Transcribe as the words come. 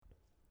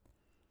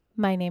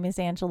My name is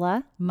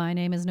Angela. My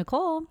name is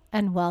Nicole.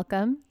 And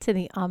welcome to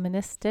the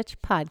Ominous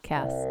Stitch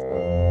podcast.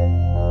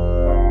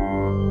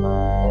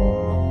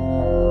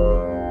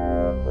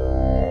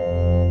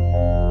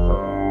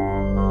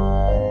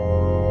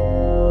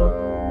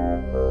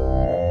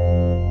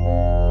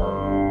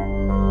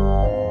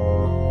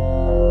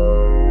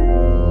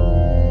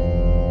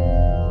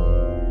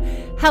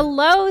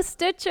 Hello,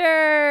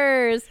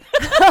 Stitchers!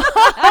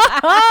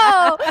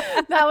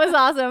 That was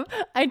awesome.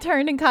 I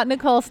turned and caught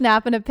Nicole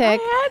snapping a pic.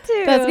 I had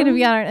to. That's going to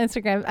be on our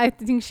Instagram. I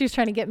think she's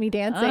trying to get me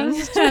dancing. I'm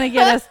just trying to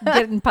get us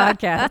getting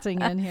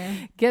podcasting in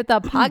here. Get the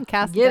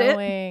podcast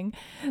going.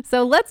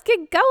 So let's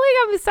get going.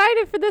 I'm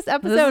excited for this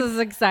episode. This is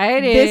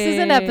exciting. This is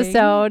an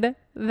episode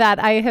that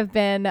I have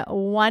been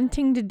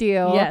wanting to do.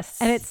 Yes.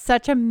 And it's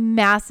such a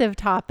massive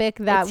topic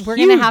that It's we're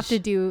going to huge. have to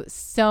do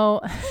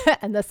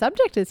and the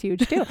subject is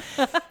huge too.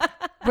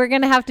 We're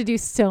going to have to do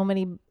so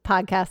many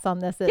podcasts on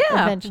this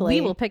eventually.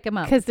 We will pick them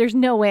up. Because there's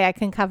no way I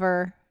can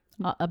cover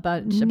A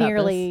bunch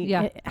nearly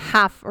about this.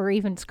 half or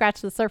even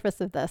scratch the surface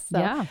of this. So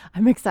Yeah.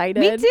 I'm excited.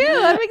 Me too.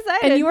 I'm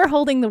excited. And you were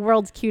holding the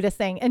world's cutest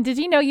thing. And did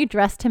you know you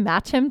dressed to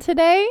match him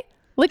today?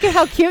 Look at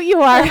how cute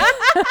you are.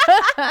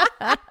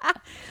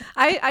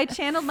 I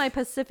channeled my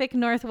Pacific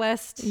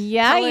Northwest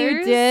Yeah, you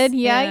colors, did.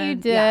 Yeah, you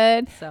and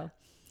did. so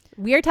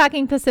We are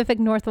talking Pacific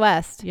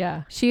Northwest.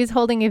 yeah. She is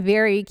holding a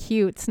very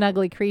cute,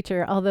 snuggly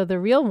creature, although the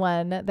real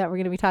one that we're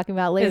going to be talking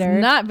about later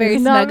It's not very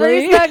is snuggly. not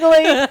very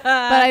snuggly, but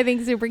I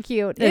think super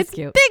cute. It's It's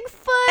cute.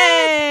 Bigfoot!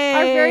 Hey!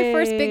 Our very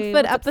first Bigfoot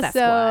What's up, episode.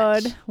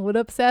 Sasquatch? What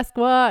up,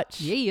 Sasquatch?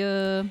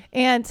 Yeah.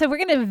 And so we're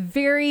going to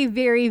very,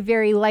 very,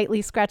 very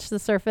lightly scratch the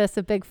surface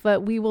of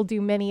Bigfoot. We will do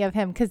many of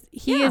him because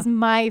he Yeah. is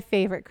my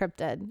favorite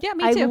cryptid. Yeah,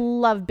 me I too.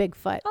 love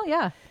Bigfoot. Oh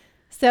yeah.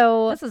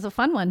 So This is a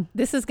fun one.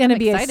 this is going to I'm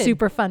be excited. a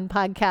super fun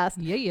podcast.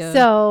 Yeah.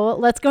 So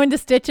let's go into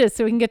stitches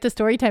so we can get to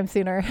story time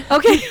sooner.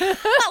 Okay.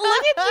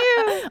 Look at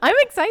you. I'm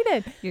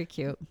excited. You're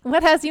cute.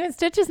 What has you in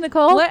stitches,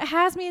 Nicole? What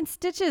has me in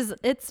stitches?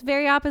 It's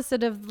very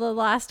opposite of the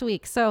last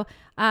week. So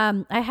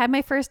I had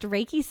my first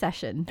Reiki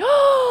session.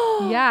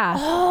 Yeah.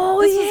 Oh,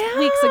 This yeah. was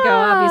weeks ago,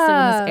 obviously,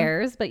 when this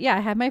airs. But yeah, I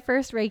had my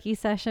first Reiki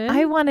session.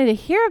 I wanted to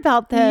hear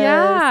about this.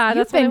 Yeah, You've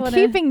that's what I been wanna-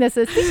 keeping this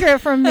a secret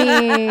from me.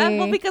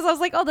 well, because I was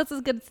like, oh, this is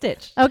a good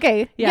stitch.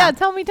 Okay. Yeah. Yeah.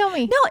 Tell me.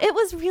 No, it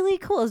was really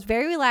cool. It was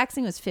very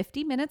relaxing. It was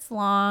 50 minutes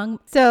long.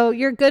 So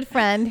your good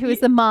friend, who is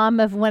the mom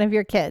of one of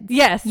your kids.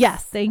 Yes.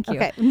 Yes. Thank you.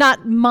 Okay.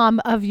 Not mom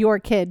of your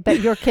kid, but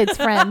your kid's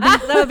friend.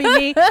 That would be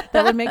me.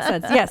 That would make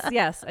sense.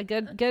 Yes. A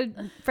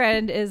good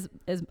friend is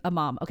a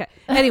mom. Okay.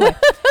 Anyway,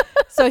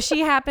 so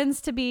she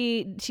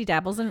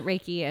dabbles in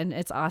Reiki and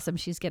it's awesome.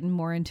 She's getting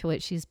more into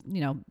it. She's,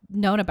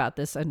 known about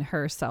this and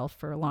herself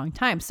for a long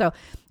time. So it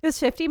was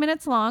 50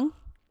 minutes long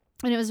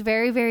and it was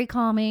very, very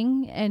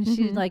calming. And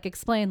she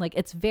explained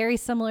it's very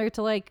similar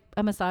to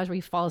a massage where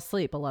you fall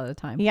asleep a lot of the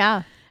time.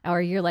 Yeah.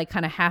 Or you're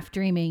kind of half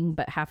dreaming,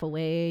 but half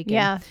awake.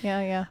 Yeah.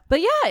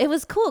 But yeah, it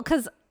was cool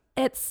because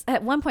it's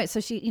at one point. So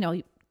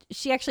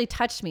she actually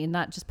touched me and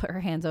not just put her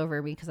hands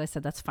over me because I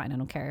said, that's fine. I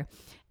don't care.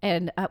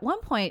 And at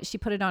one point she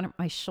put it on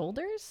my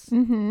shoulders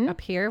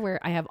up here where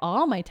I have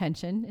all my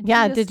tension. And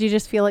Yeah. Did you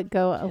just feel it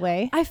go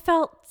away? I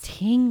felt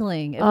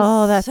tingling. It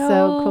Oh, was that's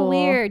so cool.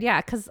 weird. Yeah.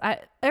 Cause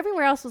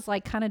everywhere else was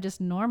kind of just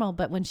normal.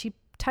 But when she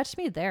touched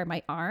me there,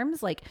 my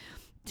arms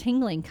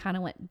tingling kind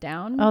of went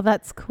down. Oh,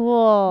 that's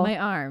cool. My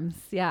arms.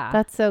 Yeah.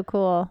 That's so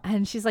cool.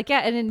 And she's like, yeah.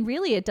 And then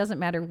really it doesn't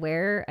matter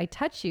where I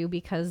touch you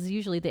because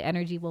usually the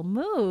energy will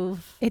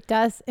move. It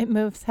does. It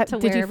moves. Did you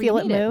wherever feel you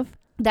it need it. move?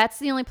 That's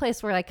the only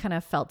place where I kind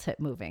of felt it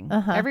moving.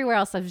 Uh-huh. Everywhere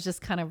else, I was just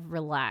kind of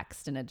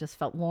relaxed and it just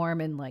felt warm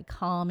and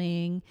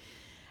calming.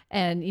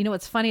 And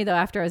what's funny though,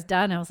 after I was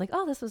done, I was like,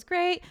 oh, this was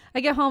great.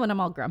 I get home and I'm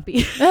all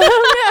grumpy.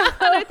 Oh,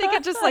 And I think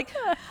it just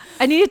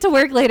I needed to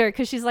work later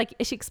because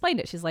she explained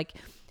it. She's like,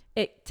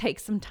 it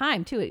takes some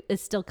time too.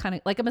 It's still kind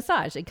of like a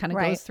massage. It kind of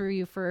Right. goes through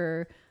you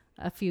for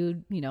a few,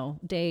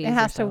 days. It or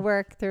has so. to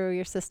work through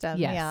your system.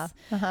 Yes.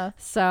 Yeah. Uh-huh.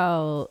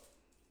 So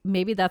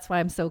maybe that's why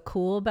I'm so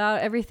cool about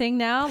everything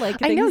now.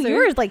 I know you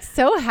were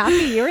so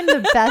happy. You're in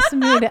the best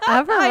mood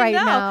ever I right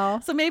know. now.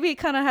 So maybe it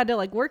kind of had to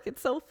work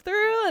itself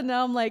through. And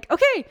now I'm like,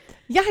 okay.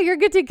 Yeah, you're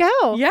good to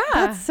go. Yeah.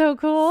 That's so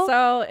cool.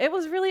 So it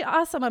was really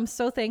awesome. I'm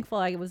so thankful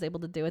I was able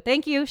to do it.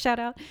 Thank you. Shout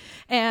out.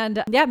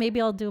 And yeah, maybe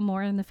I'll do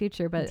more in the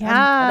future. But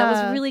that was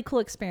a really cool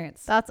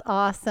experience. That's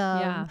awesome.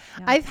 Yeah.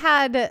 I've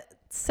had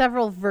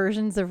several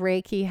versions of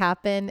Reiki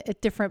happen at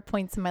different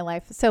points in my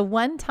life. So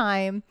one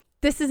time,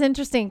 this is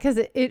interesting because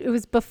it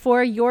was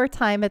before your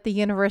time at the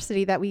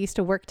university that we used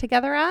to work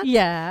together at.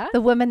 Yeah.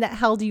 The woman that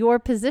held your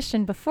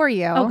position before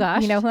you. Oh,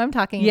 gosh. You know who I'm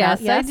talking Yes,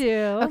 about? I do.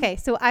 Okay.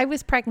 So I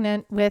was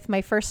pregnant with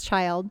my first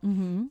child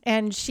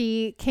and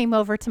she came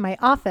over to my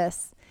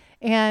office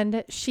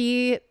and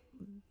she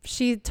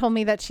told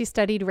me that she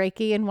studied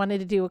Reiki and wanted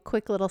to do a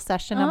quick little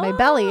session on my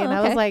belly. And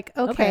I was like,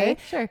 okay.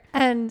 Sure.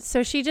 And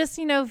so she just,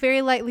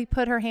 very lightly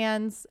put her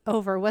hands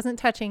over, wasn't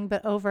touching,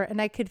 but over. And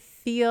I could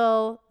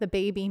feel the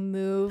baby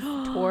move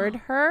toward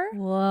her.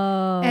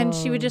 Whoa. And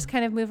she would just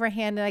kind of move her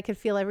hand and I could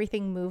feel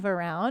everything move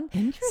around.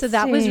 So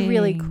that was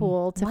really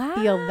cool to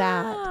feel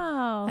that.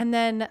 Wow. And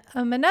then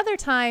another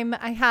time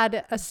I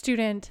had a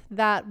student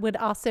that would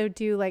also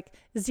do like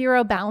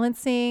zero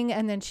balancing,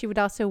 and then she would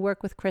also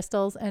work with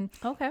crystals. And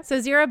so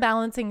zero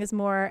balancing is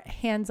more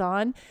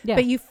hands-on,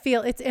 but you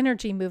feel it's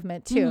energy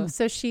movement too.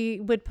 So she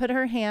would put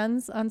her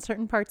hands on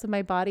certain parts of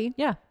my body.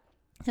 Yeah.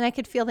 And I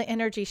could feel the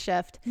energy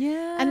shift.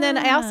 Yeah. And then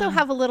I also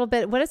have a little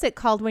bit, what is it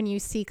called when you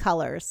see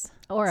colors?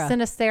 Aura.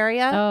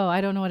 Synesthesia. Oh,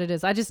 I don't know what it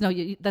is. I just know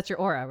that's your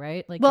aura,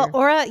 right? Like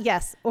aura,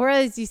 yes. Aura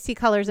is you see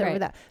colors over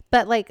that.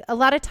 But like a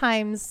lot of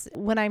times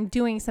when I'm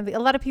doing something, a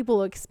lot of people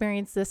will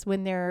experience this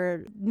when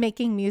they're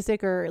making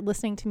music or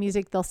listening to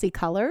music, they'll see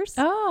colors.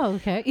 Oh,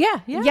 okay.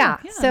 Yeah. So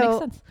makes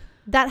sense.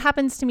 That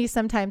happens to me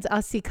sometimes.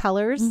 I'll see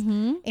colors.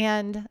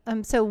 And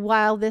so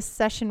while this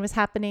session was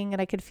happening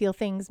and I could feel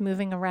things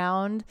moving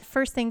around,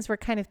 first things were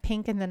kind of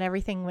pink and then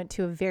everything went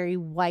to a very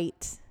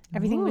white.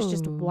 Everything was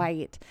just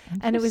white.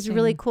 And it was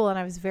really cool. And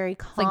I was very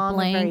calm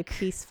and very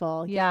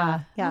peaceful.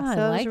 Yeah. Oh,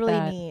 so it was really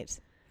neat.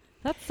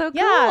 That's so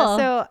cool. Yeah.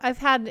 So I've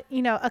had,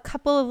 a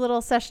couple of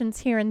little sessions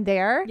here and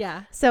there.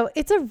 Yeah. So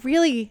it's a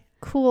really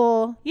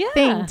cool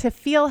thing to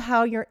feel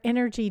how your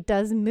energy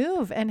does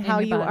move and how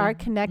you are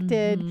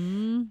connected,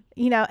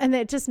 and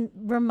it just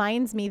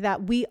reminds me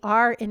that we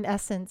are in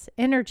essence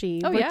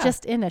energy. We're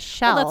just in a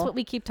shell. Well, that's what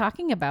we keep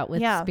talking about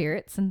with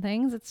spirits and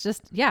things. It's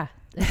just,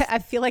 I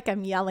feel like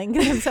I'm yelling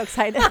because I'm so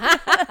excited.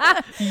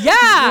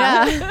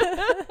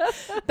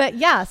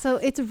 But so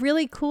it's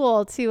really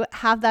cool to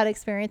have that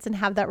experience and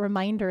have that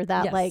reminder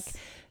that like,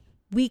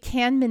 we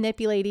can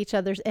manipulate each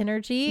other's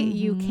energy.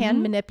 You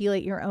can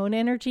manipulate your own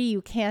energy.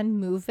 You can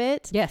move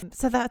it. Yes.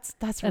 So that's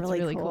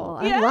really cool.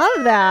 Yeah. I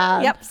love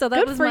that. Yep. So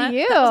that was my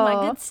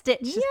good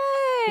stitch. Yay.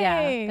 Yeah.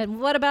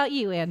 And what about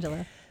you,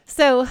 Angela?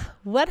 So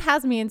what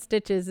has me in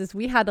stitches is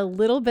we had a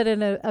little bit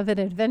of an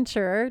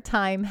adventure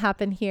time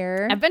happen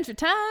here. Adventure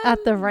time.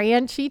 At the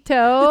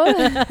Ranchito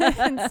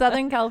in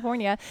Southern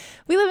California.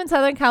 We live in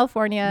Southern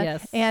California.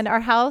 Yes. And our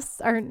house,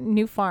 our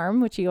new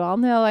farm, which you all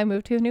know, I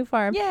moved to a new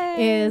farm,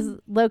 is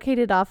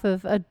located off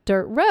of a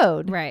dirt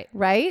road. Right.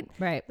 Right?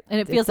 Right.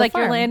 And it feels like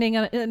you're landing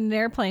on an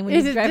airplane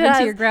when you drive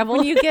into your gravel.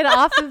 When you get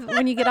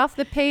off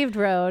the paved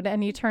road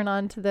and you turn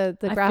onto the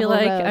gravel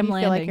road, you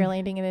feel like you're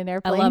landing in an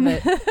airplane. I love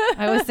it.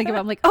 I always think about,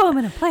 I'm like, oh, I'm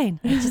in a plane.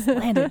 I just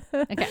landed.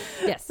 Okay.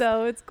 Yes.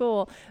 So it's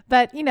cool.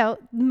 But,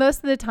 most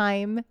of the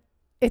time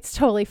it's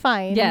totally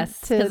fine. Yes.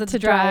 To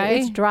dry.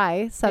 It's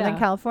dry. Southern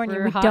California.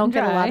 We don't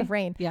get a lot of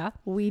rain. Yeah.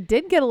 We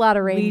did get a lot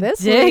of rain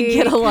this week. We did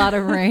get a lot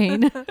of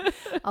rain.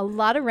 A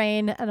lot of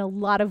rain and a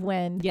lot of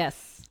wind.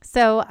 Yes.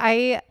 So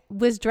I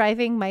was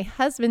driving my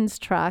husband's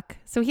truck.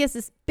 So he has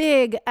this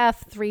big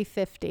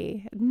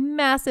F-350,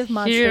 massive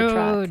monster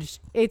truck.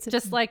 It's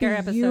just like our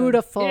episode.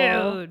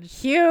 Beautiful.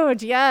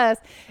 Huge. Yes.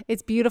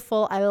 It's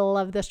beautiful. I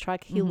love this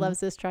truck. He loves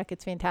this truck.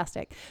 It's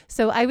fantastic.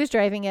 So I was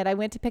driving it. I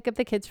went to pick up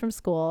the kids from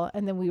school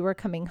and then we were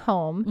coming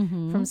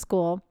home from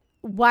school.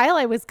 While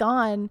I was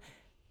gone,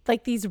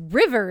 like these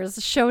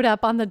rivers showed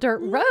up on the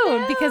dirt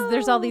road because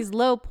there's all these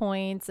low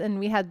points and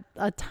we had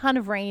a ton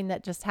of rain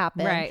that just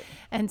happened. Right.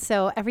 And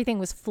so everything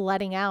was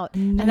flooding out.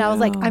 And I was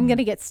like, I'm going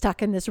to get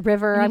stuck in this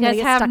river. I'm going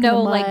to get stuck in the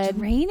mud. Like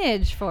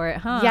drainage for it,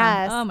 huh?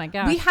 Yes. Oh my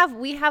gosh. We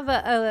have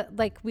a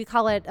like we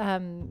call it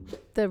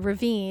the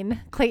ravine,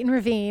 Clayton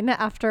Ravine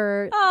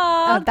after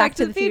Back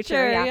to the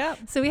Future. Yeah. Yep.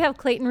 So we have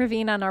Clayton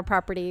Ravine on our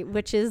property,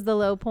 which is the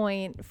low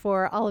point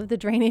for all of the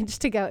drainage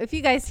to go. If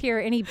you guys hear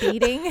any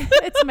beating,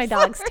 it's my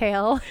dog's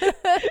tail.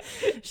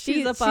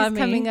 she's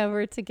coming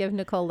over to give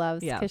Nicole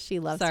loves because she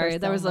loves her so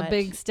there was much. A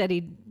big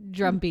steady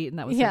drum beat and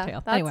that was her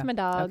tail. That's my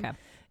dog. Okay.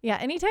 Yeah,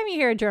 anytime you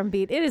hear a drum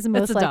beat, it is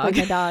most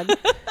likely my dog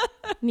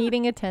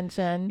needing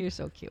attention. You're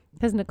so cute.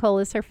 Because Nicole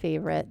is her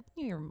favorite.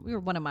 You're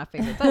one of my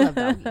favorites. I love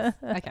doggies.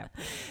 Okay.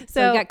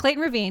 So we got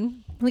Clayton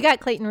Ravine. We got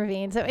Clayton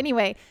Ravine. So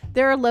anyway,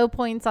 there are low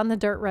points on the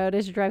dirt road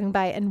as you're driving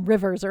by and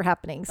rivers are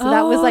happening. So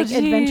that was like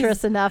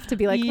adventurous enough to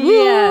be like,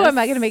 ooh, am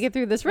I going to make it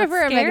through this river?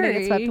 Am I going to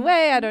get swept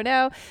away? I don't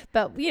know.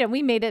 But,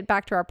 we made it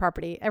back to our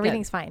property.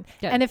 Everything's fine.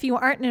 Good. And if you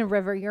aren't in a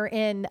river, you're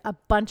in a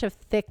bunch of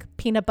thick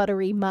peanut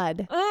buttery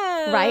mud.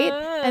 Right?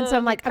 And so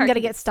I'm like, I'm going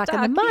to get stuck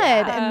in the mud.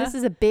 Yeah. And this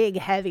is a big,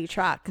 heavy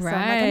truck. So I'm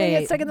like, I'm going to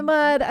get stuck in the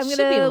mud. I'm going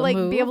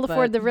to be able to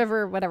ford the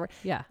river, whatever.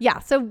 Yeah. Yeah.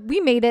 So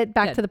we made it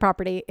back to the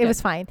property. It was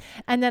fine.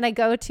 And then I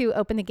go to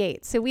open the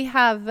gate. So we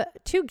have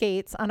 2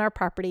 gates on our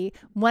property.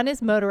 One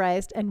is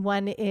motorized and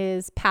one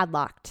is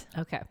padlocked.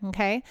 Okay.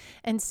 Okay.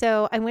 And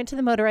so I went to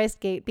the motorized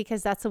gate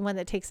because that's the one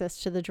that takes us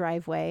to the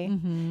driveway.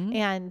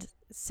 And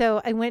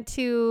so I went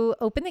to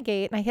open the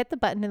gate and I hit the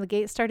button and the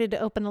gate started to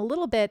open a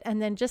little bit.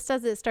 And then just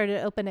as it started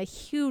to open, a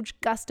huge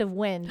gust of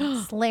wind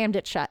slammed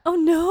it shut. Oh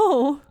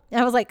no. And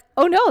I was like,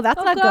 oh no,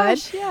 that's not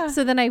good. Yeah.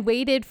 So then I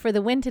waited for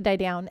the wind to die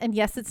down. And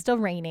yes, it's still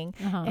raining.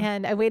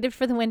 And I waited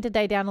for the wind to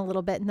die down a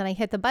little bit. And then I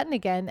hit the button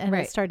again and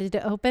it started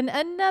to open.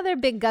 Another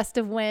big gust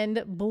of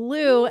wind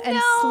blew and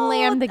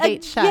slammed the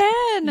gate shut.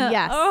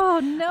 Yes.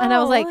 Oh no. And I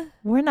was like,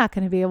 we're not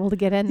going to be able to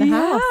get in the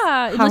house.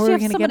 How unless are you we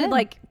going have to get someone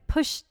in?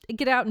 to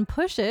get out and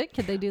push it.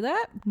 Could they do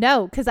that?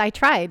 No, because I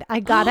tried. I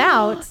got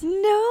out in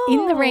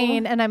in the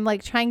rain and I'm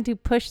like trying to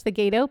push the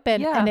gate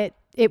open and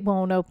it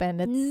won't open.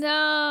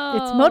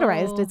 It's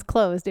motorized. It's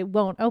closed. It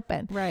won't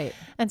open. Right.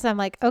 And so I'm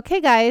like, okay,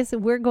 guys,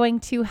 we're going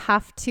to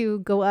have to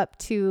go up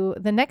to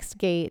the next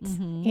gate.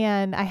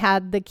 And I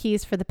had the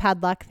keys for the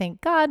padlock,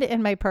 thank God,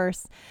 in my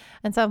purse.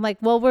 And so I'm like,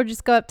 well, we'll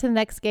just go up to the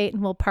next gate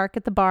and we'll park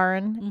at the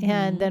barn.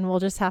 And then we'll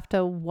just have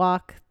to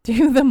walk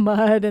through the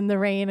mud and the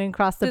rain and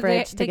cross the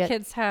bridge to get. Did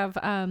kids have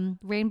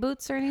rain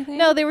boots or anything?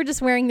 No, they were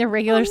just wearing their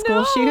regular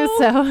school shoes.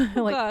 So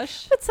like,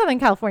 gosh. It's Southern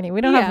California.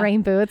 We don't have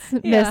rain boots.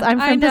 Yeah, Miss, I'm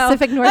from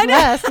Pacific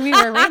Northwest. We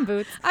wear rain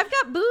boots. I've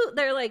got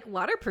they're like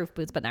waterproof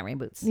boots, but not rain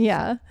boots.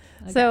 Yeah.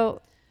 Okay.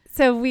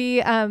 So we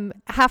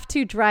have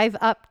to drive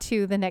up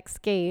to the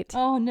next gate.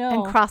 Oh no!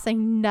 And cross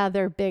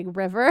another big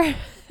river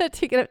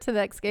to get up to the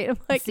next gate. I'm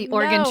like, it's the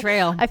Oregon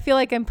Trail. I feel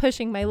like I'm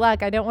pushing my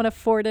luck. I don't want to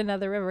ford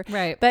another river.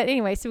 Right. But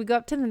anyway, so we go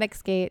up to the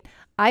next gate.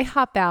 I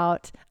hop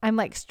out. I'm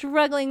like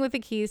struggling with the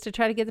keys to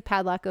try to get the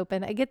padlock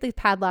open. I get the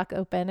padlock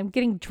open. I'm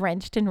getting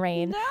drenched in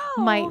rain.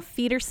 No. My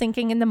feet are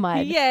sinking in the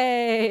mud.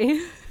 Yay.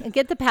 I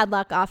get the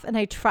padlock off and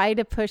I try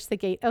to push the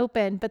gate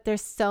open, but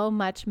there's so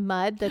much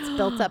mud that's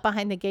built up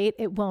behind the gate.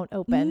 It won't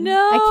open.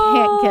 No. I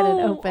can't get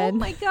it open. Oh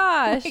my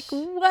gosh. Like,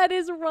 what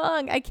is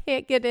wrong? I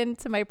can't get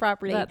into my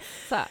property. That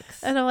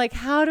sucks. And I'm like,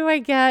 how do I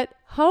get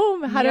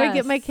home? How do I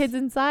get my kids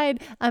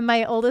inside? And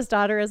my oldest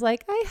daughter is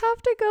like, I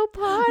have to go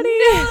potty.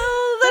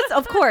 No, that's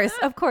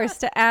of course,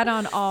 to add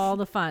on all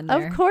the fun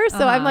there. Of course.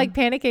 So I'm like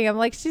panicking. I'm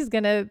like, she's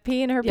going to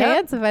pee in her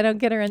pants if I don't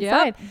get her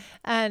inside.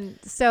 And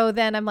so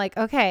then I'm like,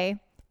 okay,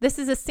 this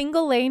is a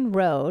single lane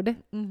road.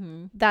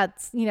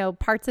 That's,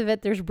 parts of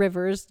it, there's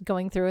rivers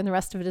going through and the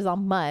rest of it is all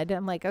mud.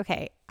 I'm like,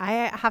 okay,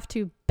 I have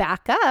to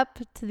back up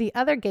to the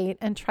other gate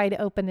and try to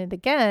open it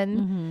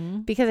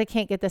again because I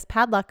can't get this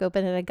padlock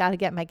open and I got to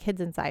get my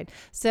kids inside.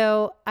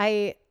 So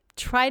I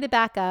try to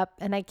back up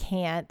and I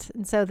can't.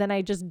 And so then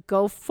I just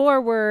go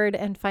forward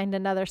and find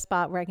another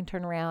spot where I can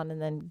turn around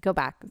and then go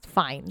back. It's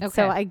fine. Okay.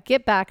 So I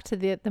get back to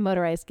the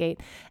motorized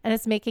gate and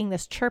it's making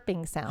this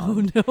chirping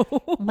sound. Oh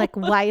no. I'm like,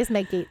 why is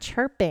my gate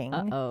chirping?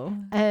 Uh-oh.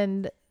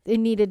 And it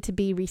needed to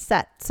be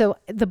reset. So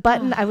the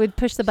button, I would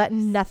push the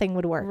button, nothing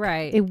would work.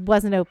 Right. It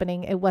wasn't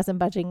opening. It wasn't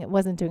budging. It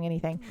wasn't doing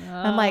anything.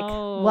 I'm like,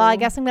 well, I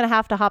guess I'm going to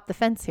have to hop the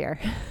fence here.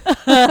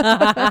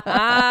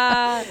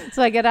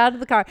 So I get out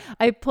of the car.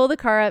 I pull the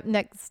car up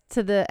next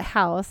to the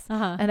house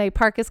and I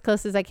park as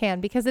close as I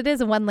can because it is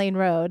a 1-lane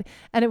road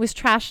and it was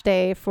trash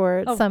day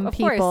for some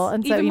people. Course.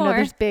 And so, Even more.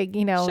 there's big,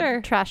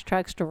 trash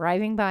trucks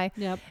driving by.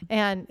 Yep.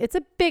 And it's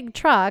a big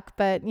truck,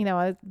 but,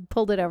 I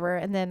pulled it over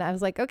and then I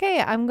was like,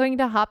 okay, I'm going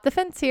to hop the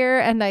fence here.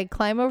 And I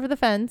climb over the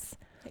fence.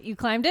 You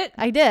climbed it?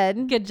 I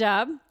did. Good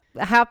job.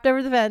 I hopped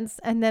over the fence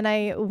and then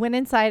I went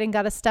inside and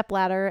got a step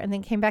ladder and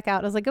then came back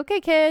out. I was like,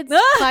 okay, kids,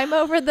 climb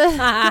over use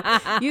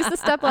the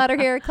step ladder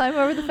here, climb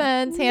over the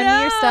fence, hand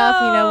me your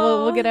stuff,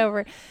 we'll get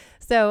over.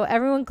 So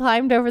everyone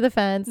climbed over the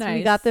fence. Nice.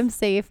 We got them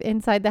safe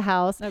inside the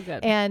house. Oh,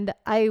 good. And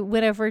I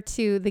went over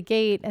to the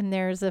gate and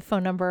there's a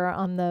phone number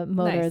on the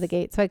motor of the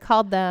gate. So I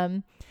called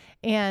them.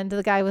 And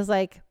the guy was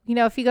like,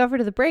 if you go over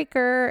to the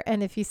breaker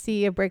and if you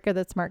see a breaker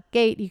that's marked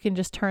gate, you can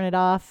just turn it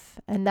off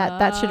and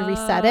that should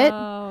reset it.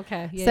 Oh,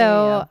 okay. Yeah,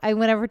 so I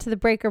went over to the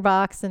breaker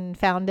box and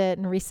found it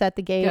and reset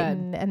the gate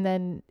and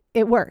then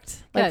it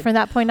worked. Like from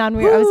that point on,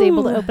 I was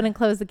able to open and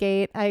close the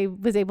gate. I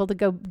was able to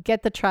go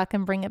get the truck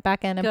and bring it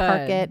back in and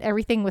park it.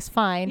 Everything was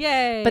fine.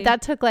 Yay. But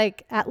that took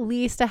like at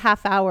least a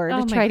half hour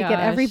to try to get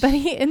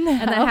everybody in the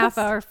house. And the half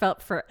hour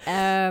felt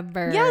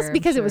forever. Yes,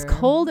 because it was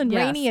cold and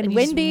rainy and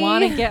windy. You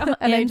want to get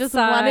and I just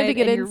wanted to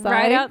get inside. You're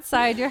right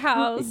outside your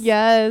house.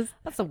 Yes.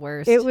 That's the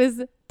worst. It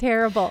was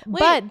terrible. Wait.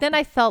 But then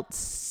I felt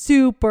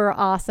super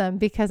awesome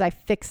because I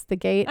fixed the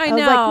gate. I know.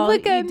 was like,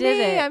 look at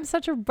me. It. I'm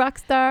such a rock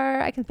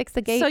star. I can fix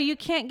the gate. So you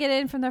can't get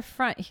in from the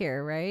front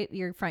here, right?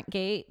 Your front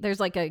gate.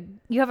 There's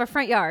you have a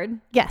front yard.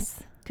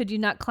 Yes. Could you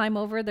not climb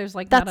over? There's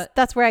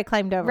that's where I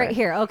climbed over. Right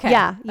here. Okay.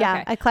 Yeah.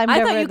 Okay. I climbed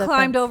over. I thought you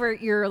climbed fence. over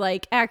your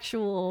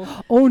actual.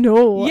 Oh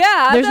no.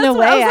 Yeah. There's no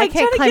way. I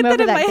can't climb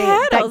over that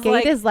gate. That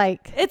gate is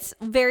it's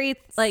very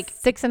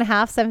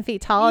 6.5, 7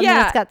 feet tall. And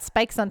then it's got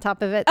spikes on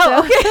top of it. Oh,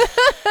 so. Okay.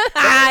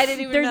 I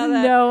didn't even There's know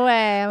that. no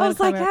way. I was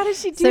like, how did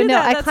she do that? So that? no,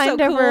 I That's climbed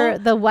so cool. over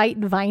the white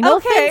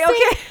vinyl fencing.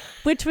 Okay.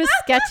 Which was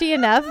sketchy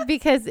enough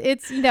because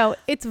it's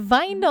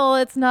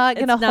vinyl. It's not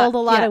going to hold a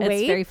lot of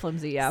weight. It's very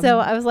flimsy. Yeah. So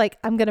I was like,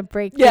 I'm going to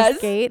break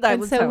this gate.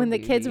 And so when the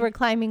kids easy. were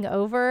climbing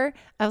over,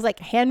 I was like,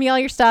 hand me all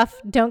your stuff.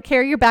 Don't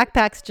carry your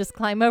backpacks. Just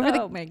climb over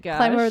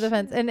climb over the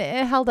fence. And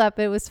it held up.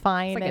 It was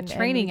fine. It's like a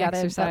training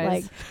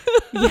exercise.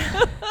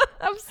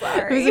 I'm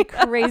sorry. It was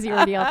a crazy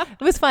ordeal.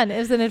 It was fun. It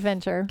was an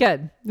adventure.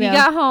 Good. You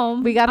got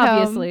home. We got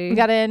obviously. home. We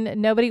got in.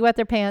 Nobody wet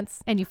their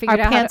pants. And you figured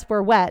our out pants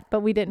were wet,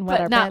 but we didn't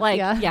wet our not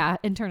pants.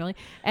 Internally.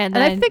 And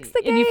I fixed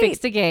the gate. And you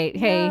fixed the gate.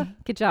 Hey,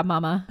 good job,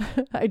 Mama.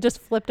 I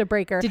just flipped a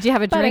breaker. Did you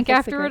have a drink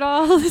after it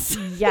all?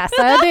 Yes,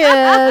 I did.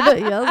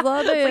 Yes,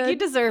 I did. It's like you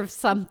deserve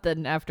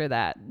something after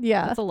that.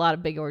 Yeah. That's a lot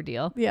of big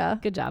ordeal. Yeah.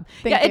 Good job.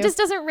 Thank you. It just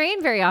doesn't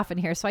rain very often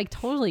here, so I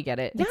totally get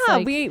it. Yeah,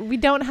 we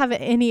don't have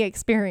any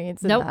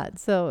experience in that.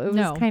 So it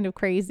was kind of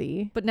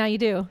crazy. But now you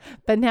do.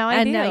 But now I do.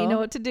 And now you know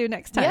what to do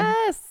next time.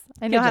 Yes.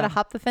 I know Good how to job.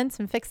 hop the fence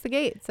and fix the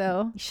gate.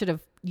 So You should have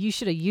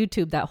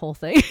YouTubed that whole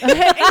thing.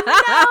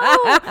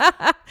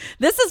 No.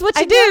 This is what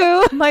you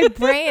do. My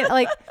brain,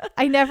 like,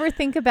 I never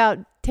think about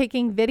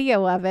taking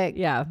video of it.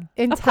 Yeah.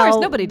 Until Of course,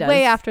 nobody does.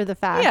 way after the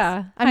fact.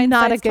 Yeah. I'm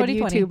not a Hindsight's good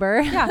 20/20.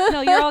 YouTuber. Yeah.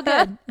 No, you're all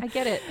good. I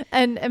get it.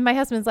 And my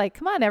husband's like,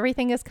 come on,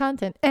 everything is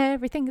content.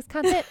 Everything is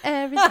content.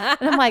 Everything.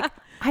 And I'm like,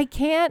 I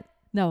can't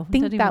No,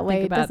 think don't even that way.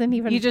 think It about doesn't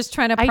even. You're just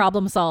trying to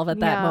problem solve at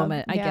that Yeah,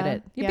 moment. I get yeah,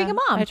 it. You're yeah. being a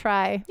mom. I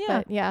try. Yeah.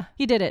 But yeah.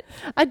 You did it.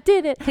 I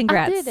did it.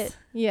 Congrats. I did it.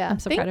 Yeah. I'm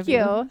so Thank proud of you.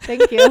 you.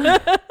 Thank you.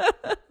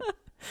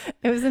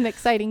 It was an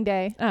exciting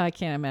day. Oh, I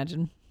can't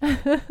imagine.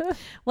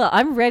 Well,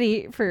 I'm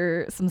ready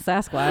for some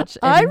Sasquatch.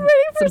 And I'm ready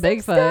for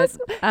some Bigfoot.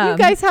 You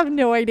guys have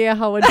no idea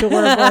how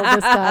adorable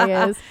this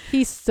guy is.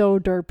 He's so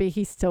derpy.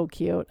 He's so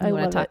cute. I you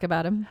want love to talk it.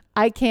 about him?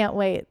 I can't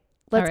wait.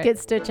 Let's right. get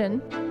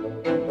stitching.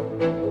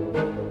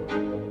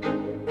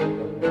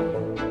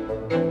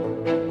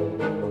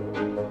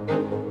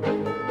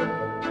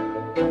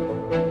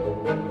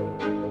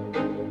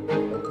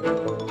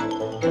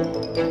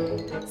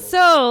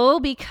 So,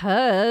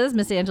 because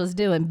Miss Angela's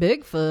doing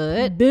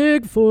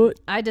Bigfoot,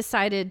 I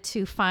decided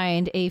to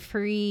find a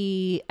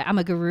free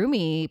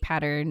Amigurumi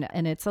pattern,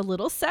 and it's a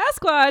little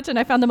Sasquatch, and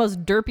I found the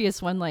most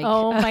derpiest one. Like,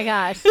 Oh my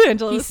gosh.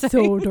 Angela He's was so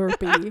saying.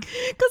 derpy.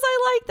 Because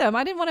I like them.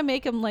 I didn't want to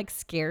make them like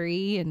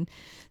scary, and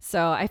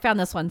so I found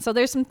this one. So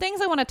there's some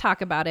things I want to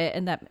talk about it,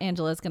 and that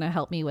Angela is going to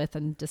help me with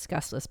and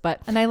discuss this.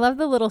 But And I love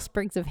the little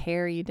sprigs of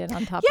hair you did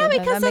on top Yeah, of it.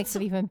 because That makes that's-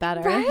 it even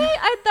better. right,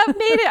 that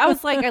made it. I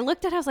was like, I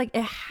looked at it, I was like,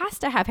 it has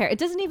to have hair. It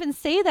doesn't even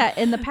say that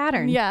in the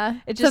pattern. Yeah.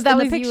 It's So just that in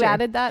the was picture. you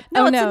added that?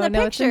 No, Oh, it's in the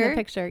no, picture. it's in the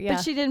picture. Yeah.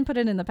 But she didn't put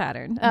it in the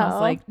pattern. And I was Oh.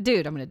 like,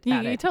 dude, I'm going to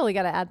add You it. totally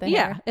got to add the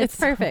Yeah, hair. it's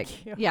so perfect.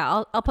 cute.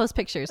 Yeah, I'll post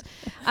pictures.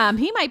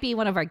 He might be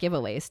one of our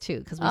giveaways too,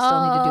 because we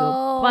still need to do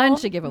a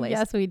bunch of giveaways.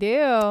 Yes, we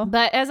do.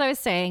 But as I was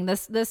saying,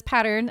 this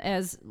pattern,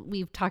 as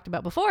we've talked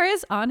about before,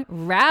 is on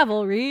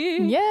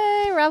Ravelry.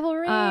 Yay,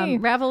 Ravelry.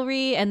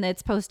 Ravelry, and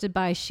it's posted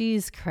by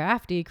She's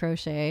Crafty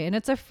Crochet, and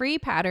it's a free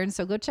pattern,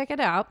 so go check it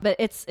out. But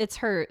it's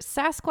her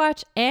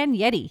Sasquatch and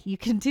Yeti. You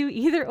can do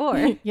either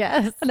or.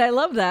 Yes. And I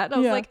love that. I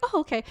was Yeah. like, oh,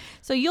 okay.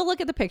 So you'll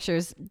look at the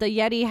pictures. The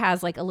Yeti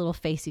has like a little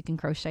face you can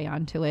crochet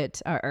onto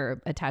it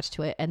or attach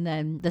to it. And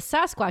then the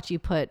Sasquatch, you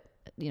put,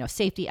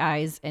 safety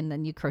eyes, and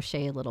then you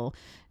crochet a little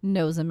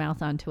nose and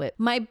mouth onto it.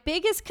 My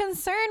biggest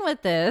concern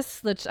with this,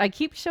 which I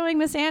keep showing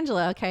Miss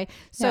Angela, okay,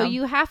 so Yeah.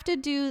 you have to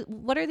do,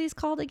 what are these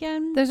called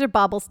again? Those are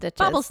bobble stitches.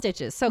 Bobble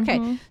stitches. So,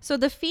 okay. So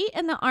the feet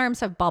and the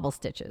arms have bobble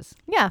stitches.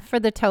 Yeah, for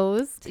the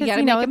toes. You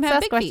gotta make them it's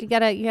have big Sasquatch. feet. You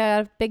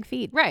gotta big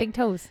feet. Right. Big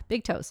toes.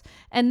 Big toes.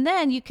 And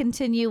then you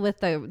continue with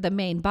the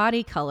main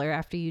body color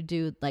after you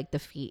do like the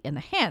feet and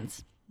the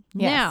hands.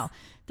 Yes. Now,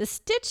 the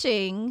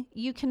stitching,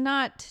 you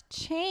cannot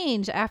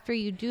change after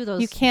you do those.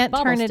 You can't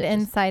bubble turn it stitches.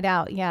 inside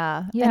out.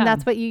 Yeah. Yeah. And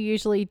that's what you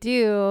usually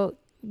do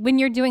when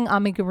you're doing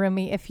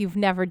amigurumi. If you've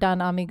never done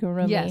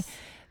amigurumi, Yes.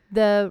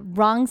 the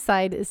wrong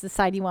side is the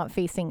side you want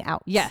facing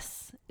out.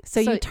 Yes. So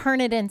you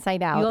turn it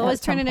inside out. You always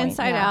at some turn it point.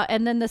 inside Yeah. out,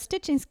 and then the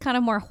stitching's kind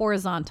of more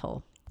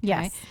horizontal. Okay?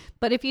 Yes.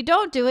 But if you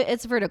don't do it,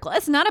 it's vertical.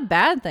 It's not a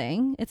bad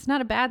thing. It's not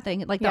a bad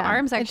thing. Like the Yeah.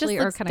 arms It just actually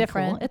are looks kind of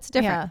cool. different. It's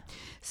different. Yeah.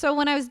 So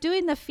when I was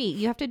doing the feet,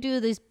 you have to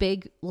do these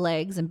big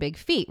legs and big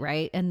feet,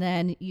 right? And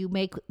then you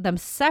make them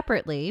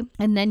separately,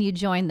 and then you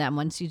join them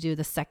once you do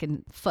the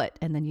second foot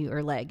and then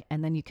or leg,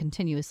 and then you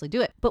continuously do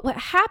it. But what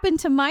happened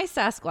to my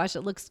Sasquatch,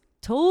 it looks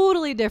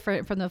totally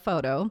different from the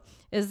photo,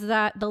 is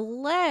that the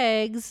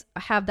legs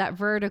have that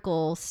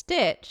vertical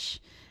stitch,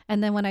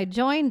 and then when I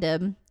joined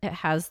them, it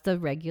has the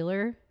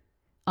regular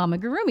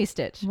amigurumi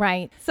stitch.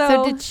 Right. So-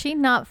 So did she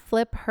not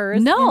flip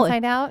hers No.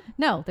 inside out?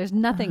 No, there's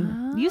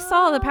nothing. You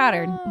saw the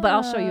pattern, but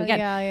I'll show you again.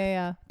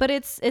 Yeah. But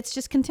it's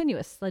just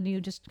continuous. Then you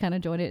just kind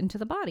of join it into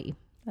the body.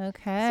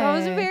 Okay. So I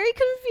was very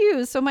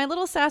confused. So my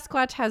little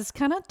Sasquatch has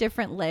kind of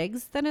different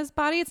legs than his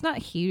body. It's not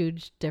a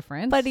huge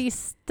difference. But he's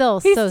still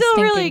He's so still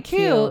stinking really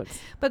cute.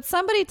 But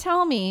somebody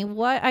tell me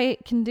what I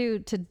can do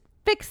to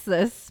fix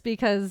this,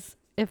 because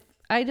if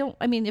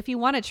you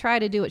want to try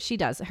to do what she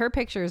does, her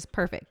picture is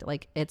perfect.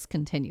 Like it's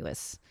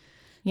continuous.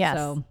 Yes.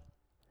 So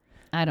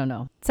I don't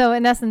know. So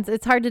in essence,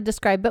 it's hard to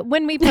describe, but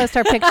when we post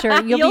our picture,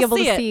 you'll be You'll able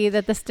see to it. see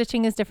that the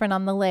stitching is different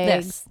on the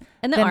legs This.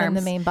 And the than arms. in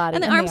the main body.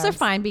 And the arms are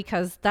fine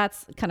because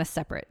that's kind of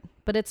separate.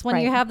 But it's when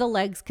you Right. have the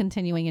legs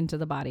continuing into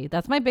the body.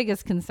 That's my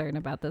biggest concern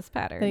about this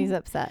pattern. But he's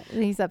upset.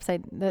 He's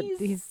upset that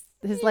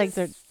his legs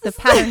are, the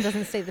pattern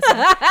doesn't stay the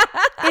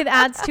same. It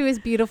adds to his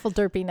beautiful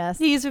derpiness.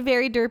 He's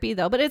very derpy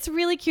though, but it's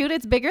really cute.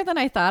 It's bigger than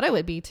I thought it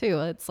would be too.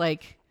 It's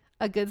like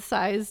a good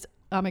sized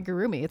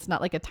amigurumi. It's not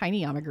like a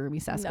tiny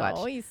amigurumi Sasquatch.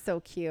 No, he's so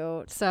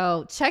cute.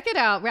 So check it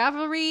out.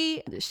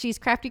 Ravelry, She's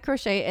Crafty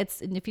Crochet.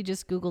 And if you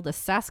just Google the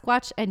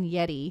Sasquatch and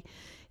Yeti,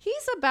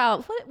 he's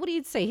about, what do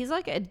you say? He's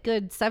like a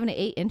good 7 to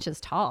 8 inches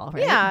tall,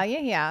 right?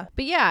 Yeah.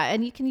 But yeah,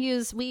 and you can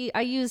use,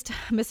 I used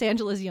Miss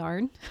Angela's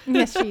yarn.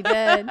 Yes, she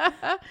did.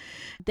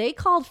 They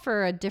called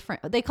for a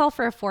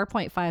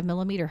 4.5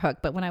 millimeter hook.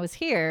 But when I was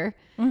here,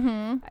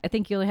 I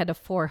think you only had a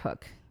 4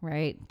 hook,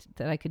 right?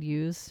 That I could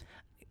use.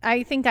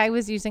 I think I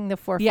was using the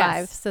 4.5.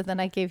 Yes. So then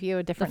I gave you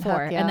a different 4.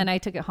 hook. Yeah. And then I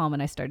took it home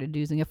and I started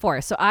using a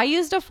 4. So I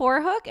used a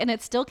 4 hook and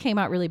it still came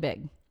out really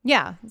big.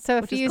 Yeah. So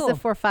if Which you is use cool. the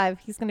 4.5,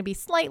 he's going to be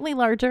slightly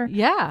larger.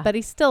 Yeah. But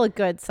he's still a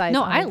good size.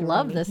 No, I amigurumi.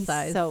 love this He's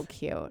size. so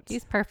cute.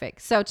 He's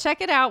perfect. So check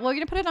it out. We're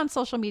going to put it on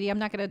social media. I'm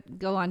not going to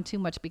go on too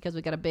much because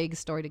we got a big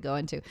story to go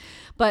into.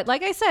 But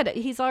like I said,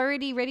 he's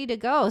already ready to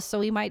go. So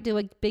we might do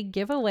a big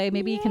giveaway.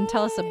 Maybe you can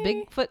tell us a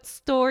Bigfoot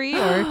story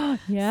or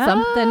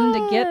something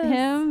to get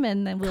him.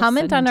 And then we'll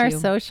comment on send our you.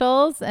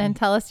 socials and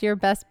tell us your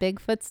best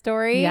Bigfoot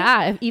story.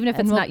 Yeah. Even if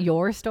And it's we'll- not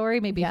your story,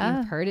 maybe if Yeah.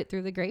 you've heard it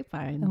through the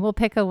grapevine. And we'll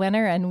pick a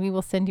winner and we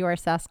will send you our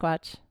Sasquatch.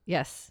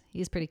 Yes.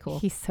 He's pretty cool.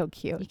 He's so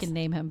cute. You can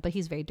name him, but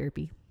he's very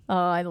derpy. Oh,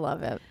 I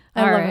love it. I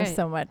All love right. him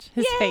so much.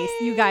 His face.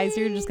 You guys,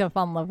 you're just going to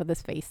fall in love with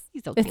his face.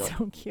 He's so It's cute.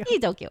 so cute.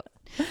 He's so cute.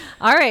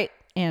 All right,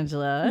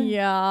 Angela.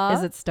 Yeah.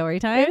 Is it story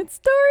time? It's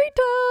story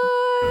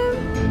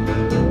time.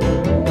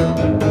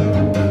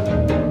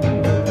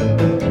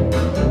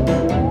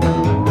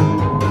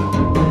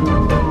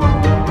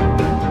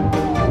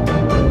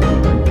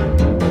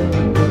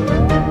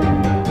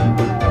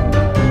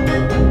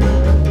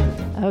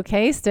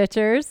 Okay,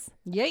 Stitchers.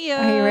 Yeah.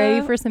 Are you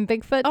ready for some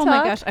Bigfoot Oh talk?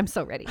 my gosh, I'm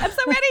so ready. I'm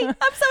so ready. I'm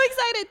so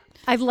excited.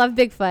 I love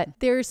Bigfoot.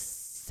 There's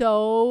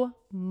so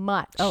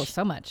much Oh,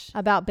 so much.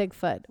 about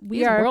Bigfoot. We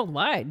He's are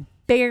worldwide.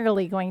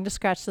 barely going to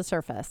scratch the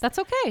surface. That's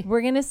okay.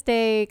 We're going to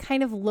stay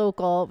kind of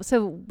local.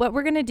 So what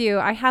we're going to do,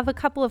 I have a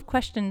couple of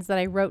questions that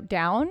I wrote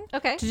down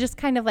Okay. to just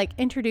kind of like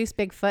introduce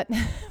Bigfoot.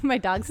 My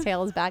dog's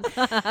tail is back.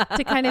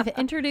 To kind of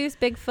introduce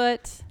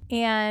Bigfoot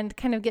and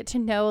kind of get to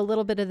know a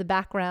little bit of the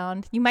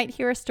background. You might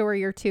hear a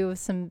story or two of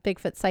some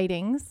Bigfoot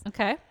sightings.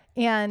 Okay.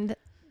 And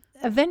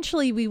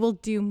eventually we will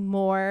do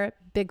more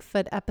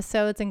Bigfoot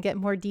episodes and get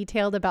more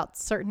detailed about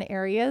certain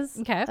areas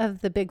Okay.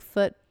 of the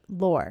Bigfoot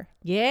lore.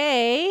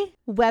 Yay.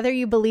 Whether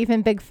you believe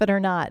in Bigfoot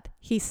or not,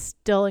 he's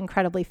still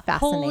incredibly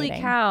fascinating. Holy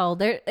cow.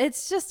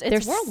 It's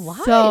There's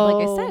worldwide, so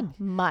like I said.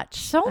 much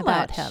So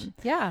about much. him.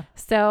 Yeah.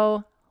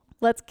 So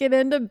let's get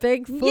into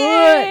Bigfoot.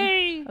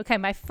 Yay. Okay,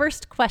 my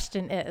first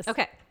question is,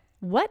 Okay.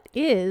 what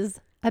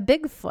is a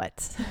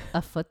Bigfoot?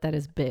 A foot that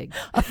is big.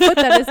 A foot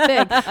that is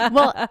big.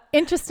 Well,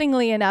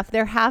 interestingly enough,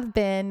 there have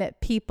been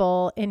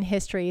people in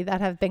history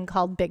that have been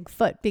called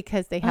Bigfoot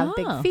because they have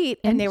big feet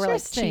and they were like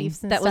Interesting.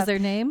 chiefs and That was stuff. their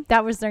name?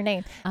 That was their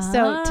name.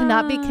 So to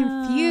not be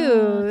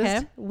confused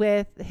okay.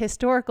 with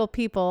historical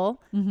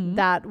people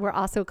that were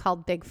also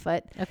called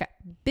Bigfoot, Okay.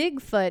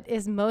 Bigfoot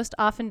is most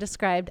often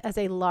described as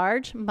a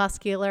large,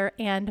 muscular,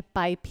 and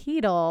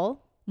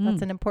bipedal.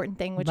 That's an important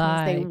thing, which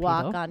means they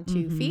walk Bipedal. on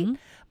 2 feet.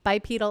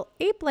 Bipedal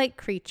ape-like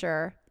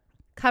creature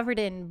covered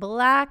in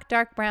black,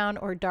 dark brown,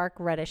 or dark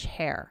reddish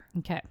hair.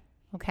 Okay.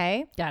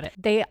 Okay. Got it.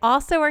 They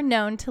also are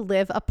known to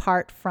live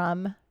apart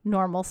from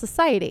normal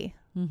society.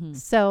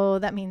 So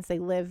that means they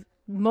live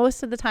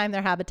most of the time,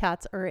 their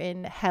habitats are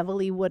in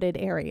heavily wooded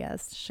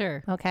areas.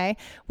 Sure. Okay.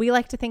 We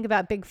like to think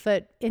about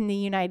Bigfoot in the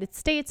United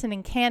States and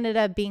in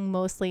Canada being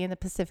mostly in the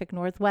Pacific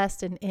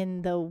Northwest and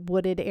in the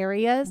wooded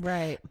areas.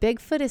 Right.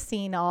 Bigfoot is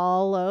seen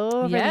all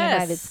over the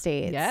United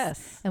States.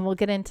 Yes. And we'll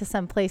get into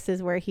some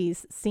places where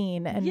he's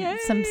seen and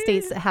some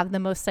states that have the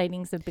most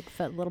sightings of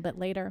Bigfoot a little bit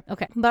later.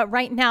 Okay. But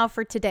right now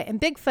for today, and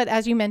Bigfoot,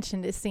 as you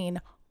mentioned, is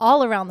seen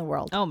all around the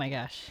world. Oh my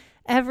gosh.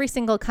 Every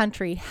single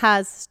country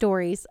has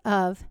stories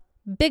of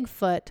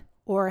Bigfoot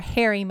or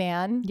hairy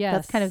man. Yes.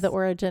 That's kind of the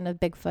origin of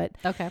Bigfoot.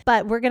 Okay.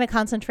 But we're going to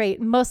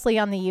concentrate mostly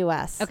on the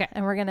U.S. Okay.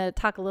 And we're going to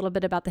talk a little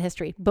bit about the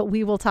history, but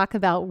we will talk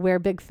about where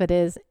Bigfoot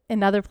is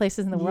in other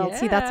places in the world.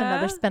 See, that's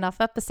another spin-off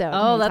episode.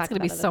 Oh, when we that's talk going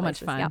to be about so other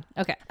much places. fun.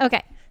 Yeah. Okay.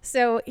 Okay.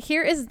 So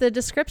here is the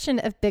description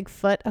of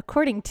Bigfoot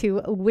according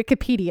to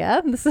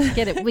Wikipedia.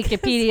 Get it.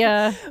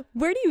 Wikipedia.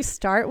 Where do you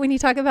start when you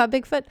talk about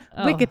Bigfoot?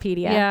 Oh,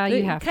 Wikipedia. yeah, you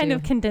It have kind to.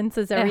 of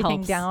condenses everything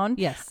helps. down.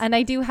 Yes. And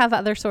I do have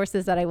other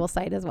sources that I will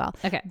cite as well.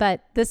 Okay.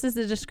 But this is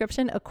the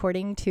description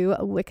according to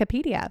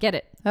Wikipedia. Get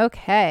it.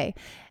 Okay.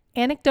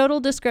 Anecdotal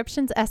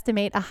descriptions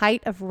estimate a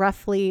height of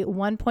roughly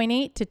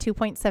 1.8 to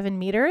 2.7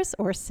 meters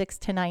or 6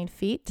 to 9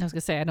 feet. I was going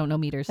to say, I don't know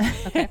meters.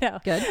 Okay. No.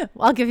 Good.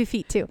 Well, I'll give you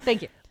feet too.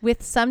 Thank you.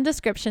 With some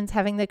descriptions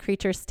having the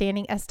creature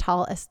standing as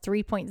tall as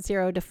 3.0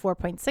 to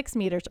 4.6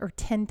 meters or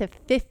 10 to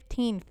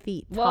 15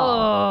 feet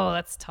tall. Whoa,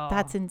 that's tall.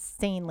 That's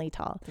insanely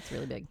tall. That's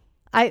really big.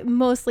 I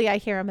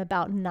hear him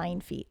about 9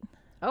 feet.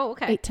 Oh,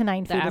 okay. 8 to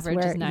 9 feet is average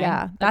where, is 9?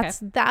 yeah, Okay.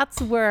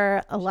 that's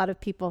where a lot of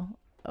people,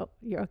 oh,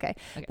 you're okay.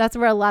 Okay. That's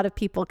where a lot of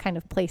people kind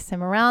of place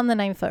him around the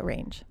 9-foot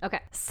range. Okay.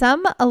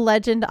 Some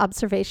alleged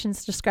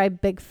observations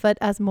describe Bigfoot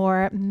as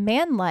more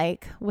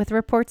man-like, with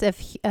reports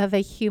of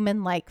a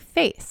human-like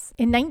face.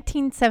 In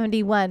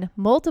 1971,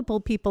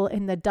 multiple people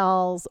in the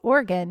Dalles,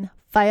 Oregon,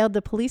 filed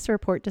a police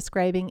report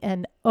describing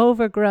an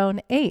overgrown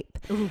ape.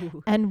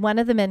 Ooh. And one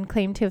of the men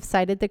claimed to have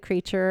sighted the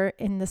creature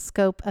in the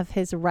scope of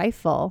his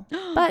rifle,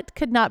 but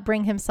could not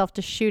bring himself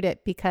to shoot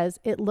it because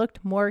it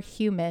looked more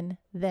human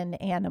than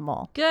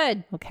animal.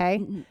 Good.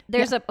 Okay.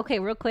 There's okay,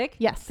 real quick.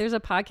 Yes. There's a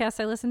podcast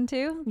I listen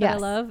to that I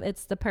Yes. love.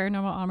 It's the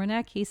Paranormal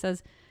Almanac. He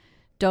says,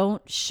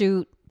 don't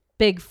shoot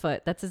Bigfoot.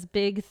 That's his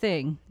big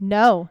thing.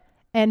 No.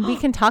 And we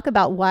can talk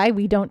about why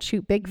we don't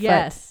shoot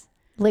Bigfoot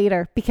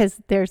later,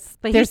 because there's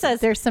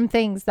some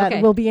things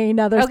that will be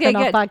another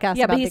spin-off podcast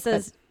yeah, about but he Bigfoot.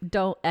 says,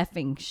 don't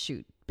effing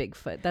shoot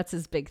Bigfoot. That's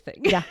his big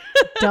thing. Yeah.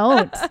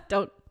 Don't.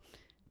 Don't.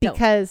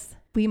 Because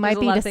we might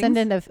be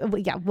descendant of,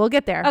 we'll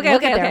get there. Okay,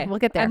 We'll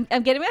get there.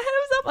 I'm getting ahead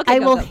of myself. Okay, I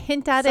will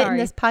hint at it in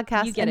this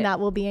podcast, and it. that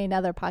will be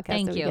another podcast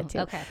Thank that we you. get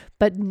to. Okay.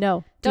 But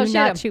no, do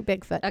not shoot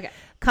Bigfoot. Okay.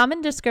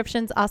 Common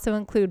descriptions also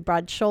include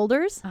broad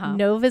shoulders,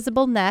 no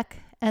visible neck,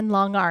 and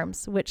long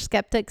arms, which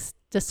skeptics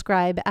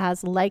describe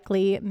as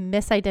likely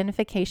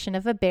misidentification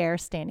of a bear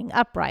standing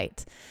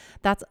upright.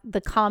 That's the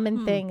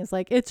common thing, is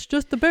like, it's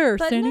just the bear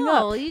standing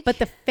up. But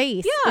the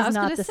face is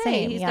not the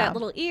same. He's got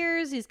little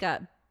ears. He's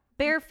got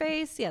bear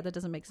face. Yeah, that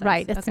doesn't make sense.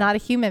 Right. It's not a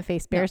human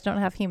face. Bears don't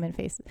have human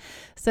faces.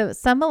 So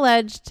some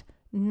alleged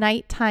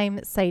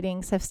nighttime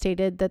sightings have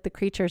stated that the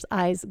creature's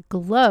eyes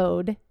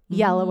glowed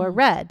yellow or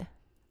red.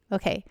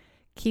 Okay.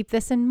 Keep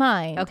this in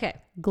mind. Okay.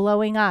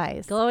 Glowing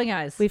eyes. Glowing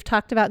eyes. We've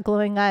talked about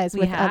glowing eyes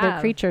with other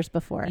creatures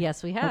before.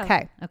 Yes, we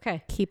have.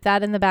 Okay. Keep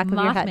that in the back of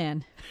your head.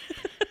 Mothman.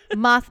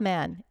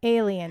 Mothman.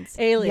 Aliens.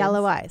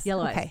 Yellow eyes.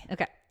 Yellow eyes.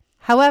 Okay.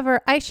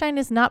 However, eyeshine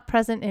is not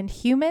present in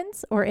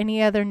humans or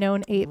any other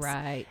known apes.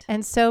 Right.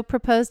 And so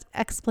proposed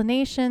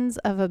explanations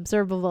of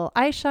observable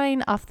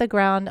eyeshine off the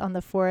ground on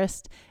the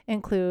forest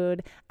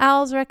include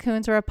owls,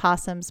 raccoons, or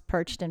opossums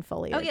perched in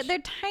foliage. Oh, yeah, they're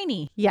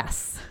tiny.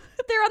 Yes.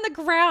 They're on the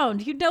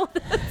ground. You know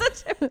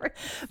that's a difference.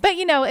 But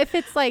if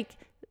it's like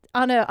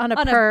on a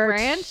perch,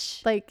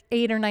 branch, like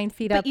 8 or 9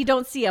 feet up. But you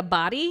don't see a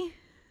body?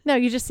 No,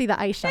 you just see the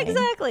eyeshine.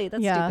 Exactly.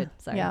 That's stupid.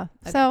 Sorry. Yeah.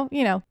 Okay.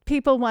 So,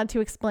 people want to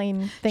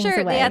explain things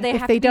away. Yeah,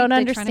 if they don't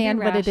understand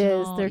what it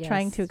is, they're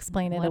trying to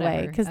explain it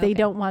away, because they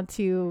don't want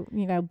to,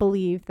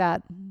 believe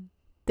that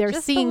they're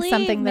seeing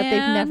something that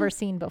they've never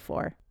seen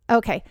before.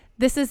 Okay.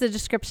 This is a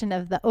description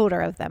of the odor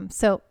of them.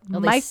 So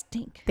they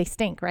stink. They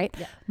stink, right?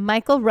 Yeah.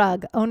 Michael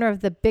Rugg, owner of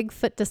the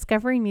Bigfoot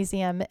Discovery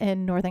Museum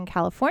in Northern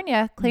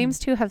California, claims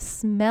to have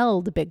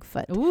smelled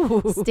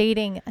Bigfoot,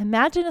 stating,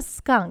 imagine a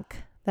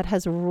skunk that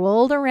has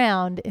rolled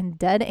around in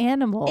dead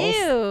animals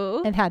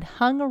and had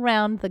hung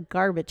around the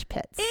garbage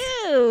pits.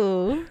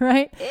 Ew.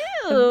 Right?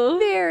 Ew. A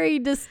very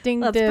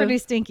distinctive That's pretty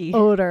stinky.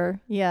 odor.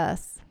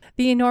 Yes.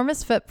 The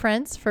enormous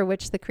footprints for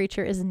which the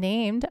creature is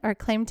named are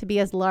claimed to be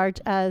as large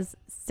as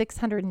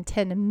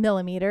 610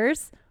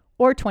 millimeters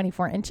or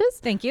 24 inches.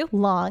 Thank you.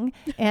 Long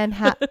and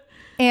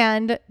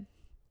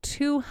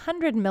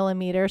 200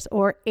 millimeters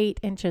or 8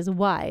 inches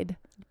wide.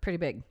 Pretty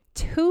big.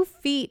 2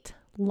 feet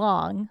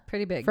long.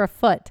 Pretty big. For a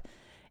foot.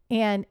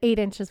 And 8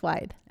 inches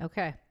wide.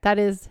 Okay.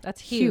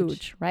 That's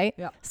huge, right?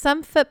 Yeah.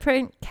 Some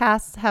footprint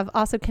casts have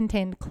also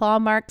contained claw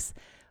marks,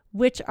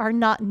 which are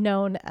not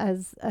known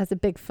as a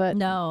Bigfoot.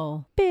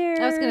 No. Bears.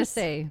 I was going to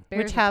say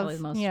bears, which have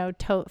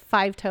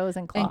 5 toes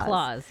and claws. And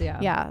claws, yeah.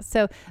 Yeah.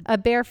 So a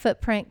bear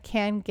footprint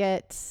can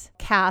get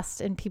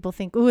cast, and people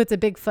think, "Ooh, it's a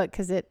Bigfoot,"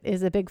 because it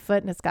is a Bigfoot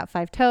and it's got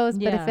 5 toes.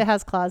 Yeah. But if it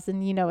has claws,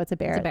 then it's a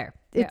bear. It's a bear.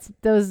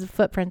 Those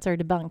footprints are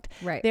debunked.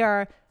 Right. There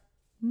are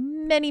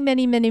many,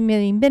 many, many,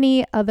 many,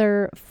 many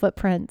other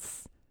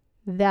footprints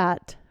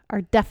that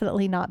are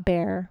definitely not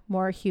bear,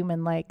 more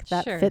human-like,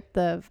 that fit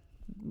the.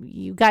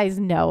 You guys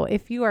know,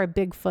 if you are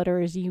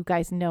Bigfooters, you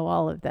guys know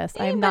all of this.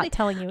 I'm not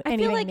telling you anything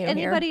new here. I feel like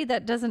anybody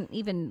that doesn't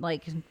even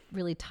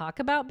really talk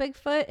about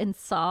Bigfoot and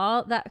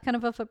saw that kind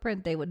of a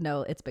footprint, they would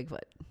know it's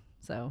Bigfoot.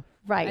 So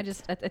right.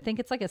 I think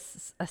it's like a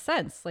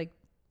sense, like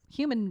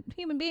human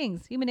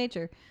beings, human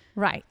nature.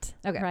 Right.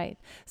 Okay. Right.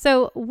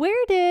 So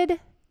where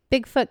did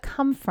Bigfoot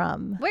come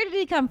from? Where did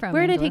he come from?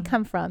 Where did he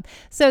come from?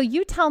 So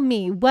you tell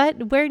me,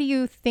 where do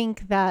you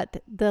think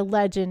that the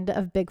legend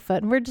of Bigfoot,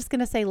 and we're just going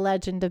to say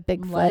legend of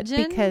Bigfoot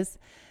because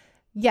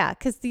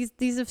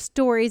these are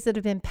stories that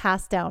have been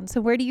passed down.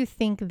 So where do you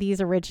think these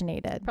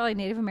originated? Probably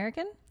Native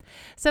American.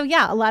 So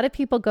a lot of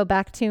people go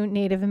back to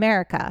Native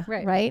America,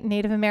 right?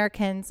 Native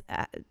Americans,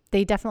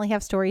 they definitely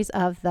have stories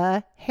of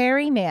the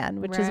hairy man,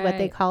 which is what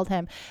they called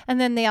him.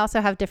 And then they also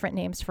have different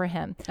names for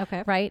him.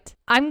 Okay. Right.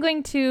 I'm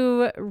going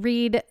to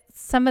read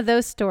some of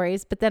those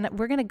stories, but then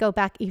we're going to go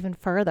back even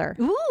further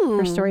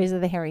for stories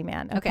of the hairy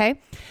man. Okay.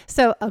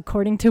 So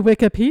according to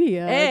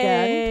Wikipedia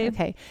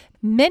again,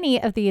 many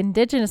of the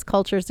indigenous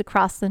cultures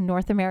across the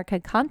North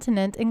America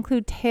continent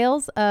include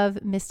tales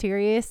of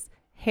mysterious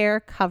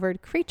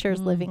hair-covered creatures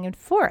living in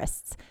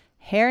forests.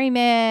 Hairy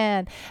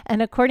man.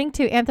 And according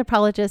to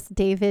anthropologist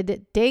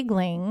David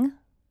Daegling,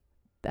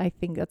 I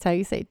think that's how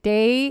you say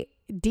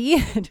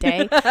D-A-E-G-L-I-N-G.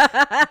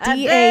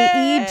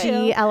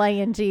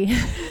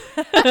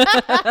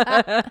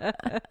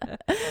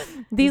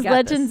 These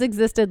legends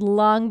existed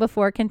long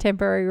before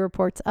contemporary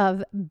reports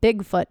of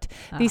Bigfoot.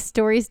 These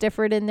stories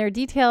differed in their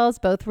details,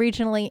 both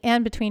regionally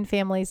and between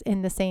families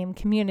in the same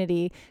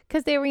community,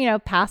 because they were,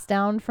 passed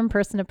down from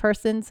person to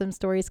person. Some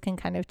stories can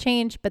kind of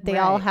change, but they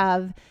all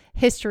have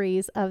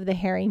histories of the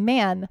hairy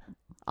man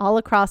all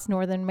across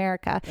Northern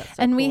America.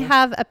 And we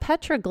have a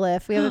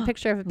petroglyph. We have a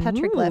picture of a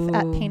petroglyph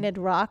at Painted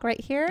Rock right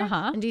here.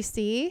 And do you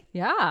see?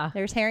 Yeah.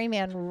 There's hairy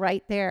man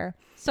right there.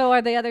 So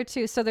are the other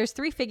two? So there's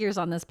 3 figures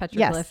on this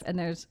petroglyph, and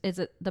is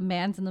it the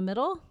man's in the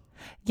middle?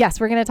 Yes,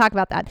 we're going to talk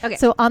about that. Okay.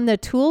 So on the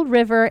Tool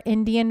River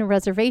Indian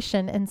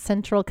Reservation in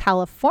Central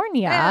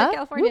California,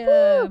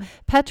 California.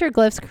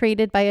 Petroglyphs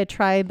created by a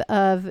tribe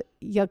of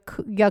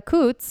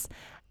Yakuts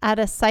at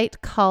a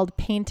site called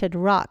Painted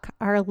Rock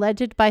are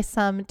alleged by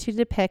some to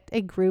depict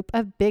a group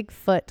of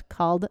Bigfoot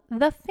called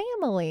the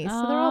family.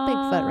 So they're all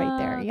Bigfoot right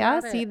there.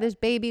 Yeah, see this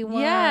baby one.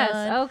 Yes,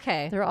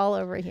 okay. They're all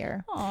over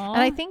here. Aww.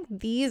 And I think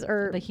these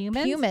are the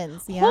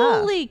humans. Yeah.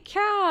 Holy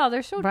cow,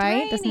 they're so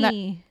right?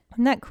 tiny.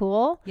 Isn't that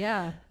cool?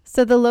 Yeah.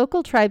 So the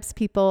local tribes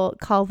people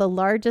call the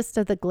largest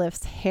of the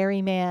glyphs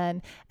Hairy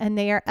Man, and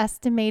they are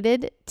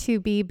estimated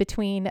to be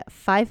between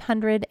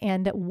 500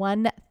 and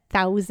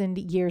 1,000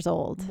 years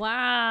old.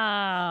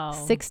 Wow.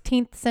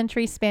 16th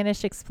century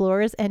Spanish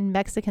explorers and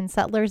Mexican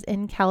settlers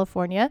in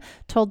California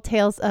told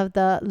tales of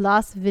the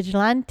Los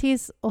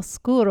Vigilantes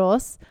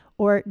Oscuros,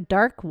 or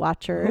dark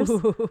watchers.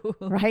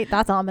 Right?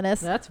 That's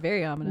ominous. That's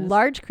very ominous.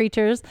 Large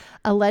creatures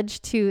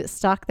alleged to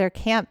stalk their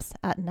camps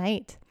at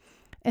night.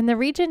 In the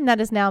region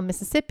that is now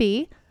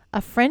Mississippi,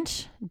 a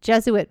French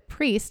Jesuit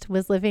priest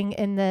was living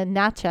in the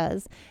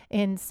Natchez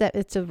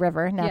it's a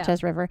river,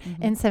 Natchez River,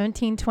 in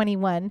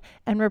 1721,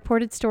 and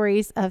reported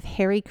stories of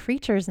hairy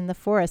creatures in the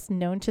forest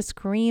known to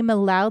scream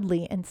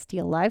loudly and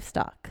steal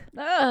livestock.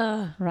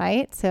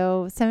 Right?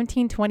 So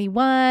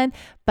 1721,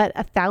 but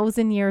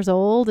 1,000 years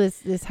old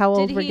is how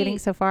old we're getting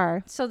so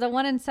far. So the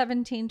one in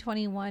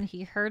 1721,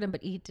 he heard them,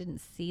 but he didn't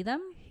see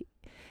them?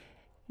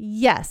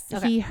 Yes,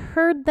 okay. He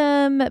heard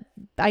them.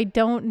 I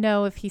don't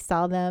know if he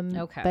saw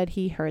them, but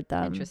he heard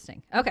them.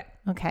 Interesting.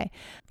 Okay.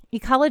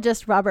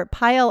 Ecologist Robert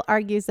Pyle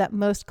argues that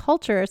most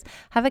cultures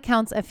have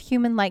accounts of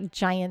human-like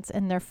giants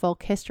in their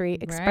folk history,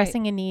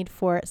 expressing a need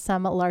for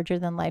some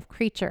larger-than-life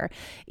creature.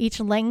 Each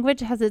language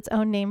has its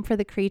own name for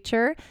the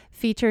creature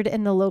featured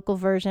in the local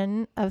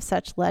version of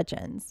such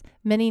legends.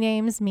 Many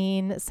names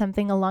mean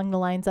something along the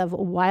lines of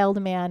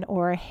wild man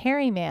or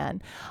hairy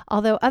man,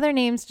 although other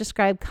names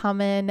describe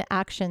common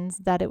actions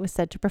that it was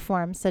said to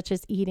perform, such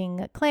as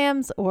eating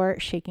clams or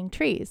shaking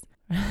trees.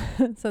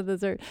 So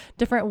those are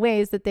different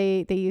ways that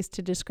they used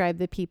to describe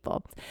the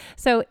people.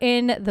 So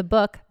in the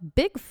book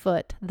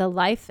Bigfoot, The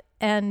Life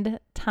and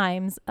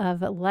Times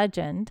of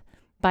Legend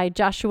by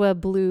Joshua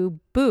Blue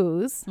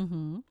Booz,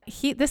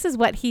 this is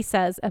what he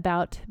says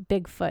about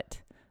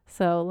Bigfoot.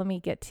 So let me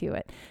get to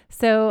it.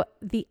 So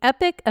the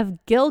Epic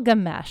of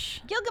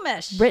Gilgamesh,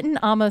 written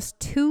almost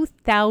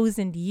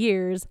 2,000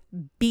 years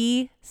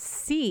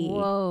BC.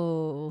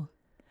 Whoa.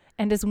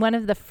 And is one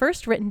of the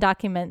first written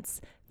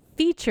documents,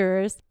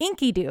 features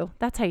Enkidu.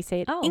 That's how you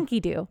say it.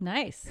 Enkidu.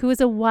 Nice. Who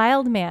was a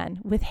wild man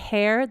with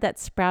hair that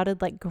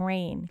sprouted like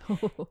grain.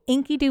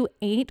 Enkidu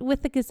ate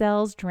with the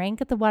gazelles,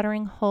 drank at the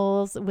watering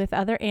holes with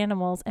other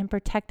animals, and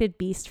protected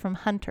beasts from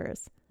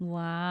hunters.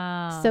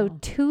 Wow. So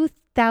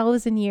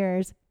 2,000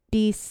 years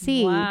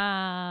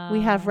BC,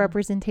 we have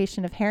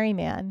representation of hairy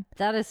man.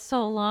 That is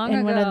so long ago.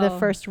 In one of the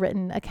first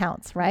written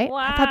accounts, right? Wow.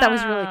 I thought that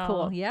was really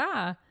cool.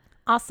 Yeah.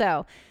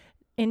 Also,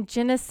 in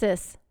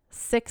Genesis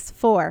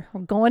 6:4.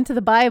 We're going to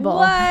the Bible.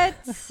 What?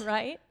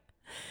 Right?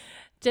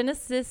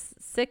 Genesis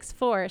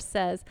 6:4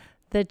 says,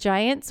 the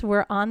giants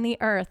were on the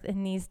earth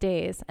in these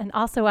days, and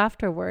also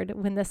afterward,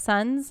 when the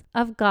sons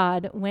of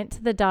God went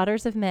to the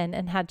daughters of men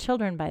and had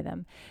children by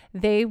them.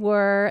 They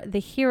were the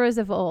heroes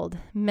of old,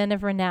 men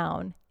of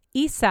renown.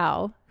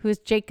 Esau, who is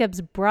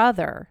Jacob's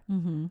brother,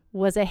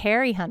 was a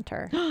hairy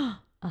hunter.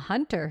 A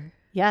hunter?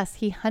 Yes,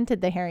 he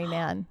hunted the hairy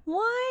man.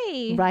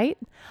 Why? Right?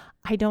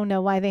 I don't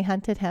know why they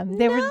hunted him.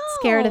 They were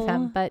scared of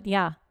him, but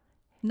yeah.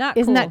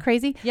 Isn't that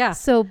crazy? Yeah.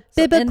 So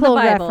biblical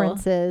Bible,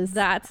 references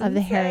of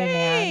the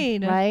hairy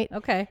man, right?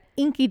 Okay.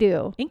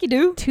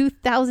 Enkidu.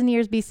 2,000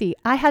 years BC.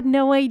 I had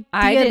no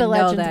idea the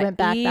legends went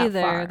back that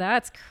far.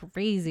 That's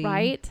crazy.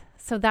 Right?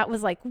 So that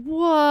was like,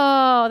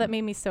 whoa, that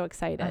made me so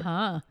excited.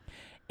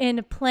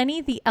 In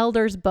Pliny the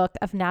Elder's book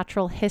of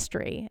natural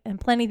history, and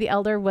Pliny the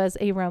Elder was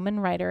a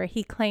Roman writer,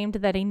 he claimed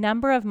that a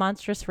number of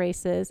monstrous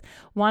races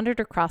wandered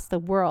across the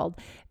world.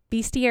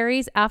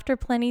 Bestiaries after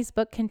Pliny's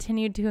book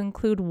continued to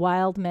include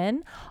wild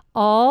men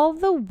all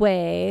the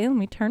way, let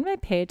me turn my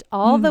page,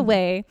 all the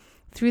way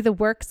through the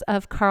works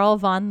of Carl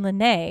von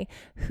Linné,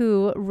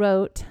 who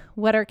wrote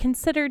what are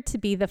considered to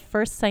be the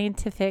first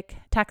scientific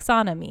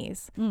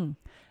taxonomies.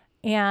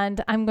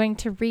 And I'm going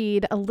to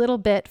read a little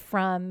bit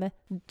from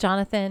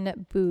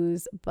Jonathan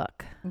Boo's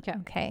book.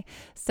 Okay.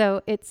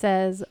 So it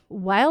says,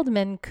 wild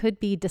men could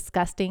be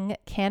disgusting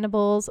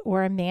cannibals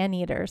or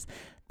man-eaters.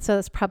 So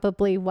that's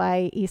probably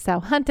why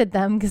Esau hunted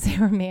them, because they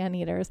were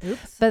man-eaters.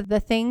 But the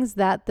things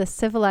that the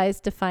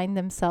civilized defined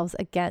themselves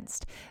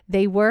against,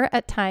 they were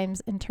at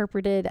times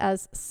interpreted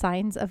as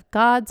signs of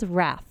God's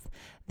wrath.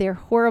 Their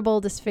horrible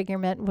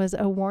disfigurement was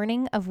a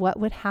warning of what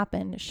would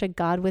happen should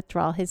God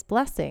withdraw his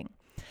blessing.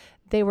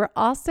 They were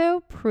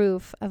also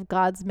proof of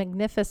God's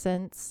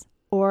magnificence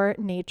or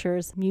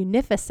nature's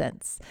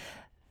munificence,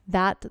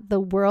 that the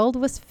world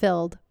was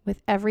filled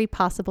with every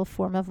possible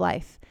form of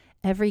life,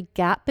 every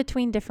gap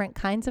between different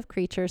kinds of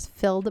creatures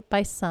filled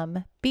by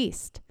some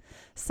beast.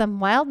 Some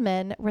wild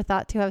men were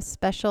thought to have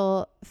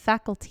special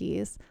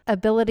faculties,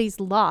 abilities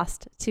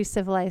lost to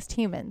civilized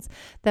humans,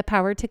 the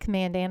power to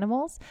command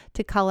animals,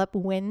 to call up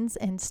winds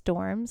and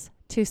storms,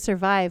 to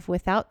survive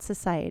without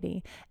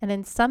society. And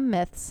in some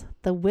myths,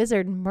 the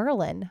wizard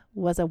Merlin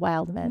was a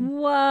wild man.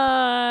 What?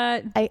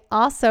 I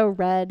also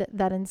read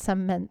that in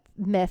some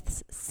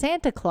myths,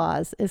 Santa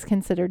Claus is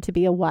considered to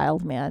be a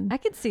wild man. I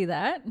could see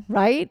that.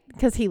 Right?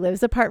 Because he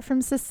lives apart from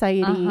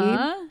society.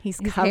 He's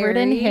covered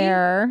in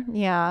hair.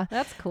 Yeah.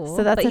 That's cool.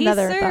 So that's but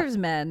another he serves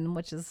men,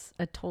 which is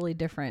a totally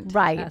different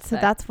aspect. So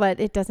that's what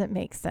it doesn't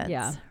make sense.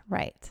 Yeah.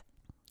 Right.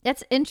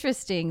 It's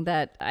interesting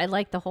that I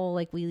like the whole,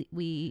 like,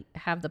 we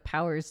have the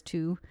powers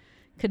to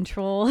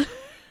control,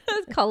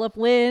 call up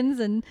winds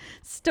and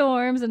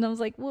storms. And I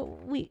was like, well,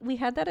 we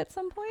had that at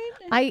some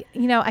point.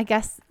 I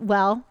guess,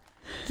 well,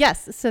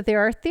 yes. So there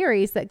are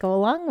theories that go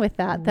along with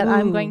that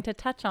I'm going to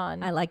touch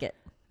on. I like it.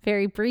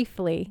 Very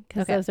briefly,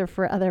 because Okay. those are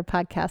for other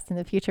podcasts in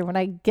the future when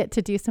I get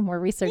to do some more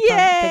research Yay! on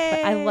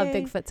Bigfoot. I love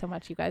Bigfoot so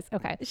much, you guys.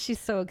 Okay. She's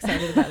so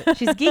excited about it.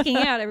 She's geeking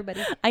out,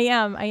 everybody. I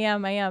am.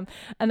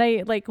 And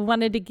I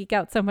wanted to geek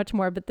out so much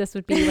more, but this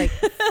would be like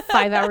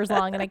 5 hours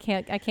long and I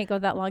can't go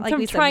that long. Like so I'm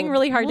we said, trying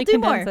really hard to do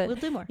condense more. it. We'll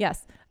do more.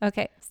 Yes.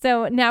 Okay.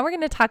 So now we're going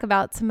to talk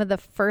about some of the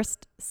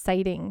first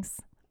sightings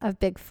of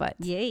Bigfoot.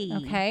 Yay.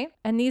 Okay.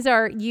 And these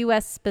are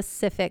U.S.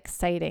 specific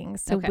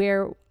sightings. So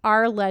where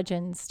our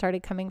legends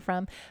started coming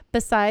from,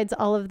 besides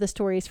all of the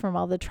stories from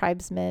all the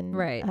tribesmen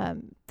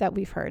that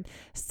we've heard.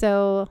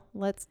 So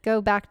let's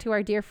go back to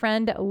our dear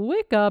friend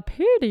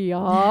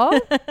Wikipedia.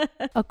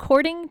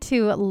 According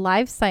to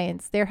Live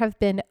Science, there have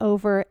been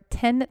over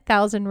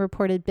 10,000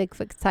 reported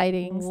Bigfoot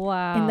sightings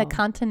in the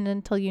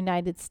continental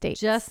United States.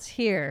 Just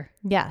here.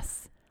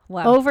 Yes.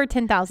 Wow. Over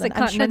 10,000.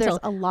 I'm sure there's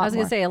a lot I was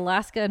going more. to say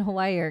Alaska and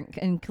Hawaii aren't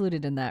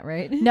included in that,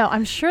 right? No,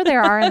 I'm sure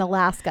there are in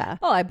Alaska.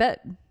 Oh, I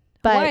bet.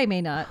 But Hawaii may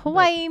not.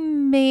 Hawaii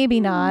maybe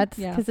not,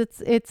 yeah. because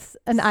it's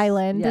an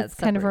island. Yeah, it's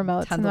kind of separate.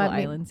 remote. Tons So of that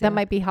islands, that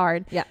might be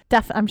hard. Yeah.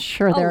 I'm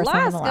sure there are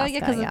some in Alaska. Yeah,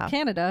 because of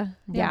Canada.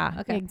 Yeah,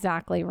 Okay.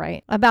 exactly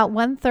right. About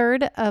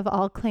 1/3 of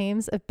all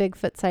claims of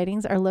Bigfoot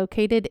sightings are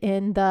located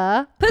in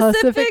the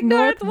Pacific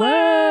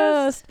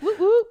Northwest, Woo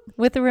woo.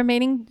 with the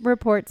remaining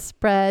reports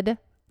spread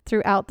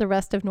throughout the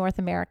rest of North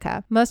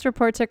America. Most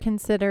reports are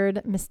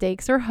considered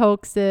mistakes or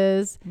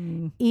hoaxes,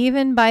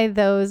 even by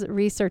those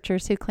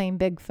researchers who claim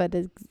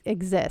Bigfoot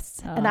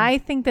exists. And I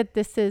think that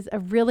this is a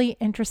really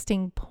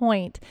interesting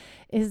point,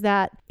 is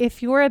that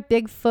if you're a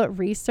Bigfoot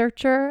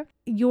researcher,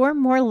 you're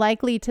more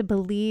likely to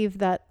believe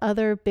that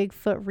other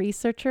Bigfoot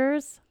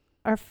researchers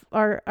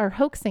are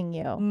hoaxing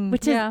you,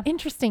 which is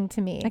interesting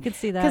to me. I could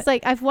see that. Because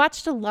I've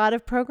watched a lot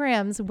of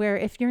programs where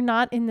if you're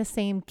not in the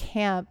same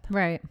camp,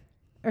 Right.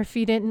 or if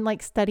you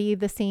didn't study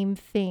the same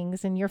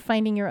things and you're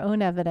finding your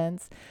own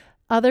evidence,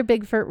 other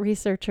Bigfoot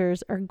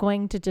researchers are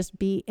going to just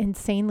be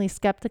insanely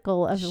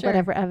skeptical of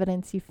whatever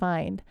evidence you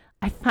find.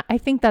 I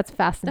think that's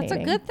fascinating.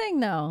 That's a good thing,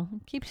 though.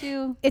 Keeps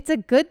you. It's a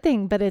good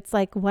thing, but it's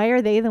like, why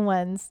are they the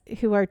ones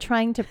who are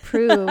trying to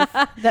prove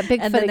that Bigfoot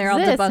And then they're all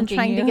exists and debunking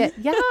trying you.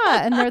 to get,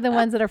 and they're the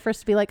ones that are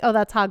first to be like, oh,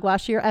 that's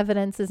hogwash. Your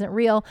evidence isn't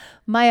real.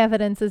 My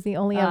evidence is the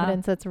only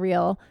evidence that's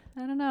real.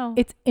 I don't know.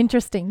 It's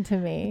interesting to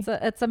me.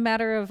 It's a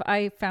matter of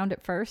I found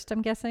it first,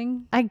 I'm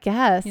guessing. I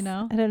guess. You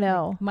know? I don't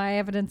know. Like, my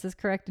evidence is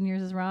correct and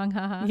yours is wrong.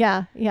 Haha.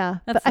 Yeah.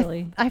 That's But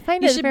silly. I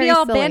find You it should very be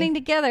all silly. banding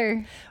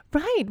together.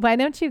 Right. Why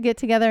don't you get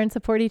together and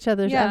support each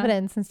other's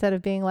evidence instead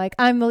of being like,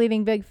 I'm the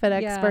leading Bigfoot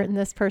expert and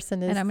this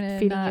person is And I'm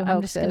feeding you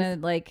hoaxes. I'm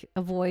just going to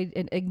avoid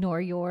and ignore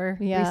your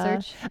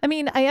research. I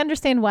mean, I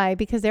understand why,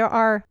 because there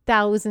are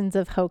thousands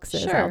of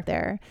hoaxes out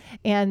there.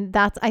 And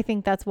I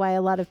think that's why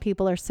a lot of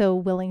people are so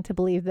willing to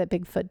believe that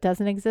Bigfoot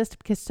doesn't exist,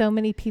 because so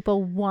many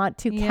people want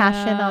to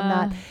cash in on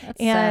that. That's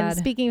And sad.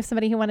 speaking of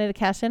somebody who wanted to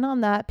cash in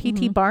on that,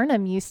 P.T.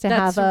 Barnum used to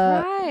That's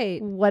have right.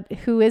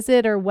 who is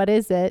it or what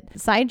is it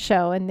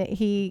sideshow, and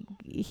he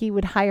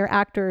would hire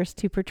actors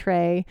to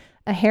portray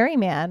a hairy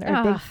man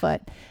or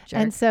Bigfoot. Jerk.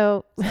 And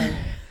so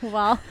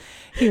well,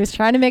 he was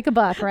trying to make a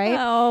buck, right?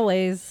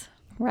 Always.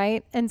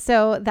 Right. And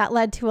so that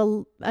led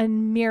to a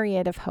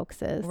myriad of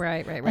hoaxes.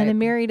 Right. And a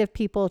myriad of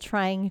people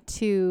trying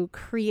to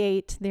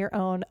create their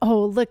own,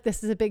 oh, look,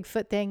 this is a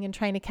Bigfoot thing, and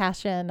trying to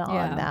cash in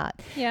on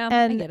that. Yeah,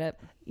 and I get it.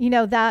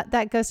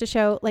 That goes to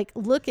show,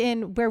 look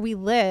in where we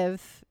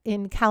live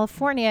in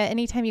California,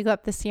 anytime you go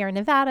up the Sierra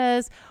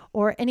Nevadas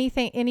or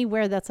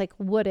anywhere that's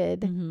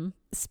wooded,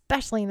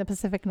 especially in the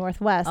Pacific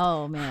Northwest.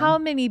 Oh man. How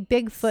many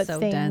Bigfoot So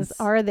things dense.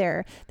 are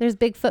there? There's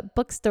Bigfoot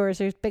bookstores,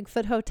 there's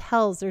Bigfoot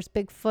hotels, there's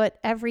Bigfoot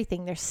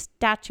everything. There's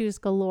statues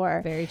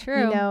galore. Very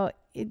true.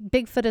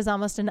 Bigfoot is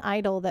almost an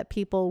idol that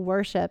people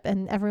worship,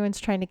 and everyone's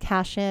trying to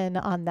cash in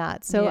on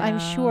that. So I'm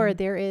sure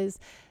there is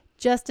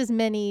just as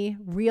many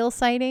real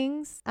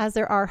sightings as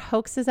there are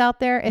hoaxes out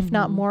there, if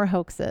not more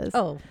hoaxes.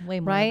 Oh, way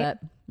more. Right? I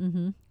bet.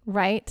 Mm-hmm.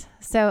 Right.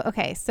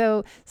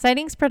 So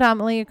sightings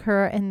predominantly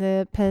occur in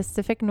the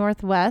Pacific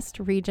Northwest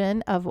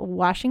region of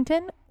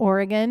Washington,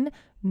 Oregon,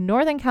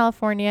 Northern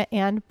California,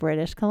 and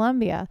British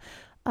Columbia.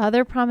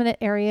 Other prominent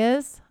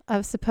areas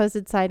of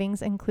supposed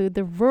sightings include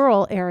the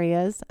rural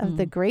areas of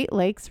the Great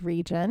Lakes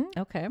region.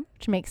 Okay.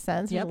 Which makes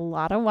sense. Yep. There's a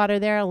lot of water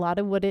there, a lot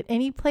of wooded,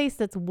 any place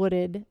that's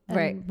wooded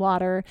and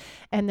water.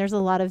 And there's a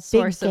lot of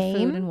Source big game.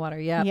 of food and water.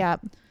 Yeah. Yeah.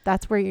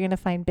 That's where you're going to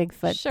find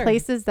Bigfoot. Sure.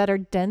 Places that are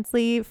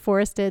densely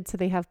forested, so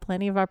they have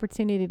plenty of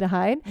opportunity to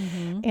hide,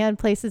 and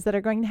places that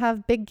are going to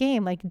have big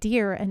game like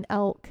deer and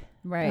elk.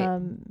 Right.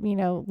 You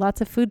know,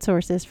 lots of food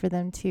sources for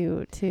them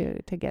to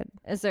get.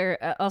 Is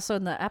there also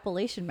in the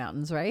Appalachian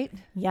Mountains, right?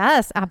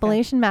 Yes,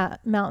 Appalachian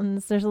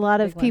Mountains. There's a lot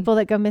of people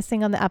that go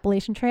missing on the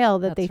Appalachian Trail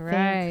that they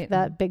think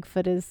that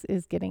Bigfoot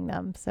is getting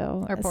them.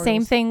 So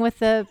same thing with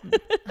the,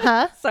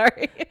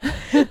 Sorry.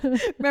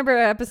 Remember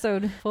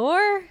episode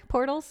 4?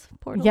 Portals?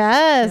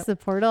 Yes, the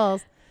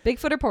portals.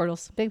 Bigfoot or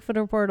portals? Bigfoot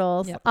or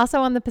portals. Yep.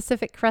 Also on the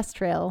Pacific Crest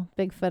Trail,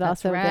 Bigfoot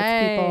gets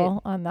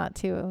people on that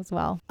too as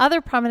well.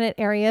 Other prominent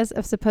areas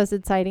of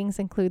supposed sightings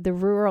include the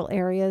rural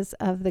areas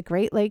of the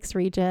Great Lakes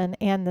region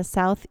and the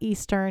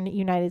southeastern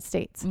United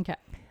States. Okay.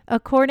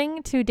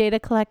 According to data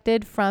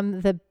collected from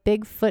the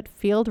Bigfoot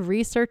Field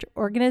Research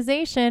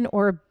Organization,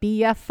 or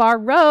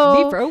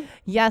BFRO.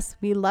 Yes,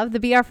 we love the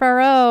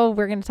BFRO.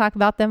 We're going to talk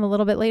about them a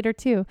little bit later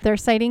too. Their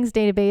sightings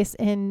database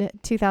in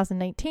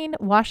 2019,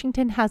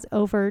 Washington has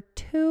over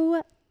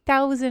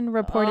 2,000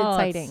 reported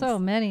sightings. So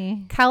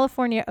many.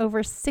 California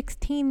over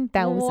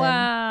 16,000.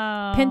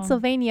 Wow.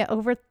 Pennsylvania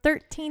over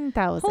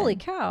 13,000. Holy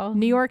cow.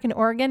 New York and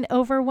Oregon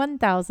over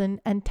 1,000,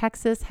 and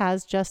Texas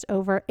has just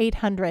over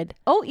 800.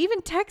 Oh,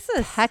 even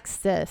Texas.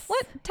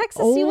 What?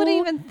 Texas? You wouldn't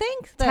even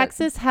think that.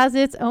 Texas has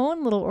its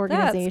own little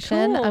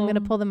organization. That's cool. I'm going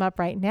to pull them up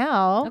right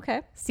now.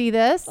 Okay. See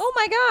this? Oh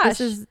my gosh.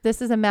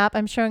 This is a map.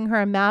 I'm showing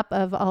her a map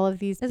of all of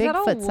these Bigfoot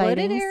sightings. Is that a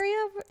wooded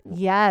area?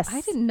 Yes.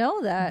 I didn't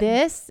know that.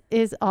 This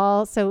is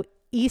all, so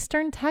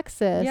Eastern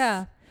Texas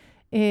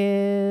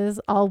is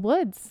all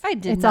woods.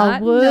 It's all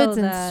woods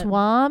know and that.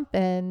 swamp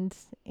and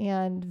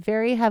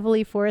very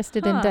heavily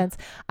forested and dense.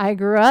 I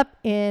grew up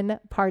in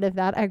part of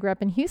that. I grew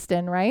up in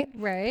Houston, right?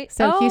 Right.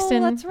 So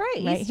Houston, that's right.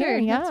 Right Eastern, here,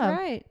 yeah. That's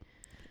right.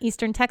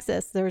 Eastern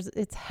Texas.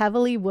 It's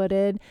heavily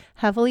wooded,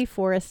 heavily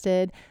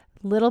forested,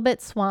 little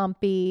bit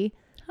swampy.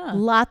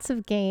 Lots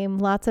of game,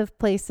 lots of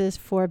places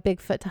for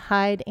Bigfoot to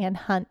hide and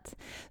hunt.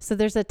 So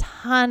there's a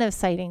ton of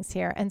sightings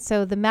here. And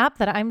so the map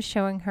that I'm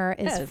showing her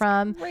is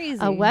from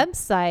a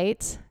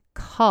website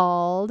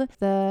called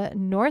the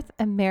North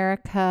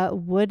America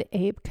Wood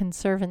Ape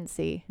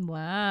Conservancy.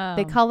 Wow.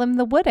 They call them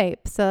the wood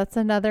ape. So that's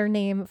another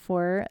name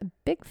for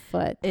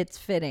Bigfoot. It's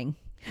fitting.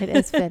 It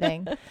is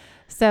fitting.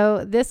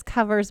 So this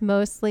covers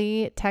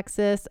mostly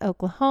Texas,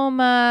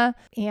 Oklahoma,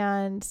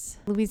 and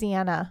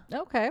Louisiana.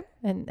 Okay.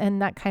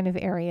 And that kind of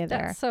area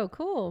there. That's so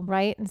cool.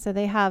 Right? And so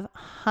they have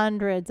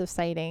hundreds of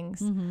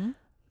sightings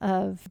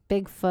of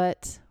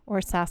Bigfoot or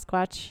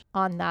Sasquatch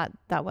on that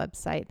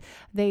website.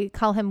 They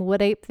call him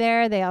wood ape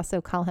there. They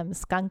also call him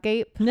skunk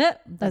ape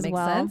That as makes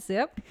well. sense.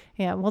 Yep.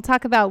 Yeah, we'll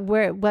talk about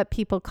what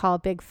people call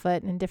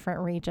Bigfoot in different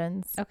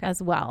regions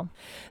as well.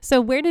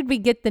 So where did we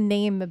get the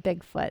name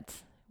Bigfoot?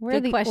 Where are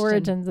the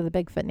origins of the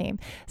Bigfoot name?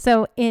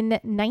 So in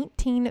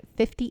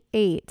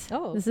 1958,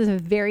 this is a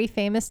very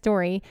famous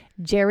story,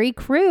 Jerry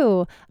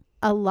Crew,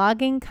 a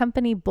logging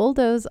company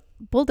bulldozer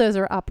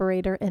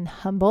operator in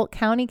Humboldt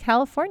County,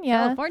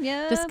 California,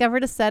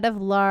 discovered a set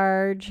of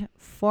large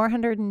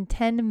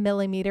 410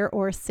 millimeter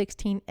or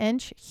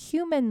 16-inch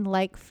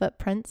human-like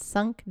footprints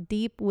sunk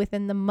deep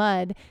within the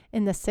mud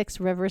in the Six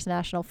Rivers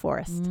National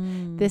Forest.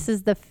 This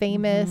is the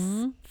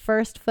famous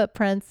first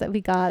footprints that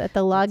we got at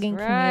the logging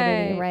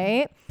community,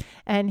 right?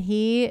 And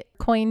he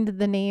coined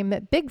the name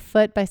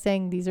Bigfoot by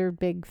saying these are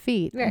big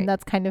feet. Right. And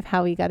that's kind of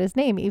how he got his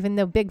name, even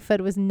though Bigfoot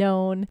was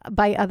known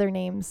by other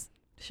names.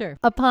 Sure.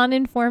 Upon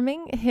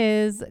informing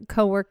his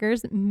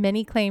coworkers,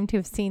 many claimed to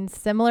have seen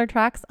similar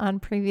tracks on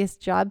previous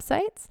job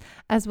sites,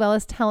 as well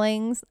as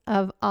tellings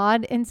of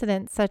odd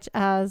incidents such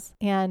as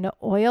an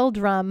oil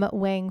drum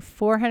weighing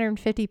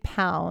 450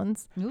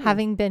 pounds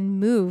having been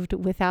moved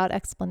without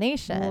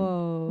explanation.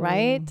 Whoa.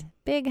 Right?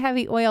 Big,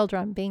 heavy oil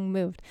drum being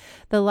moved.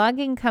 The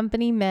logging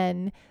company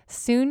men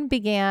soon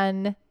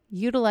began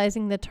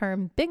utilizing the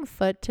term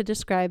Bigfoot to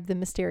describe the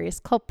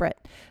mysterious culprit.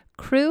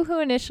 Crew, who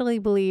initially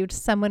believed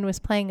someone was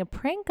playing a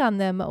prank on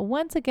them,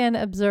 once again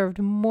observed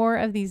more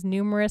of these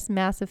numerous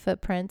massive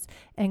footprints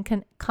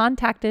and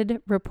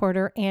contacted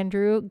reporter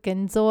Andrew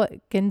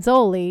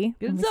Genzoli.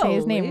 Let me say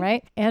his name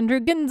right. Andrew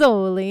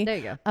Genzoli. There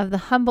you go. Of the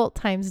Humboldt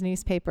Times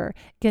newspaper.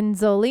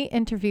 Genzoli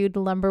interviewed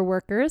lumber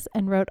workers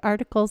and wrote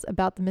articles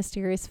about the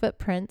mysterious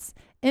footprints,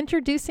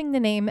 introducing the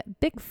name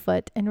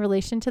Bigfoot in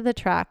relation to the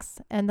tracks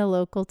and the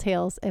local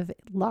tales of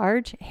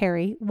large,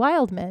 hairy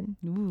wild men.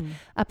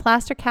 A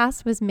plaster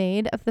cast was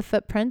made of the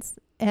footprints,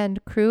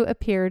 and Crew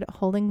appeared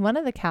holding one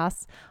of the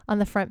casts on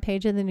the front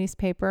page of the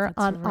newspaper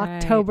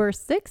October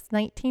 6,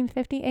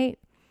 1958.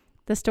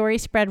 The story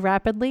spread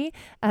rapidly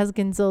as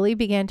Genzoli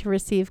began to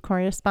receive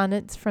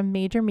correspondence from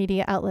major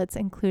media outlets,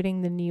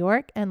 including the New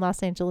York and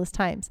Los Angeles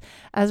Times.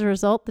 As a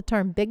result, the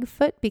term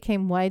Bigfoot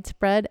became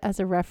widespread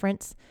as a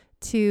reference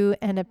to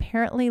an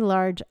apparently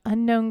large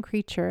unknown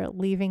creature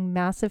leaving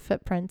massive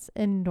footprints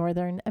in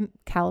northern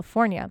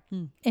California.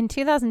 In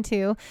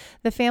 2002,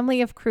 the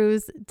family of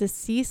Crew's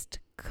deceased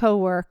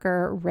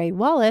co-worker Ray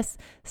Wallace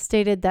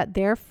stated that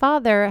their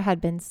father had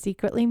been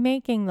secretly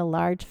making the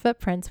large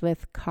footprints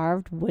with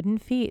carved wooden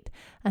feet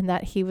and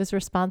that he was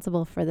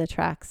responsible for the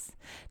tracks.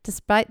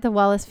 Despite the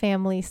Wallace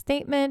family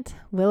statement,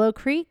 Willow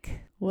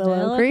Creek,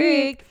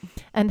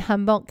 and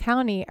Humboldt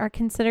County are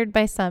considered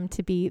by some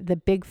to be the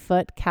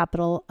Bigfoot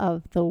capital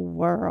of the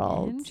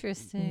world.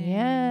 Interesting.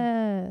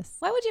 Yes.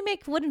 Why would you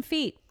make wooden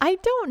feet? I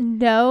don't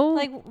know.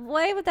 Like,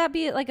 why would that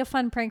be like a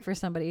fun prank for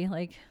somebody?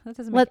 Like, that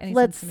doesn't make any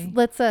sense to me.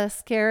 Let's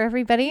scare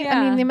everybody. Yeah.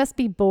 I mean, they must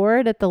be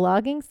bored at the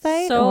logging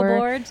site. So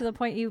bored to the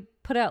point you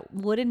put out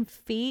wooden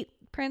feet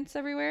prints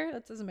everywhere.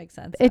 That doesn't make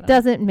sense. It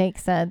doesn't make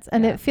sense.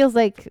 And it feels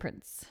like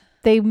prints.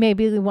 They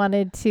maybe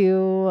wanted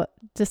to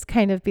just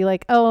kind of be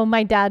like, oh,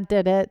 my dad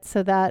did it,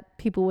 so that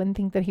people wouldn't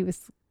think that he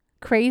was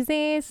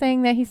crazy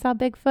saying that he saw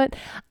Bigfoot.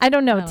 I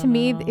don't know. To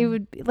me, it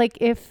would be like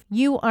if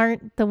you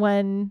aren't the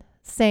one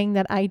saying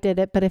that I did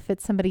it, but if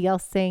it's somebody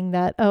else saying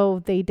that, oh,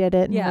 they did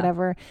it and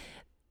whatever,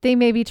 they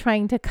may be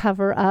trying to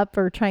cover up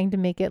or trying to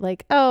make it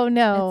like, oh,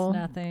 no, it's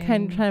nothing.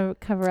 Kind of trying to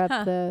cover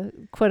up the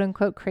quote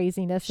unquote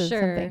craziness of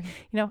something.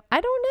 You know,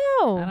 I don't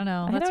know. I don't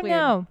know. I That's don't weird.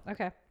 know.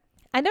 Okay.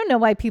 I don't know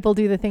why people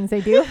do the things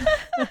they do.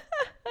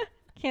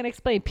 Can't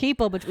explain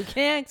people, but we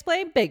can't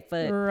explain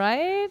Bigfoot.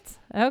 Right?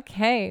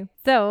 Okay.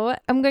 So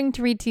I'm going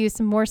to read to you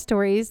some more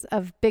stories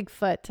of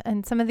Bigfoot.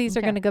 And some of these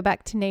are going to go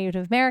back to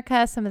Native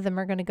America. Some of them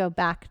are going to go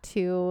back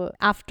to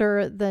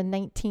after the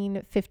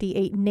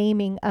 1958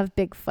 naming of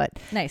Bigfoot.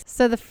 Nice.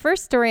 So the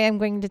first story I'm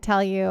going to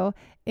tell you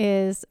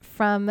is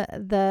from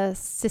the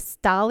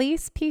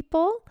Sistalis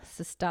people.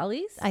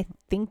 Sistalis? I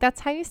think that's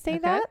how you say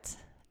that.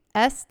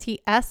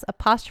 STS''AILES.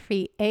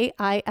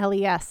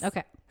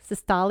 Okay.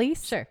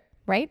 Sistalis. Sure.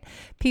 Right?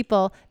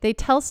 People, they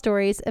tell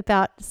stories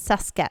about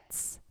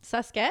Saskets.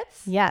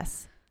 Saskets?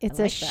 Yes. It's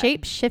a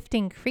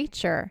shape-shifting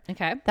creature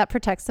that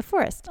protects the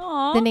forest.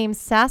 Aww. The name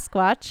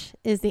Sasquatch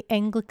is the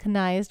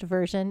Anglicanized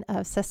version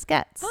of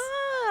Saskets.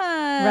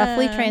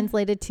 Roughly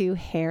translated to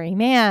hairy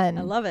man.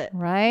 I love it.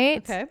 Right?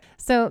 Okay.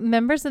 So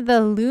members of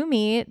the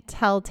Lumi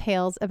tell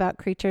tales about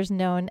creatures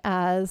known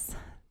as...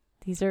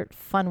 These are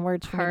fun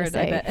words for me to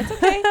say. I bet. It's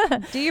okay.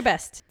 Do your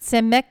best.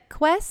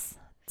 Tzemekwets.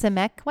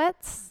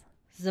 Zemekwets?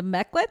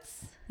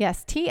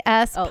 Yes.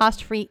 TS''EMEKWES.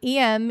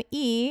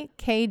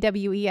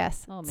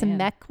 Oh, man.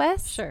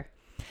 Tzemekwets. Sure.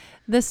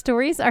 The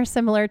stories are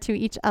similar to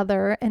each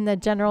other in the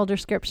general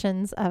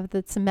descriptions of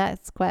the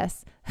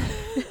Tzemekwets.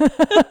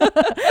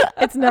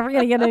 It's never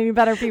going to get any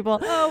better, people.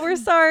 Oh, we're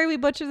sorry we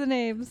butchered the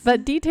names.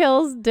 But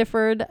details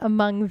differed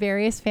among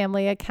various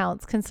family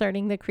accounts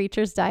concerning the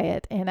creature's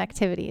diet and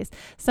activities.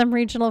 Some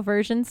regional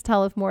versions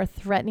tell of more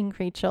threatening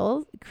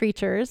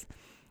creatures.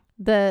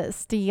 The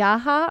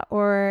Stiyaha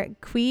or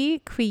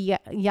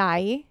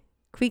Quiquiyai.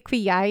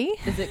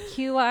 Is it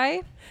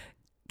QI?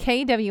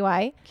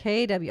 KWI.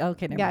 KW.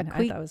 Okay, never mind.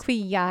 I thought it was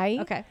Quiquiyai.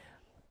 Okay.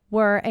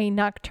 Were a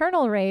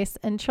nocturnal race,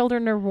 and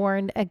children are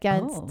warned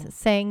against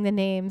saying the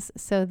names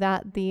so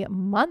that the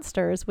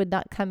monsters would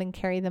not come and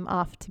carry them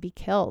off to be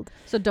killed.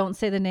 So don't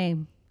say the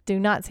name. Do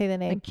not say the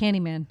name. Like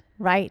Candyman.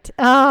 Right.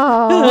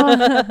 Oh.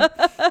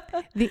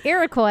 The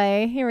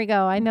Iroquois. Here we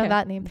go. I know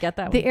that name. Get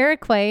that one. The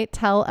Iroquois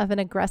tell of an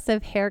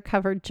aggressive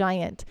hair-covered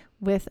giant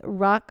with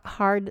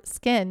rock-hard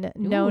skin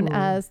known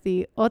as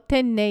the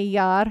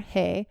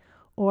Oteneyarhe,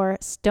 or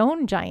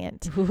stone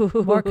giant,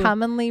 more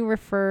commonly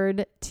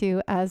referred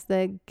to as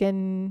the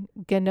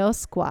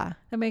Genosqua.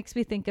 That makes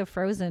me think of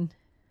Frozen.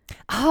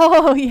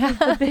 Oh, yeah.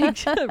 The big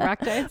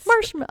rock giants.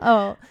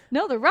 Marshmallow.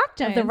 No, the rock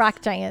giants. The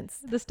rock giants.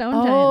 The stone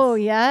giants. Oh,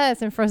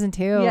 yes. And Frozen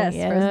 2. Yes,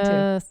 Frozen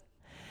 2.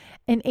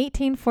 In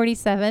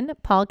 1847,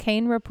 Paul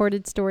Kane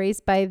reported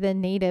stories by the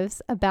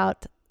natives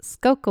about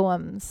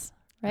skokoums.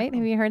 Right?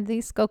 Have you heard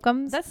these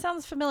skokoums? That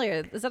sounds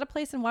familiar. Is that a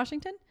place in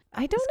Washington?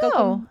 I don't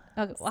know.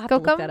 Oh, we'll have to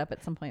look that up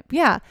at some point.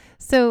 Yeah.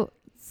 So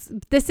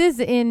this is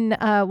in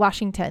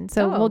Washington.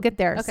 So we'll get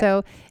there. Okay.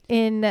 So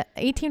in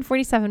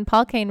 1847,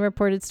 Paul Kane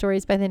reported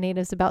stories by the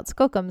natives about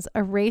skokoums,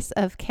 a race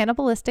of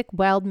cannibalistic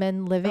wild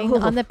men living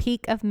on the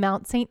peak of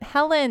Mount St.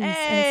 Helens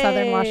in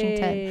southern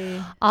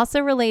Washington. Also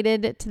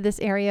related to this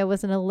area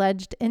was an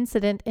alleged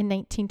incident in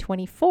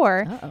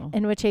 1924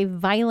 in which a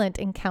violent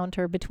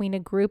encounter between a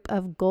group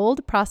of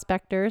gold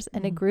prospectors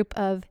and a group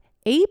of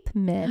ape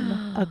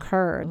men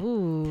occurred.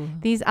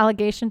 These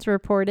allegations were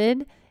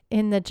reported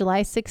in the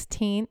July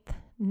 16th,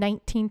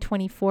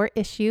 1924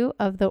 issue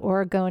of the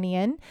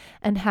Oregonian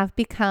and have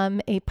become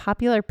a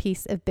popular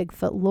piece of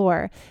Bigfoot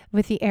lore,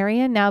 with the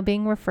area now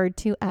being referred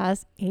to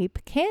as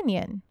Ape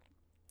Canyon.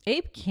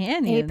 Ape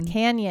Canyon? Ape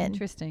Canyon.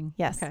 Interesting.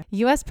 Yes. Okay.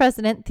 U.S.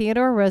 President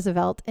Theodore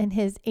Roosevelt, in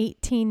his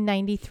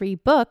 1893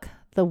 book,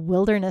 The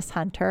Wilderness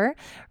Hunter,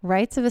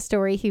 writes of a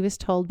story he was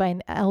told by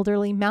an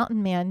elderly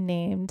mountain man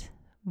named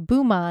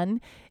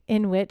Booman,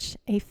 in which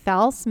a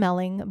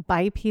foul-smelling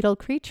bipedal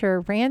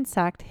creature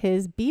ransacked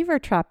his beaver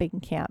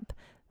trapping camp.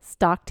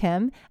 stalked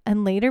him,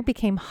 and later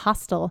became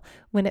hostile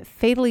when it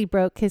fatally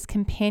broke his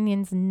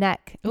companion's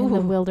neck in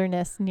the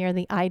wilderness near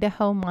the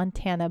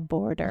Idaho-Montana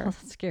border. Oh,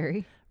 that's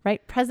scary.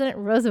 Right? President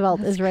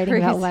Roosevelt is writing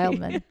about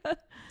Wildman.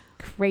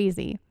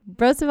 Crazy.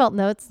 Roosevelt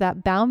notes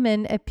that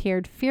Bauman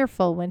appeared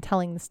fearful when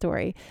telling the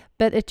story,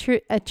 but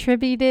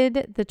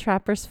attributed the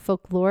trapper's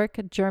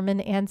folkloric German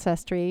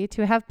ancestry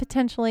to have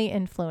potentially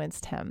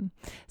influenced him.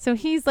 So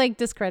he's like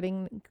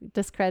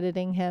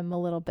discrediting him a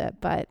little bit,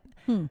 but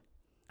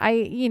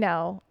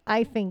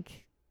I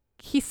think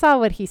he saw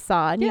what he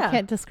saw, and you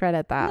can't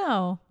discredit that.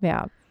 No.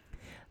 Yeah.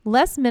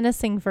 Less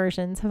menacing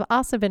versions have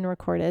also been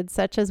recorded,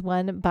 such as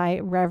one by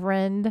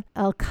Reverend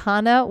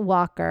Elkanah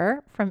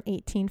Walker from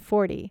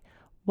 1840.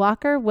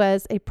 Walker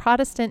was a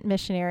Protestant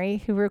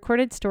missionary who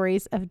recorded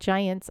stories of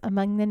giants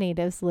among the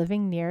natives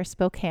living near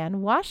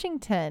Spokane,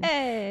 Washington.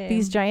 Hey.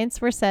 These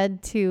giants were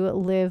said to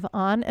live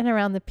on and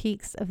around the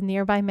peaks of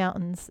nearby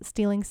mountains,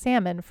 stealing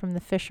salmon from the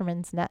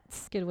fishermen's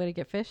nets. Good way to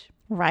get fish.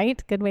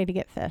 Right? Good way to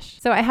get fish.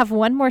 So I have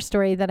one more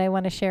story that I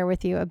want to share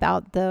with you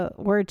about the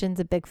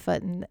origins of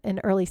Bigfoot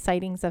and early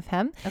sightings of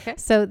him. Okay.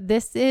 So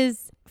this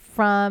is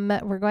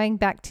we're going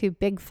back to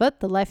Bigfoot,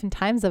 The Life and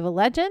Times of a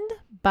Legend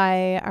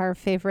by our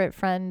favorite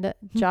friend,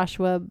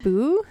 Joshua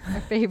Boo.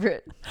 Our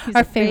favorite.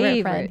 Our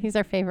favorite friend. He's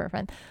our favorite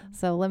friend.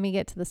 So let me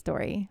get to the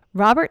story.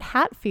 Robert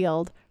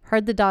Hatfield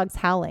heard the dogs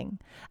howling.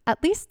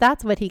 At least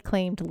that's what he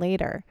claimed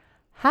later.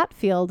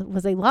 Hatfield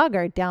was a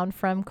logger down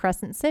from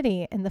Crescent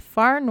City in the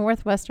far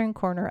northwestern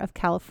corner of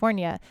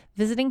California,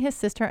 visiting his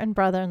sister and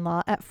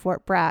brother-in-law at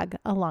Fort Bragg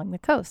along the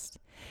coast.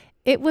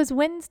 It was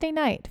Wednesday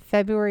night,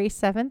 February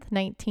 7th,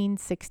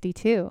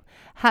 1962.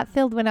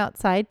 Hatfield went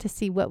outside to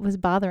see what was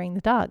bothering the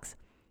dogs.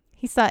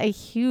 He saw a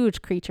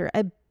huge creature,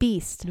 a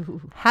beast.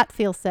 Ooh.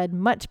 Hatfield said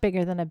much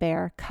bigger than a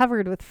bear,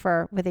 covered with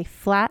fur, with a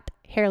flat,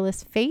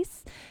 hairless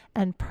face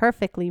and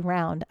perfectly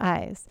round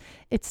eyes.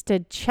 It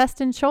stood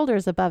chest and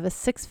shoulders above a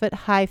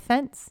 6-foot-high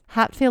fence.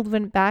 Hatfield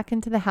went back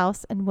into the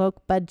house and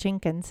woke Bud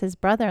Jenkins, his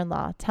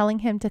brother-in-law, telling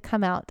him to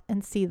come out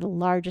and see the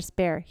largest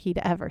bear he'd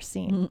ever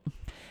seen.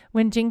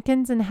 When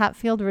Jenkins and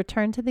Hatfield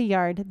returned to the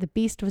yard, the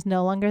beast was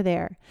no longer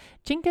there.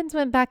 Jenkins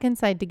went back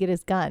inside to get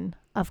his gun.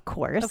 Of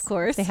course. Of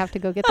course. They have to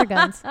go get their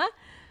guns.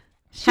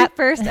 Shoot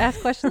first,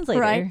 ask questions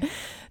later. Right.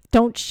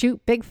 Don't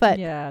shoot Bigfoot.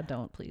 Yeah,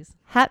 don't, please.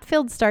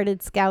 Hatfield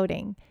started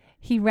scouting.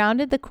 He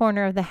rounded the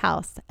corner of the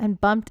house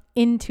and bumped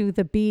into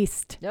the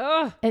beast.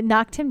 Ugh. It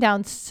knocked him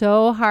down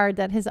so hard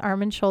that his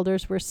arm and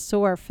shoulders were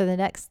sore for the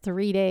next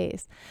 3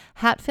 days.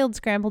 Hatfield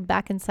scrambled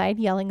back inside,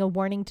 yelling a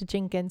warning to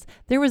Jenkins.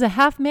 There was a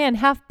half-man,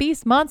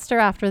 half-beast monster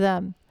after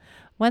them.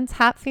 Once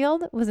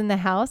Hatfield was in the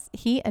house,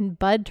 he and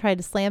Bud tried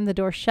to slam the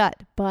door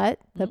shut, but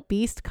the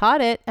beast caught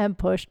it and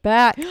pushed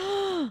back.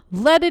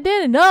 Let it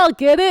in and I'll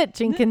get it,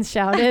 Jenkins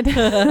shouted.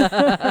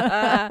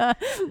 I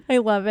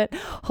love it.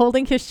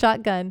 Holding his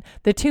shotgun,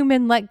 the two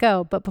men let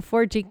go, but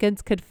before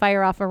Jenkins could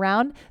fire off a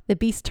round, the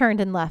beast turned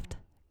and left.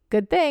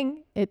 Good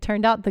thing. It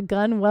turned out the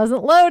gun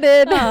wasn't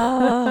loaded.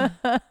 Oh,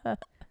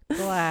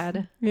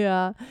 glad.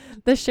 Yeah.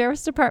 The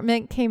sheriff's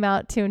department came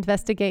out to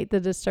investigate the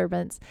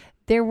disturbance.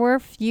 There were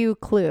few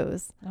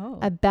clues. Oh.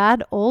 A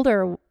bad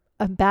odor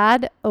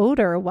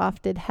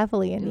wafted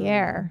heavily in the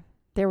air.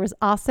 There was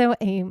also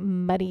a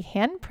muddy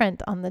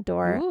handprint on the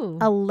door,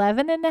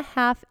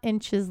 11.5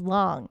 inches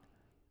long,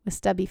 with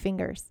stubby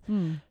fingers.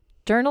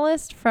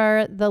 Journalist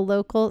for the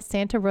local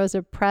Santa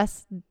Rosa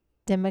Press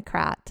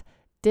Democrat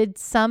did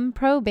some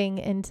probing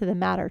into the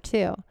matter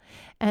too,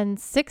 and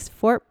 6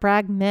 Fort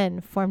Bragg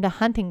men formed a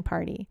hunting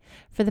party.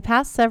 For the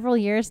past several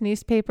years,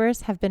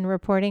 newspapers have been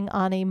reporting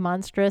on a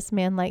monstrous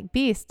man-like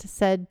beast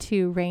said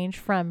to range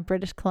from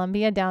British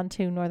Columbia down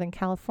to Northern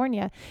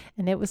California,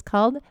 and it was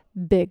called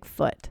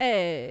Bigfoot.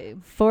 Hey.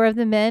 4 of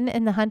the men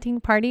in the hunting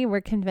party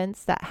were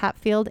convinced that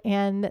Hatfield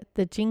and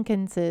the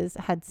Jenkinses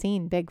had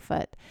seen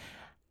Bigfoot.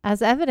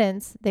 As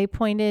evidence, they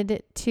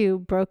pointed to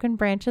broken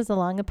branches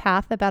along a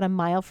path about a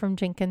mile from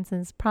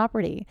Jenkinson's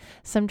property,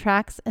 some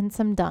tracks and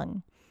some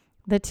dung.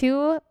 The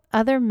two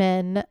other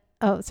members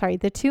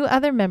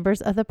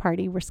of the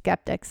party were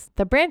skeptics.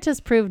 The branches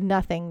proved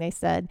nothing, they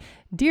said.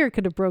 Deer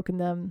could have broken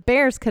them.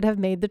 Bears could have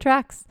made the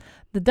tracks.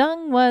 The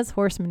dung was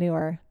horse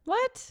manure.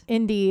 What?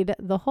 Indeed,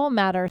 the whole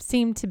matter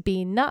seemed to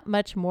be not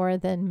much more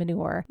than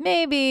manure.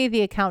 Maybe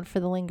the account for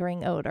the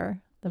lingering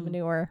odor, the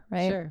manure,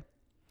 right? Sure.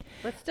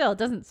 But still, it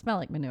doesn't smell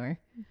like manure.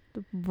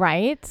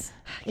 Right?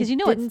 Because you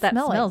know what that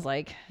smells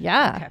like.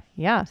 Yeah. Okay.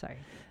 Yeah. Sorry.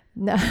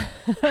 No.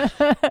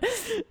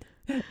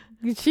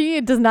 She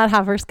does not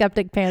have her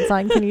skeptic pants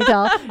on. Can you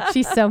tell?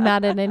 She's so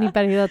mad at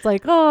anybody that's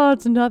like, oh,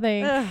 it's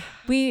nothing.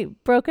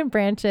 Broken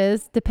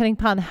branches, depending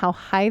upon how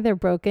high they're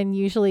broken,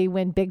 usually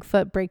when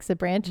Bigfoot breaks a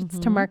branch, it's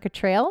to mark a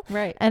trail.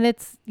 Right. And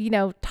it's,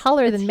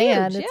 taller than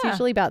man. Huge, It's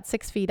usually about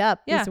 6 feet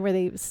up is where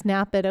they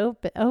snap it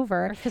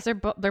over. Because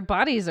their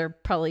bodies are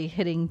probably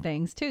hitting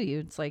things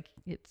too. It's like,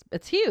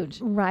 it's huge.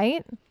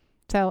 Right.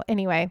 So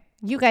anyway,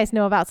 you guys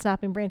know about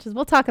snapping branches.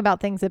 We'll talk about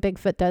things that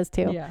Bigfoot does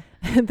too. Yeah.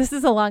 This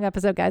is a long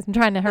episode, guys. I'm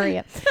trying to hurry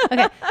it.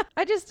 Okay.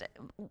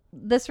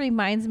 This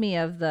reminds me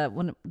of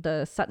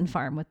the Sutton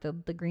farm with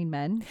the green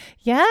men,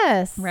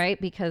 Yes. right?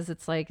 Because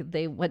it's like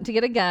they went to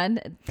get a gun,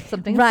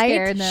 something Right.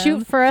 scared them.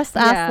 Shoot first,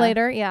 ask Yeah.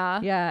 later.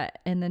 Yeah. Yeah,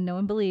 and then no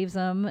one believes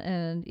them,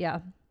 and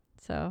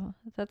so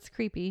that's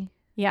creepy.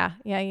 Yeah.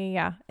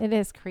 It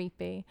is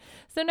creepy.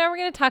 So now we're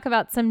going to talk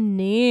about some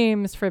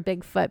names for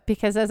Bigfoot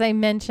because as I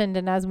mentioned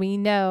and as we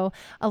know,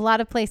 a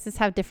lot of places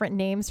have different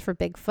names for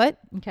Bigfoot.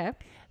 Okay.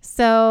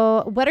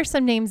 So what are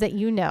some names that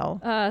you know?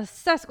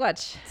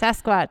 Sasquatch.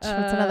 Sasquatch.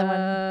 What's another one?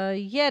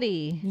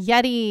 Yeti.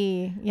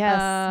 Yeti.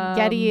 Yes.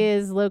 Yeti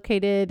is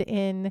located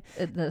in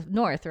The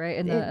north, right?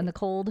 In the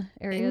cold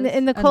areas.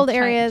 in the cold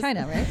areas.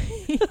 China, right?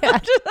 Yeah.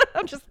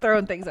 I'm just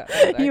throwing things out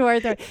there. You are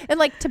there. And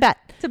like Tibet.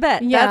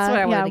 Tibet. Yeah, That's what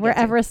I wanted to where get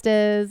to. Everest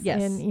is.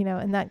 Yes. And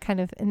in that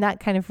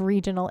kind of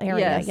regional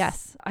area.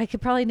 Yes. I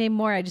could probably name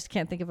more. I just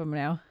can't think of them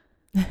now.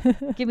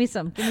 Give me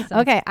some.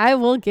 Okay, I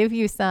will give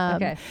you some.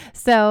 Okay.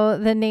 So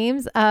the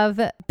names of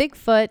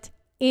Bigfoot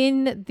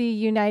in the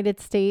United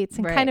States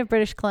and kind of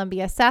British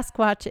Columbia.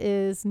 Sasquatch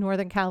is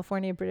Northern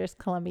California, British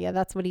Columbia.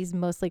 That's what he's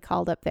mostly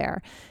called up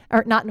there.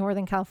 Or not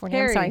Northern California,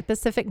 Harry. I'm sorry,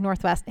 Pacific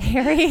Northwest.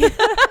 Harry.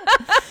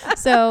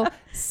 So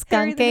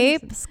skunk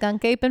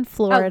ape in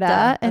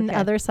Florida and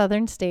other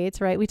southern states,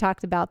 right? We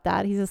talked about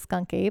that. He's a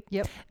skunk ape.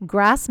 Yep.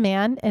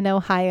 Grassman in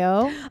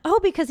Ohio. Oh,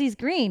 because he's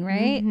green,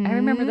 right? I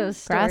remember those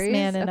stories.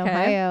 Grassman in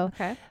Ohio.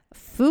 Okay.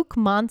 Fook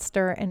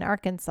monster in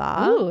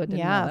Arkansas. Ooh, I didn't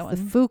know that the one.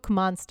 Fook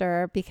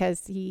monster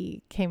because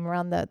he came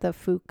around the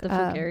Fook. The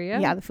Fook area?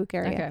 Yeah, the Fook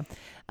area.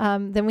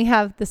 Okay. Then we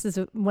have, this is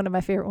one of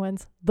my favorite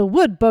ones, the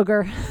wood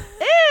booger.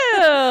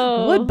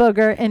 Ew. Wood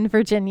booger in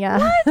Virginia.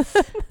 What?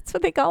 That's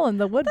what they call him,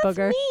 the wood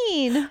booger.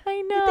 Mean.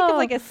 I know. You think of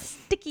like a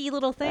sticky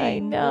little thing. I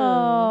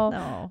know.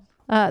 No.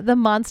 The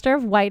monster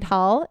of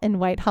Whitehall in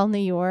Whitehall, New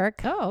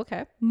York. Oh,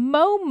 okay.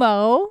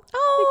 Momo.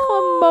 Oh, They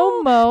call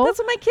him Momo. That's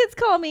what my kids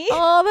call me.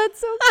 Oh, that's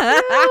so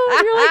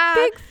cute. You're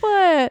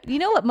like Bigfoot. You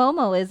know what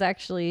Momo is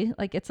actually?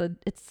 Like it's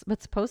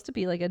what's supposed to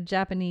be like a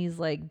Japanese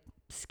like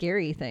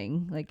scary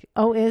thing. Like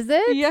Oh, is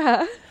it?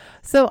 yeah.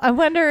 So I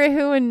wonder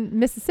who in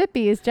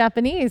Mississippi is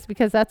Japanese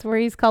because that's where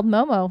he's called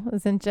Momo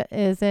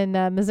is in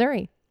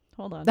Missouri.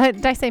 Hold on.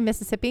 Did I say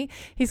Mississippi?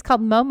 He's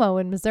called Momo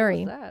in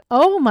Missouri. What's that?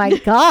 Oh my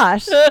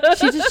gosh.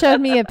 She just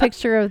showed me a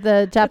picture of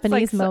the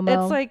Japanese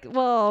Momo. It's like,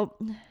 well,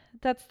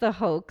 that's the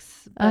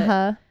hoax.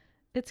 But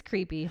it's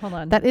creepy. Hold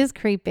on. That is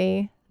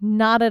creepy.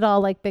 Not at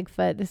all like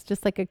Bigfoot. It's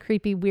just like a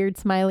creepy, weird,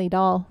 smiley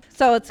doll.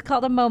 So it's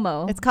called a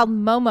Momo. It's called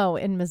Momo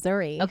in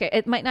Missouri. Okay,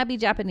 it might not be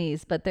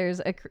Japanese, but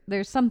there's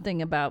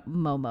something about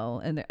Momo,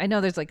 and I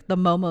know there's like the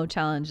Momo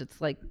challenge. It's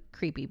like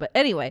creepy, but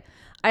anyway,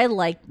 I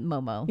like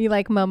Momo. You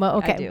like Momo?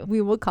 Okay, I do. we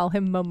will call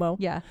him Momo.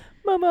 Yeah.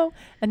 Momo.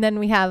 And then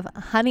we have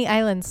Honey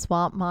Island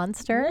Swamp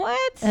Monster.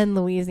 What? In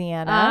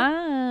Louisiana.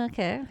 Ah,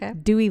 okay.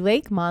 Dewey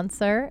Lake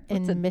Monster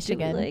What's a in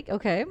Michigan. Dewey Lake?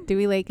 Okay.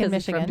 Dewey Lake in 'Cause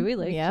he's Michigan. from Dewey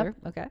Lake. Yep. Sure.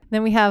 Okay.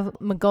 Then we have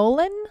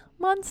Mogollon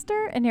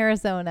Monster in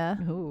Arizona.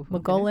 Ooh, okay.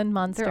 Mogollon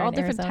Monster They're all in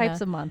different Arizona.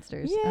 types of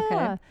monsters. Yeah.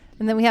 Okay.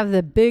 And then we have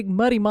the Big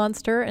Muddy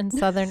Monster in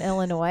southern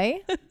Illinois.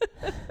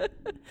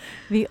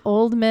 The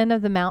Old Men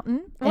of the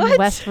Mountain in What?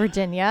 West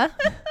Virginia.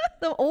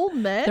 The old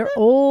men? They're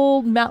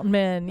old mountain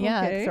men. Yeah.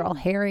 'Cause Okay. they're all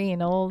hairy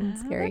and old and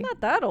They're scary. not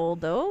that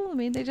old though. I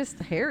mean, they're just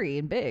hairy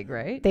and big,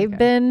 right? They've Okay.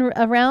 been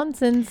around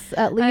since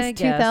at I least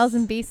guess.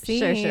 2000 BC.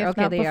 Sure. if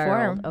Okay, not they before.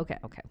 are old. Okay.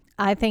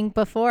 I think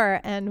before,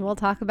 and we'll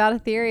talk about a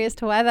theory as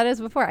to why that is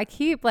before. I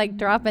keep like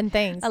dropping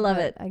things. I love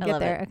but it. I I get love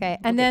there. it. Okay.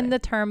 We'll And get then there.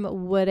 the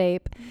term wood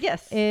ape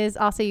Yes. is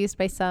also used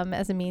by some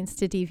as a means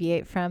to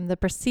deviate from the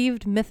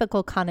perceived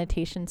mythical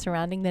connotation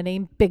surrounding the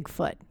name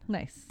Bigfoot.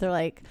 Nice. They're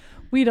like,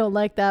 we don't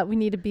like that. We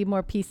need to be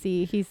more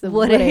PC. He's the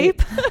Wood wood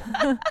ape?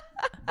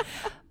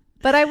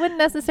 But I wouldn't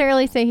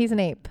necessarily say he's an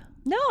ape.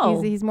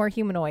 No. He's more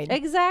humanoid.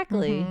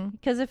 Exactly. Mhm.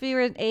 Because if he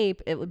were an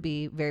ape, it would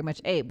be very much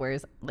ape.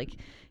 Whereas like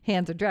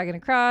hands are dragging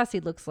across. He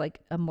looks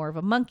like a more of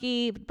a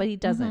monkey, but he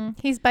doesn't. Mhm.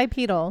 He's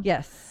bipedal.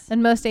 Yes.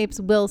 And most apes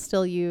will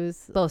still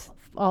use Both.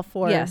 all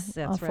four. Yes,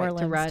 that's all four right, to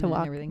limbs run to and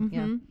walk. everything,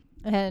 yeah. Mhm.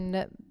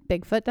 And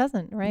Bigfoot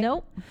doesn't, right?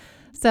 Nope.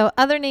 So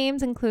other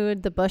names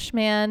include the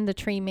Bushman, the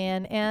Tree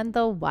Man, and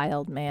the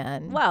Wild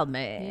Man. Wild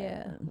man.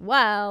 Yeah.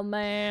 Wild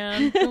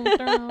Man.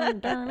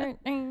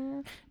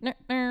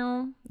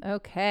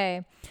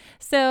 Okay.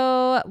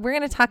 So we're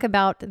going to talk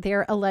about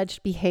their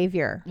alleged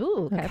behavior.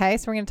 Ooh. Okay. Okay.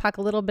 So we're going to talk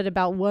a little bit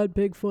about what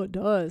Bigfoot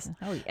does.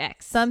 Oh,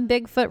 X. Some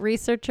Bigfoot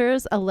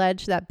researchers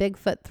allege that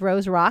Bigfoot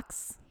throws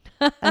rocks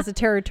as a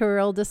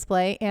territorial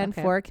display and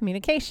Okay. for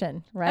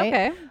communication, right?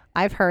 Okay.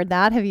 I've heard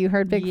that. Have you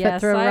heard Bigfoot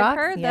Yes, throw I've rocks?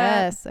 heard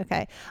that. Yes.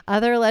 Okay.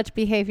 Other alleged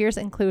behaviors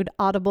include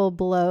audible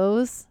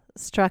blows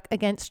struck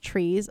against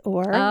trees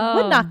or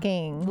wood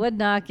knocking. Wood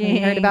knocking. Have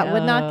you heard about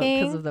wood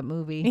knocking? Because of the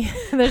movie.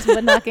 There's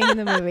wood knocking in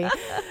the movie.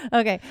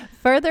 Okay.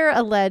 Further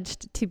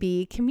alleged to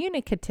be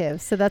communicative.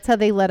 So that's how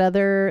they let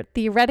other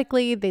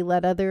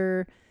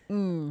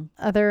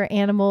Other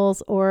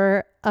animals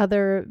or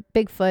other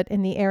Bigfoot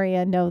in the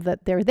area know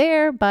that they're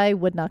there by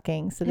wood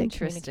knocking, so they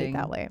communicate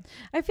that way.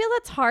 I feel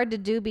that's hard to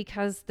do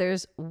because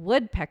there's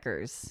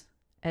woodpeckers.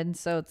 And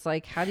so it's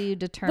like, how do you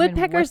determine?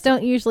 Woodpeckers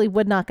don't usually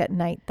wood knock at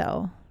night,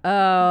 though.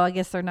 Oh, I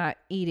guess they're not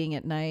eating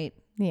at night.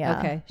 Yeah.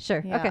 Okay,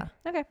 sure. Yeah.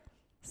 Okay.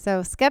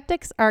 So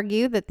skeptics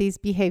argue that these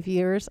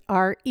behaviors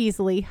are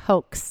easily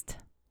hoaxed.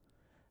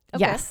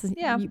 Okay. Yes.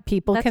 Yeah.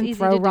 People That's can easy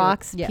throw to do.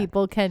 rocks. Yeah.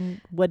 People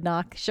can wood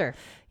knock. Sure.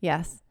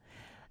 Yes.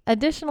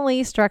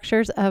 Additionally,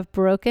 structures of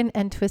broken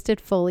and twisted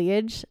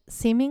foliage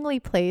seemingly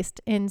placed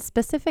in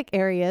specific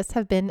areas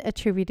have been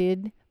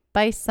attributed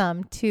by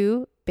some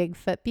to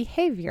Bigfoot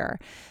behavior.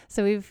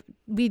 So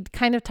we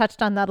kind of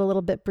touched on that a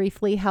little bit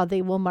briefly, how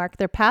they will mark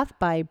their path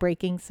by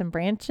breaking some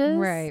branches.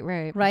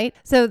 Right.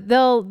 So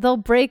they'll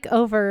break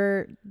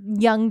over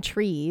young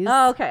trees.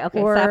 Oh, okay.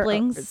 Or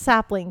saplings.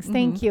 Saplings.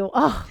 Thank you.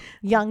 Oh,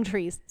 young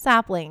trees.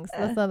 Saplings.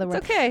 That's another word.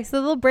 It's okay.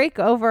 So they'll break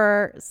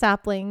over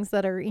saplings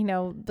that are,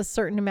 a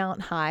certain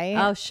amount high.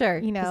 Oh, sure.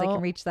 Because they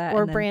can reach that.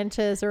 Or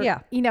branches or,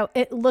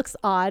 it looks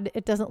odd.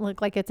 It doesn't look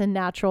like it's a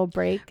natural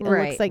break. It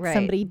looks like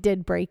somebody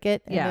did break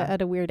it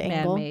at a weird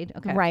angle. Man-made.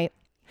 Okay. Right.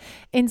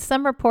 In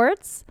some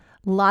reports,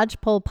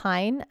 lodgepole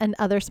pine and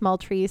other small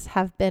trees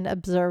have been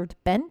observed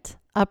bent,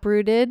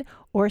 uprooted,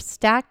 or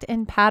stacked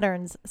in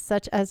patterns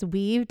such as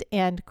weaved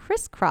and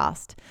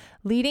crisscrossed,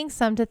 leading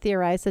some to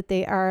theorize that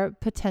they are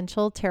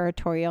potential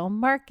territorial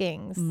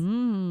markings.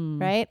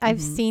 Right?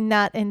 I've seen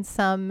that in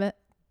some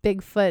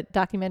Bigfoot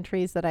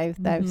documentaries that I've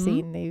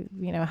seen. They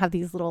have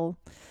these little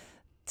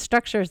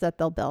structures that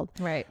they'll build.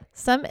 Right.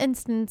 Some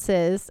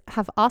instances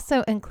have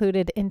also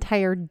included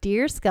entire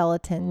deer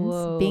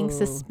skeletons being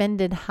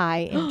suspended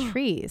high in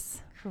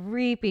trees.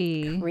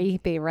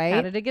 Creepy, right?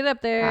 How did it get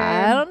up there?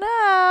 I don't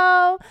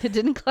know. It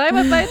didn't climb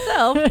up by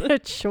itself.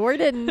 It sure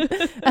didn't.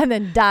 And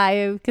then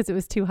die because it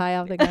was too high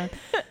off the ground.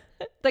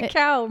 The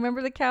cow.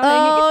 Remember the cow?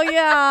 Oh,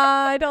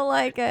 yeah. I don't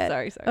like it.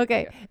 Sorry.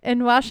 Okay.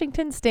 In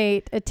Washington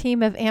State, a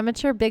team of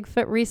amateur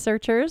Bigfoot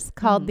researchers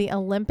called the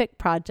Olympic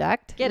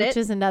Project, which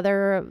is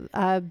another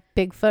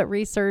Bigfoot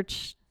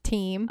research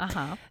team,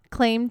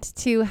 claimed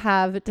to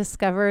have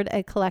discovered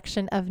a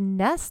collection of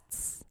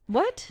nests.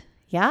 What?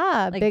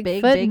 Yeah, like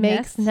Bigfoot big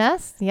makes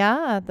nests.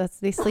 Yeah,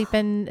 they sleep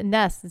in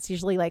nests. It's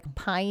usually like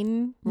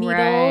pine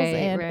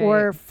needles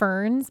or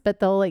ferns,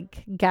 but they'll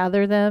like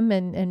gather them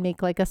and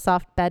make like a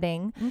soft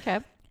bedding.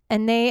 Okay.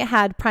 And they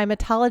had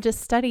primatologists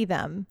study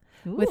them,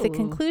 with the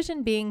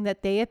conclusion being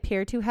that they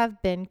appear to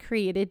have been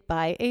created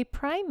by a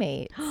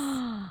primate.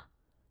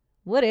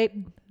 Wood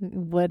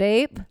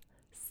ape,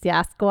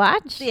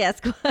 Sasquatch.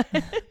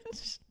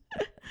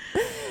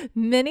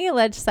 Many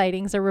alleged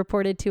sightings are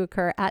reported to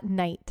occur at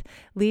night,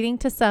 leading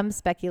to some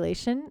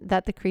speculation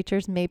that the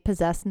creatures may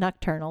possess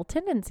nocturnal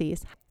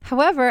tendencies.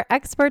 However,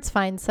 experts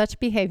find such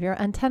behavior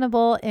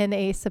untenable in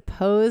a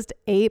supposed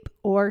ape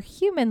or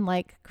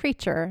human-like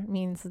creature.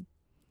 Means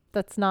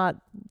that's not...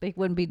 They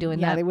wouldn't be doing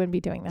that. Yeah, they wouldn't be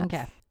doing that.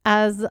 Okay.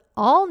 As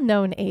all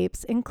known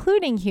apes,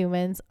 including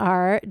humans,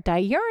 are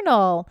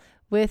diurnal,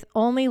 with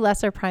only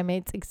lesser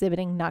primates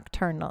exhibiting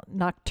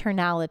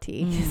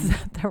nocturnality. Is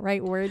that the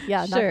right word?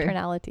 Yeah, sure.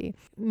 Nocturnality.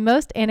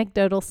 Most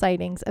anecdotal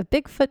sightings of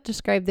Bigfoot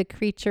describe the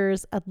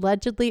creatures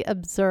allegedly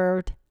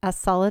observed as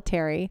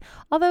solitary,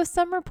 although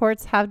some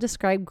reports have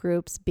described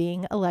groups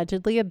being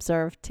allegedly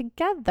observed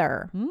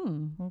together.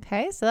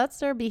 Okay, so that's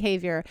their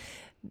behavior.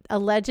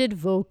 Alleged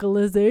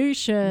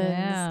vocalizations.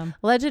 Yeah.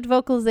 Alleged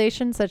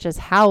vocalizations such as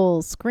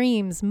howls,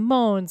 screams,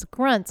 moans,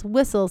 grunts,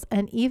 whistles,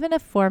 and even a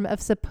form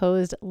of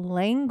supposed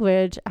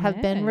language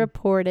have been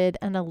reported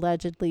and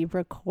allegedly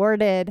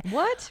recorded.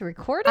 What?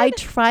 Recorded? I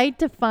tried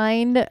to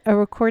find a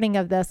recording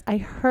of this. I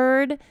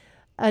heard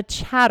a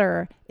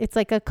chatter. It's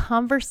like a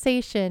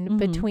conversation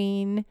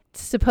between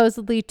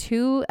supposedly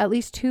at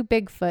least two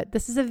Bigfoot.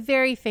 This is a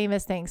very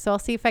famous thing. So I'll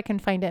see if I can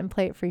find it and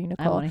play it for you,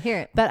 Nicole. I want to hear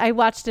it. But I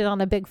watched it on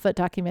a Bigfoot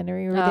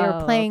documentary where they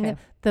were playing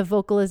the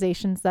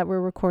vocalizations that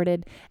were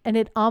recorded. And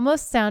it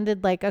almost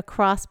sounded like a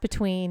cross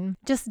between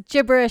just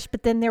gibberish,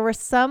 but then there were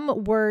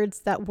some words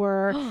that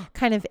were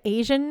kind of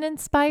Asian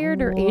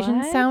inspired or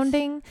Asian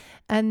sounding.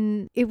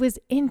 And it was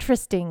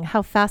interesting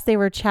how fast they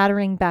were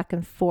chattering back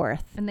and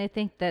forth. And they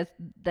think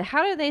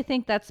how do they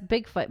think that's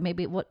Bigfoot?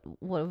 Maybe what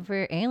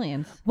for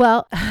aliens?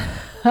 Well,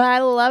 I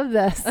love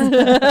this.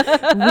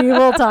 We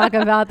will talk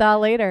about that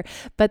later.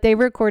 But they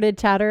recorded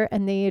chatter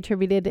and they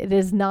attributed it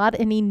is not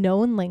any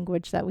known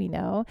language that we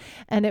know.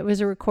 And it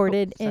was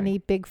recorded in a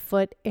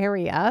Bigfoot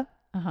area.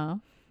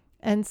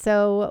 And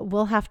so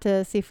we'll have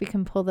to see if we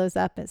can pull those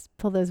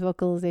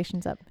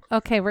vocalizations up.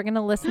 Okay, we're going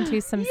to listen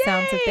to some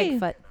sounds of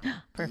Bigfoot.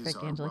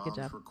 Perfect, Angela. Good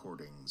job.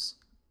 Recordings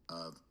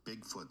of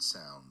Bigfoot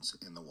sounds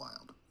in the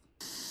wild.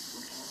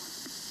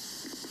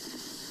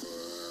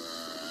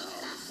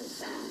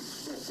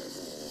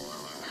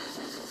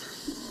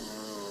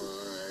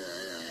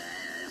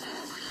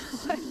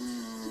 What?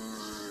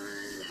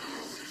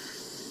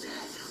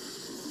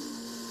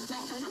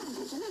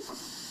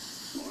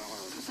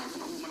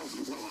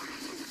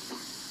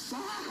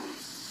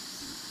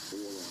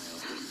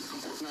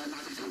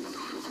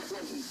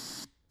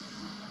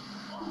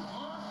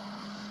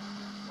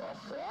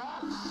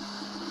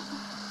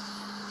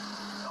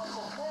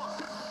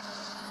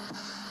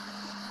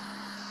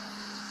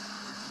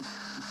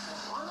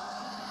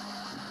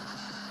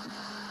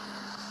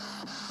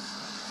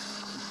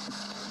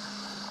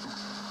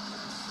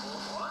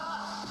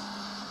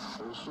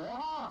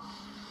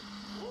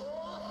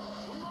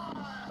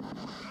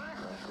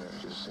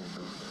 Just say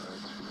movement right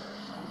through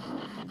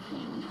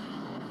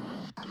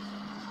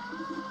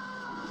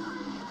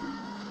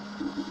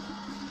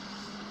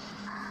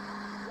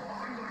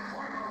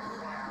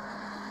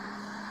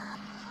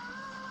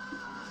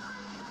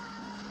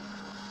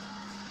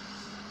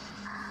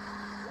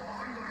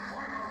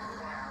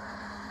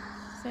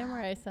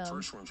Samurai sounds.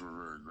 First ones were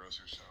very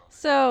aggressive sounds.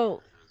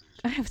 So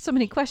I have so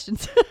many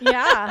questions.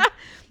 Yeah.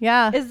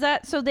 Yeah. Is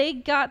that so they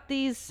got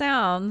these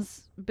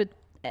sounds, but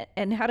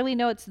and how do we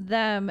know it's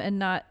them and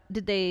not,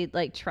 did they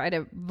like try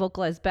to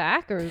vocalize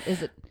back, or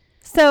is it?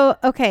 So,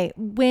 okay,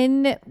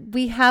 when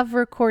we have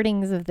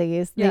recordings of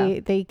these,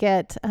 they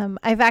get,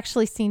 I've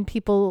actually seen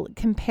people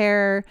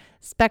compare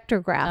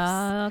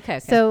spectrographs. Okay.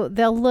 So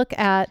they'll look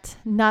at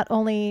not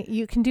only,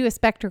 you can do a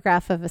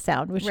spectrograph of a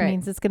sound, which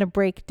means it's going to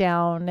break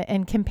down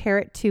and compare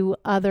it to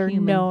other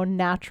known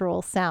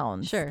natural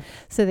sounds. Sure.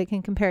 So they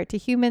can compare it to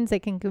humans, they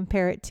can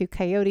compare it to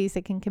coyotes,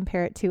 they can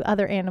compare it to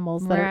other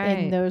animals that are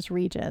in those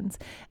regions.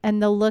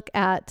 And they'll look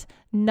at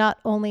not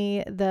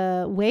only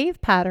the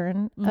wave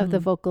pattern of the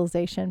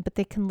vocalization, but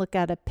they can look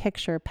at a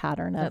picture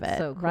pattern of it,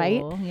 so cool.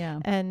 right? Yeah.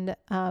 And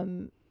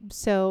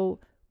so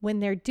when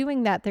they're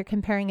doing that, they're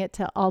comparing it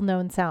to all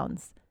known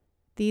sounds.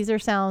 These are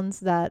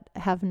sounds that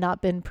have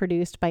not been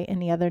produced by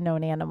any other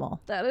known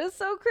animal. That is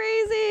so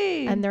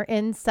crazy. And they're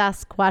in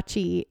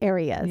Sasquatchy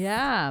areas.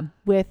 Yeah.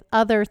 With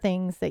other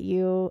things that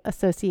you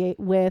associate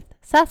with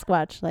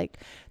Sasquatch. Like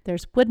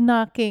there's wood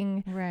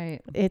knocking.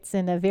 Right. It's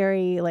in a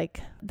very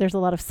there's a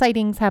lot of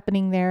sightings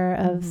happening there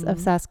of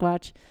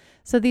Sasquatch.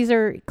 So these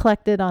are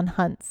collected on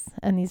hunts.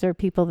 And these are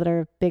people that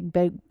are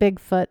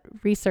Bigfoot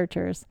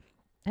researchers.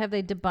 Have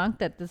they debunked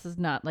that this is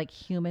not like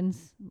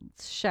humans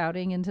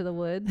shouting into the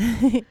woods?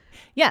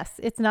 Yes,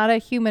 it's not a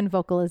human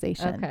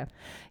vocalization. Okay.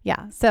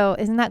 Yeah. So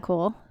isn't that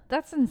cool?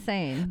 That's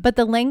insane. But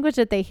the language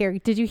that they hear,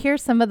 did you hear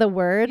some of the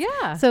words?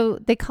 Yeah. So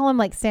they call them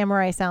like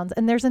samurai sounds.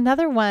 And there's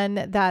another one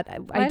that I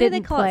didn't play. Why do they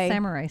call it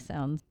samurai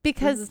sounds?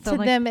 Because to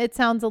them, it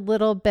sounds a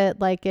little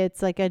bit like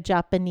it's like a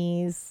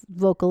Japanese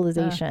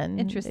vocalization.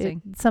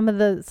 Interesting. Some of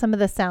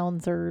the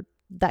sounds are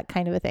that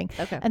kind of a thing.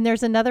 Okay. And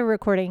there's another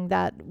recording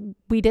that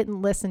we didn't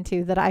listen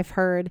to that I've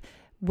heard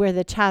where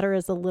the chatter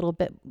is a little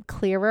bit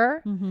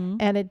clearer,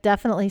 and it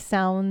definitely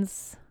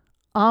sounds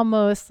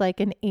almost like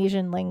an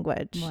Asian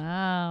language.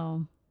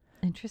 Wow.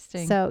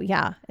 Interesting. So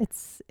yeah,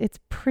 it's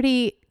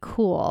pretty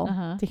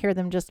cool to hear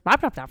them just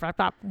bop, bop, bop, bop,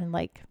 bop, and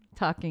like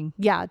talking.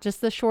 Yeah,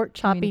 just the short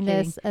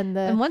choppiness and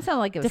one sounded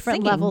like it was different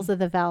singing. levels of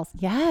the vowels.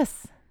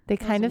 Yes. They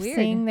kind of weird.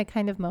 sing, they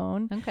kind of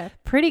moan. Okay.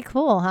 Pretty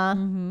cool, huh?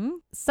 Mm-hmm.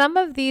 Some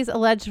of these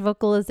alleged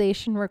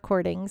vocalization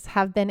recordings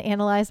have been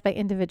analyzed by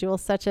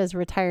individuals such as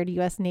retired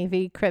U.S.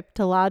 Navy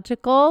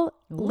cryptological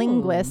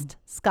linguist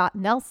Scott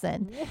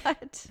Nelson.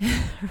 What?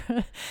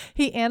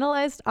 He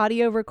analyzed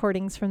audio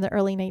recordings from the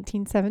early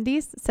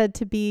 1970s, said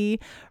to be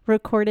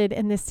recorded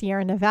in the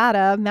Sierra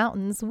Nevada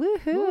mountains.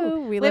 Woohoo!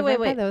 Ooh. We live right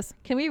by those.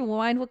 Can we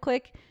rewind real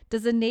quick?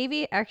 Does the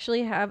Navy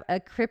actually have a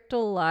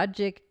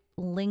cryptologic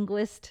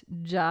linguist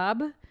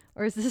job?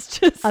 Or is this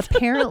just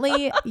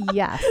apparently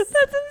yes?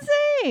 That's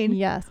insane.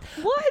 Yes.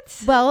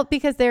 What? Well,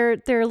 because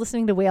they're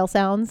listening to whale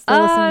sounds.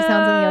 They're listening to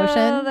sounds in the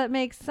ocean. That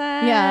makes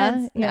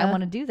sense. Yeah. I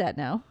want to do that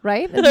now.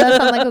 Right? Does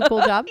that sound like a cool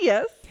job?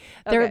 Yes.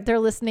 They're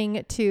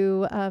listening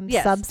to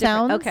sub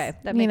sounds. Okay,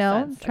 that makes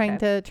sense.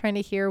 Trying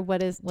to hear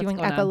what is doing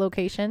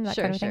echolocation. That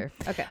kind of thing.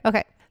 Okay.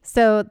 Okay.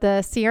 So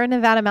the Sierra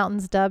Nevada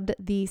mountains dubbed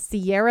the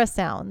Sierra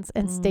sounds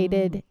and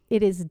stated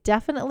it is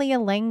definitely a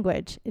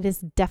language. It is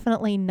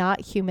definitely not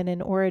human in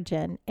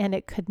origin, and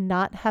it could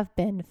not have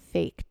been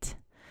faked.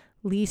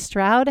 Lee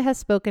Stroud has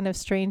spoken of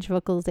strange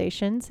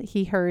vocalizations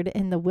he heard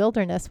in the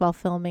wilderness while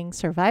filming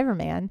Survivor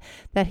Man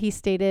that he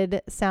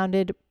stated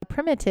sounded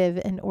primitive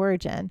in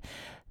origin.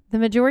 The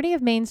majority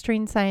of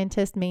mainstream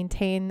scientists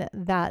maintain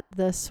that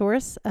the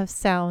source of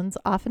sounds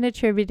often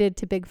attributed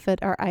to Bigfoot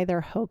are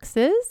either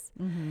hoaxes,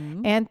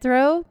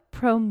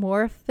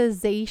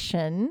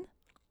 anthropomorphization,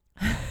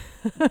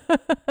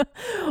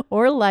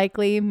 or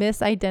likely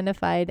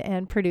misidentified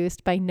and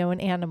produced by known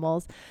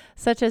animals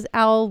such as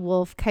owl,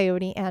 wolf,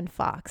 coyote, and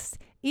fox.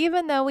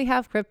 Even though we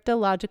have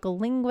cryptological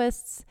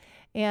linguists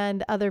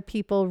and other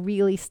people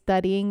really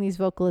studying these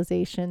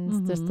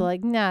vocalizations, just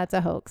like, nah, it's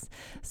a hoax.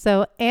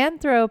 So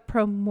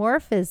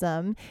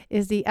anthropomorphism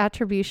is the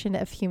attribution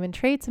of human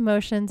traits,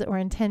 emotions, or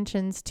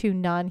intentions to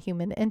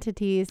non-human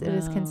entities. It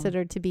is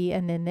considered to be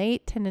an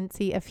innate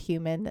tendency of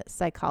human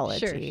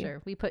psychology.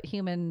 Sure. We put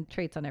human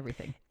traits on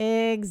everything.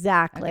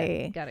 Exactly.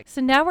 Okay, got it.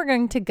 So now we're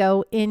going to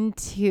go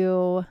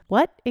into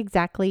what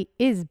exactly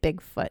is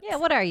Bigfoot? Yeah,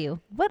 what are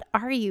you? What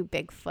are you,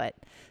 Bigfoot?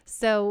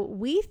 So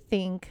we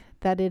think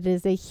that it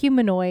is a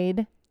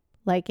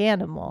humanoid-like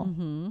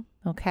animal.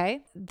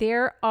 Okay.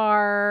 There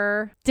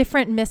are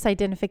different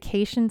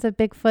misidentifications of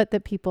Bigfoot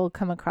that people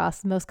come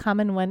across. The most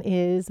common one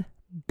is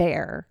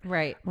bear.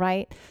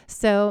 Right.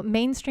 So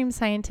mainstream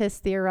scientists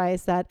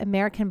theorize that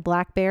American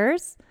black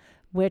bears,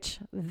 which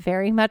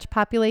very much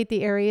populate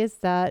the areas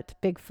that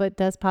Bigfoot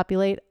does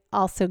populate,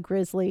 also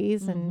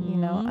grizzlies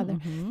and, other.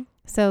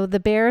 So the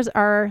bears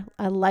are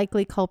a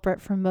likely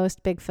culprit for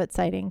most Bigfoot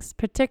sightings,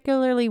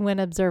 particularly when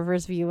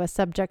observers view a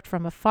subject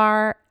from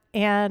afar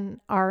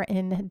and are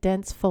in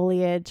dense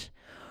foliage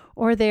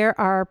or there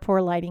are poor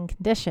lighting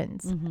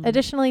conditions.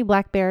 Additionally,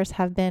 black bears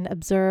have been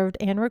observed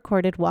and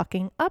recorded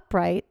walking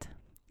upright,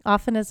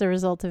 often as a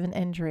result of an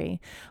injury.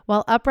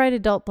 While upright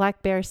adult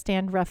black bears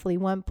stand roughly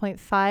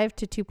 1.5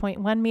 to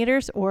 2.1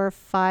 meters or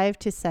 5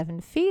 to 7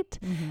 feet,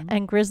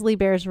 and grizzly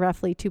bears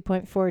roughly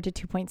 2.4 to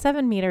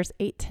 2.7 meters,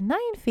 8 to 9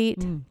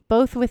 feet,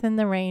 both within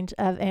the range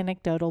of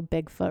anecdotal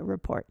Bigfoot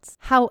reports.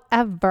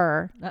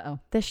 However,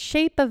 the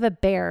shape of a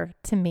bear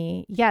to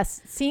me,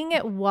 yes, seeing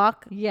it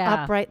walk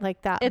upright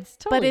like that, it's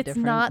totally but it's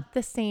different. Not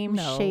the same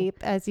shape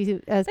as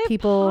they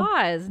people.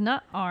 Paws,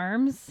 not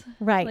arms.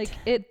 Right.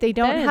 Like they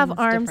don't have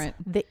arms.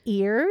 Different. The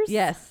ears.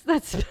 Yes,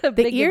 that's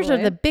the ears are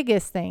the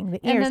biggest thing. The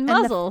ears and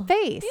then muzzle, and the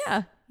face.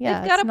 Yeah, yeah.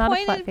 They've got not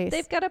a flat face.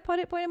 They've got a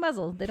pointed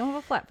muzzle. They don't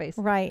have a flat face.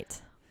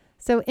 Right.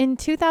 So in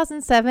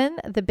 2007,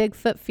 the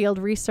Bigfoot Field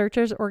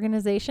Researchers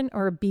Organization,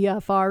 or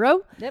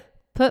BFRO,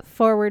 put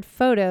forward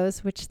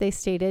photos which they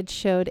stated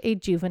showed a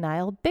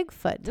juvenile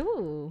Bigfoot.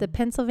 Ooh. The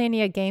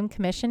Pennsylvania Game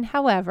Commission,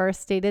 however,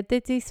 stated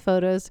that these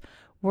photos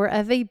were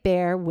of a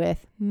bear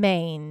with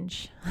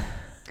mange.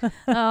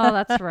 Oh,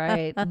 that's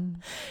right. Do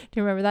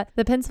you remember that?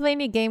 The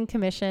Pennsylvania Game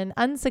Commission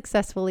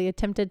unsuccessfully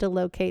attempted to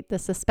locate the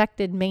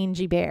suspected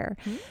mangy bear.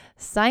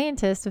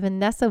 Scientist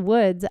Vanessa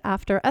Woods,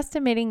 after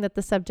estimating that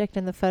the subject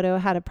in the photo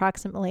had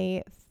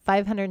approximately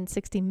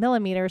 560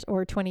 millimeters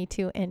or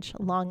 22-inch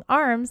long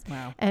arms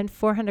and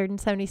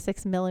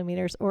 476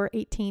 millimeters or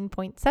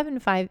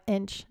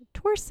 18.75-inch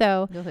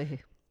torso,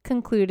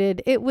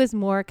 concluded it was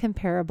more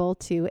comparable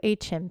to a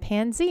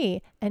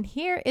chimpanzee. And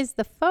here is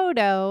the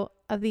photo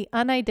of the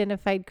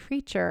unidentified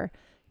creature.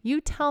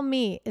 You tell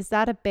me, is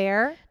that a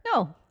bear?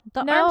 No.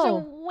 The arms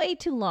are way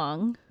too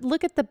long.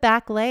 Look at the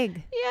back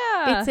leg.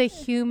 Yeah. It's a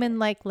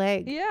human-like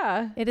leg.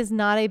 Yeah. It is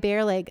not a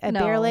bear leg. A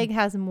bear leg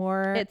has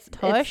more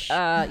tush.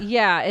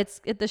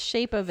 It's the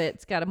shape of it.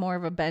 It's got a more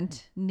of a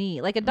bent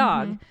knee, like a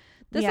dog.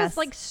 This is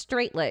like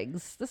straight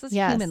legs. This is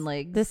human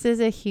legs. This is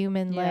a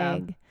human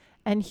leg.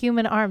 And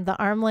human arm. The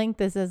arm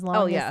length is as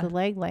long as the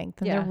leg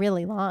length. And they're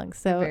really long.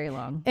 So they're very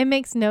long. It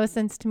makes no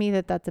sense to me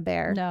that that's a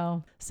bear.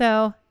 No.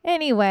 So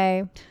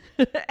anyway.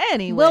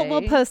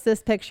 We'll post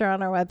this picture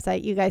on our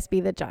website. You guys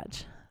be the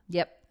judge.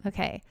 Yep.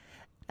 Okay.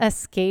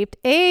 Escaped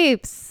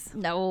apes.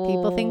 No.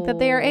 People think that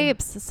they are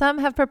apes. Some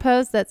have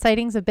proposed that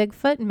sightings of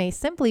Bigfoot may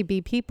simply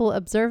be people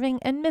observing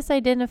and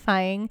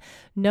misidentifying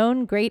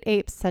known great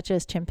apes such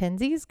as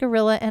chimpanzees,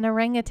 gorilla, and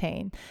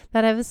orangutan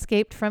that have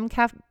escaped from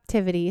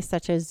captivity,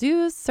 such as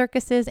zoos,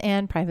 circuses,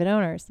 and private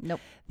owners. Nope.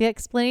 The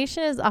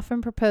explanation is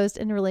often proposed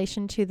in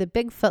relation to the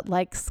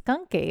Bigfoot-like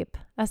skunk ape,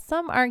 as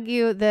some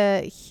argue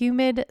the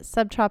humid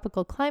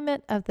subtropical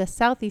climate of the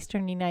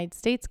southeastern United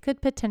States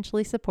could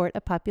potentially support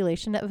a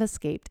population of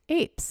escaped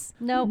apes.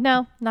 No,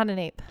 not an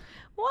ape.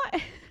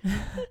 What?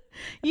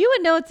 You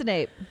would know it's an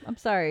ape. I'm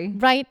sorry.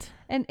 Right.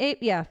 An ape.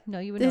 Yeah. No,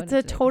 you would know it's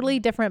a totally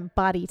different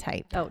body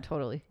type. Oh,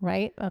 totally.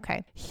 Right.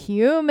 Okay.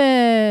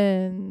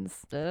 Humans.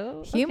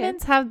 Oh,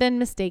 Humans have been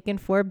mistaken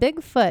for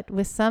Bigfoot,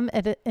 with some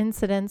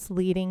incidents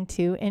leading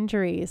to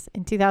injuries.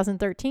 In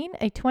 2013,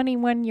 a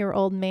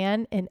 21-year-old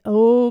man in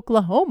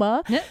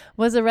Oklahoma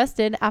was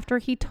arrested after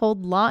he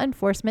told law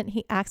enforcement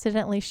he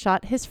accidentally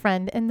shot his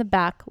friend in the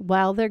back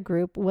while their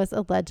group was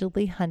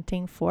allegedly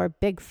hunting for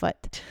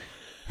Bigfoot.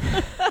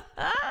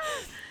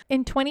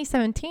 In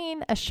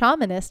 2017, a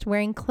shamanist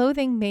wearing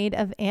clothing made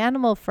of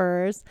animal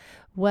furs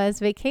was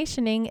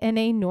vacationing in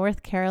a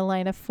North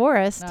Carolina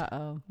forest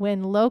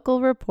when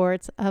local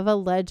reports of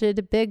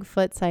alleged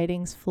Bigfoot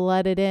sightings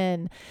flooded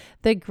in.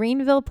 The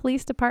Greenville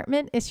Police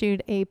Department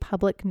issued a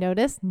public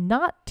notice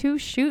not to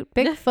shoot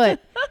Bigfoot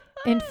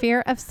in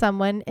fear of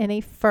someone in a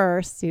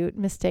fur suit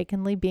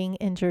mistakenly being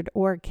injured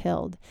or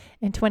killed.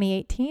 In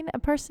 2018, a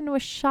person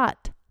was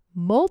shot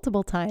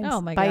multiple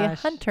times by a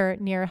hunter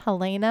near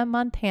Helena,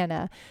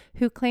 Montana,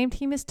 who claimed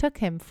he mistook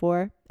him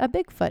for a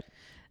Bigfoot.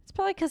 It's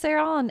probably because they're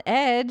all on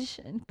edge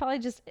and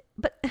probably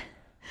but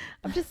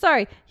I'm just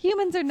sorry.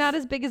 Humans are not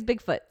as big as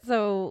Bigfoot.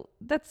 So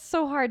that's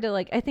so hard to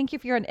I think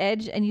if you're on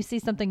edge and you see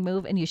something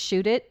move and you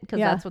shoot it, because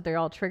that's what they're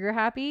all trigger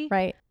happy.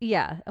 Right.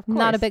 Yeah, of course.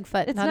 Not a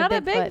Bigfoot. It's not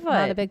a Bigfoot.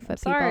 Not a Bigfoot.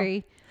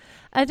 Sorry.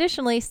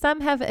 Additionally, some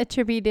have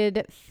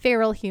attributed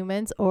feral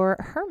humans or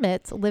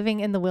hermits living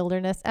in the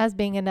wilderness as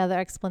being another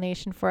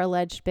explanation for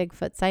alleged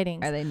Bigfoot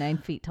sightings. Are they 9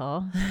 feet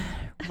tall?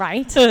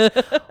 Right.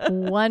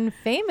 One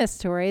famous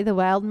story, the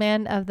wild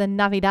man of the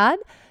Navidad,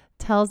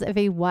 tells of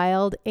a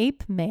wild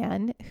ape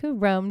man who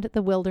roamed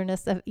the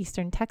wilderness of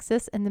eastern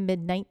Texas in the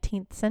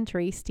mid-19th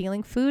century,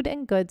 stealing food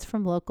and goods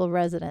from local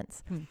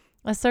residents.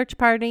 A search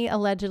party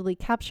allegedly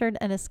captured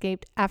an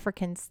escaped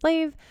African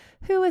slave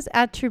who was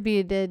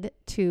attributed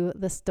to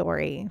the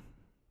story.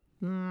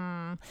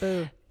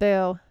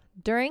 Boo.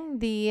 During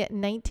the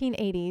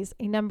 1980s,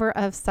 a number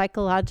of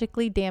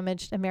psychologically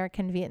damaged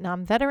American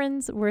Vietnam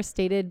veterans were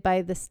stated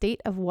by the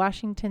state of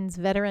Washington's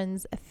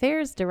Veterans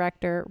Affairs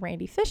Director,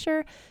 Randy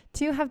Fisher,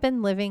 to have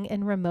been living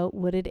in remote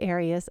wooded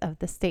areas of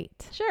the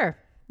state. Sure.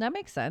 That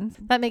makes sense.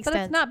 That makes But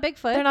sense. it's not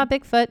Bigfoot. They're not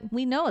Bigfoot.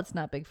 We know it's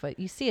not Bigfoot.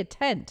 You see a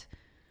tent.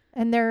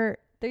 And they're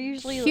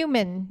usually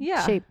human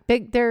yeah. shape.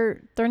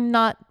 They're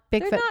not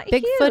Bigfoot. They're not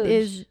Bigfoot huge.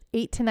 is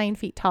 8 to 9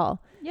 feet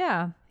tall.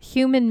 Yeah.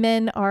 Human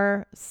men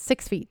are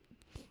 6 feet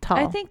tall.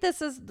 I think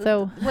this is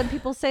So- when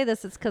people say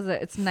this, it's because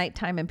it's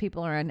nighttime and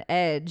people are on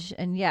edge.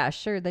 And yeah,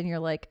 sure. Then you're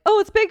like, oh,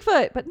 it's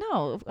Bigfoot. But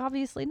no,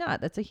 obviously not.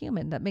 That's a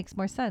human. That makes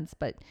more sense.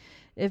 But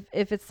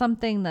if it's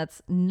something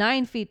that's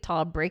 9 feet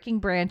tall, breaking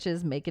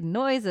branches, making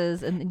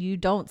noises, and you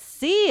don't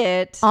see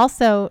it.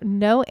 Also,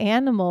 no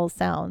animal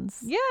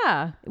sounds.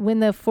 Yeah. When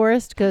the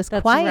forest goes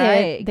That's quiet, right.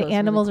 It the goes really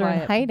animals are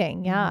in quiet.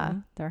 hiding. Yeah.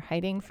 Mhm. They're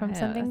hiding from Yeah,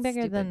 something that's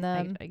bigger than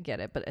stupid. them. I get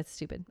it, but it's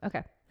stupid.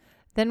 Okay.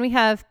 Then we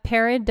have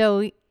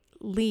pareidolia.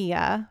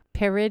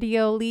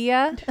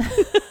 Pareidolia.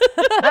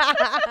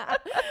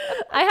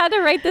 I had to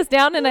write this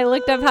down and I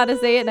looked up how to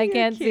say it and I You're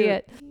can't see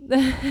it.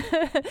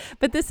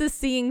 But this is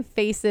seeing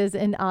faces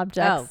in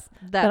objects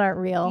that aren't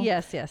real.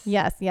 Yes.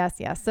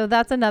 Yes. So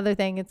that's another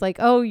thing. It's like,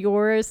 oh,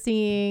 you're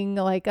seeing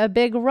like a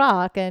big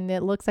rock and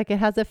it looks like it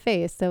has a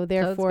face. So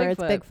therefore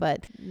it's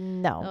Bigfoot.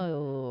 No.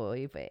 Oh,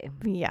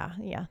 Yeah.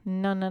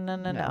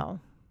 No.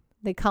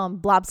 They call them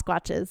blob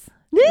squatches.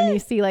 And you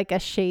see like a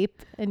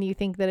shape and you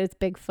think that it's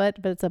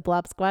Bigfoot, but it's a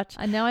blob squatch.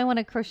 And now I want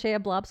to crochet a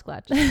blob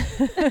squatch.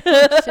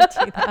 Should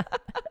do that.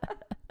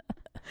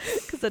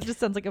 Because that just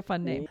sounds like a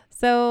fun name.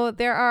 So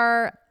there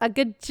are a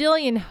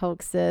gajillion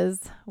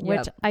hoaxes,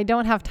 which Yep. I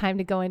don't have time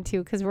to go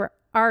into because we're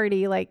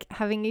already like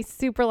having a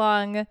super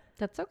long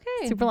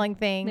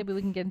thing. Maybe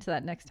we can get into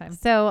that next time.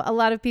 So a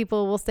lot of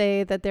people will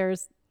say that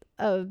there's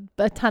a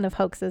ton of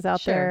hoaxes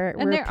out Sure. there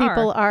And where there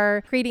people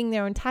are creating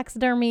their own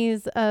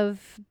taxidermies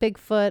of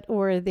Bigfoot,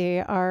 or they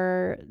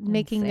are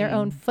making their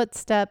own Insane.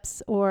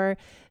 footsteps. Or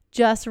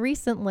just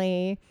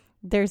recently,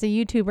 there's a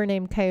YouTuber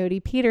named Coyote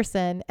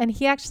Peterson, and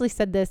he actually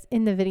said this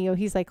in the video.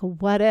 He's like,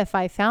 what if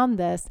I found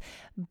this?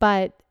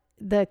 But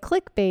the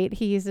clickbait,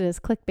 he used it as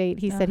clickbait.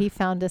 He said he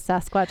found a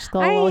Sasquatch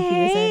skull while he was I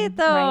in. hate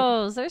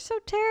those. They're so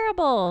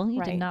terrible. You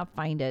Right. did not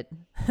find it.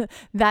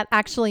 That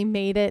actually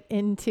made it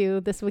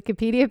into this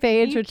Wikipedia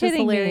page, which is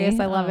hilarious.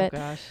 I love it.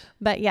 Gosh.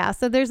 But yeah,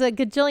 so there's a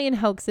gajillion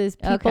hoaxes.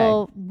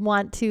 People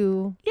want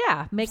to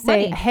Yeah, make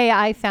say, money. hey,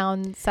 I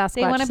found Sasquatch.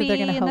 They want to so be they're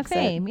gonna in the hoax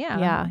fame. it.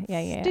 Yeah.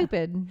 Yeah.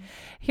 Stupid.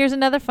 Here's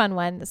another fun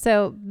one.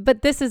 So,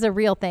 but this is a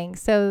real thing.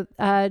 So,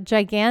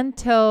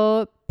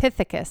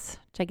 Gigantopithecus.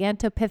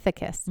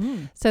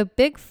 So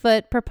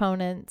Bigfoot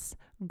proponents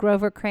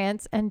Grover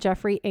Krantz and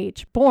Jeffrey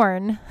H.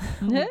 Born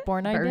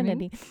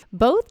Identity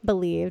both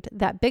believed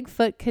that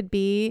Bigfoot could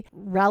be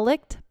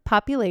relict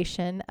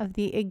population of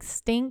the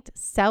extinct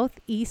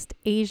Southeast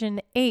Asian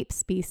ape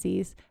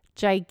species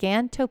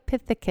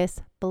Gigantopithecus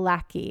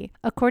blacki.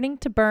 According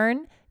to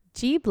Byrne,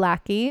 G.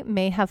 blacki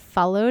may have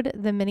followed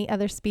the many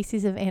other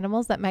species of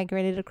animals that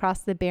migrated across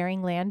the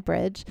Bering Land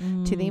Bridge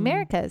to the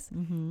Americas.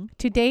 Mm-hmm.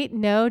 To date,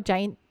 no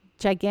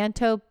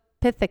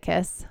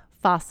Gigantopithecus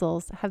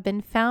fossils have been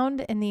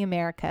found in the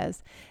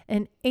Americas.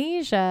 In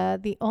Asia,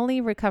 the only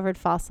recovered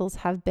fossils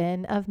have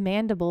been of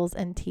mandibles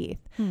and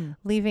teeth,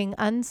 leaving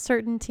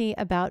uncertainty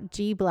about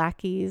G.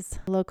 blacki's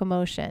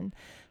locomotion.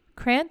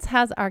 Krantz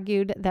has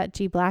argued that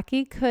G.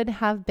 blacki could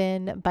have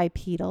been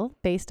bipedal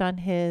based on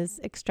his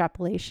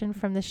extrapolation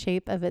from the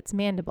shape of its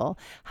mandible.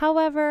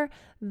 However,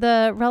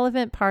 the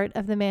relevant part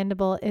of the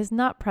mandible is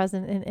not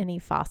present in any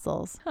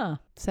fossils.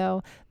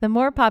 So the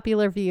more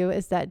popular view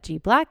is that G.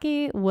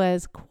 blacki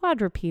was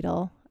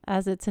quadrupedal,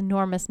 as its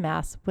enormous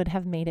mass would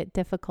have made it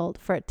difficult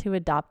for it to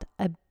adopt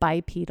a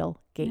bipedal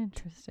gait.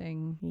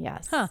 Interesting.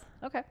 Yes.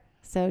 Okay.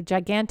 So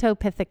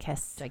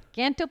Gigantopithecus.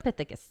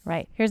 Gigantopithecus.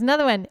 Right. Here's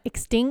another one.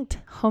 Extinct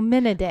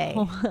hominidae.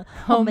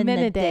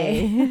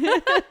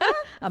 Hominidae.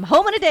 I'm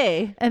home in a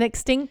day. An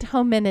extinct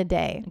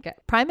hominidae. Okay.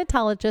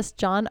 Primatologist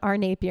John R.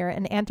 Napier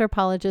and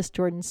anthropologist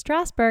Jordan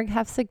Strasberg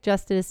have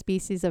suggested a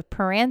species of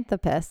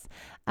Paranthropus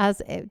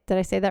did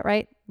I say that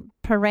right?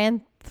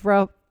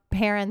 Paranthropus.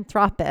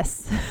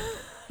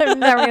 I'm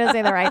never going to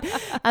say that right.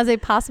 As a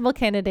possible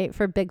candidate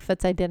for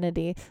Bigfoot's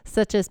identity,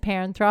 such as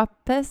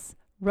Paranthropus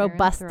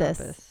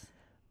robustus,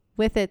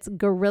 with its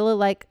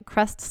gorilla-like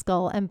crest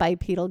skull and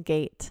bipedal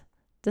gait,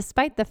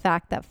 despite the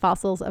fact that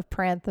fossils of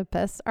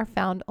Paranthropus are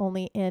found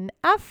only in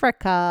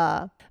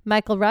Africa.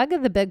 Michael Rugg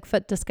of the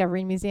Bigfoot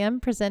Discovery Museum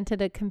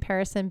presented a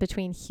comparison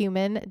between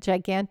human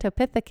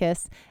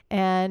Gigantopithecus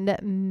and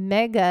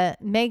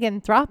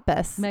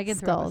Meganthropus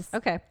skulls.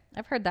 Okay,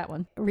 I've heard that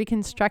one.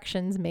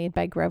 Reconstructions made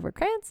by Grover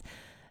Krantz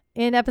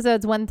in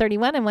episodes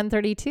 131 and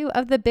 132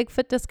 of the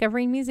Bigfoot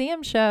Discovery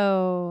Museum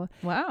show.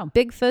 Wow.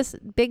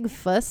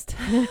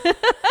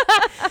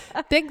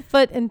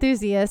 Bigfoot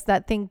enthusiasts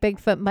that think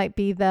Bigfoot might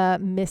be the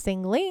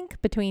missing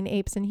link between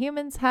apes and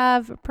humans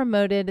have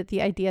promoted the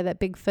idea that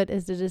Bigfoot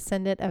is a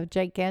descendant of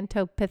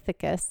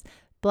Gigantopithecus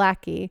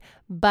blacki,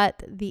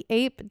 but the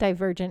ape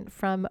divergent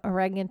from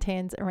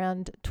orangutans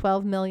around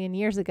 12 million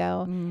years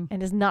ago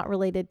and is not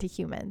related to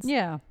humans.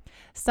 Yeah.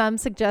 Some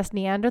suggest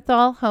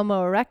Neanderthal,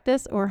 Homo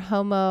erectus, or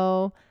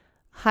Homo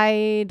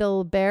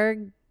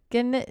heidelbergensis.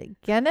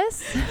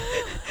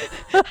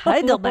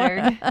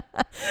 Heidelberg.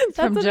 It's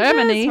from That's what it is,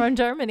 Germany. from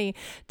Germany,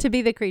 to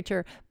be the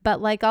creature.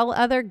 But like all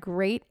other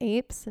great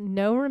apes,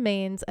 no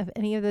remains of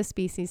any of those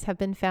species have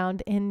been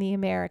found in the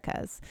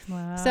Americas.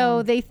 Wow.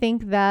 So they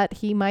think that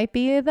he might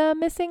be the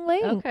missing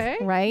link, Okay.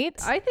 right?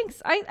 I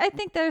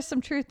think there's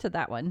some truth to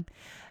that one.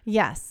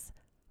 Yes.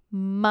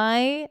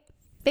 My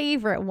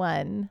favorite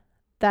one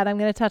that I'm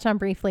going to touch on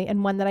briefly,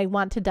 and one that I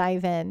want to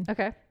dive in,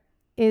 Okay.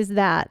 is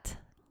that,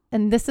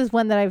 and this is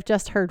one that I've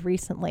just heard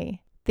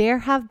recently. There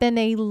have been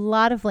a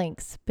lot of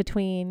links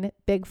between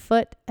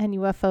Bigfoot and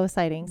UFO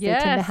sightings. They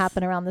tend to Yes.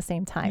 happen around the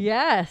same time.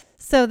 Yes.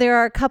 So there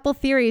are a couple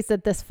theories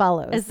that this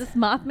follows. Is this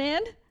Mothman?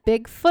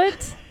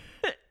 Bigfoot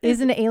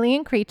is an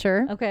alien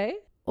creature, Okay.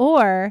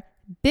 or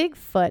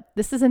Bigfoot,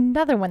 this is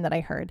another one that I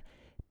heard.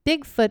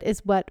 Bigfoot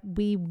is what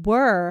we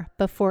were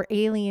before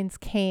aliens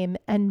came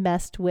and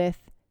messed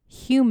with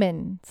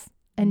humans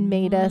and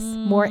made us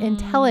more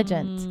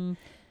intelligent.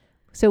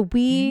 So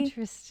we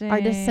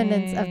are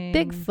descendants of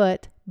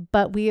Bigfoot,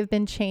 but we have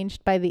been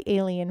changed by the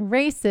alien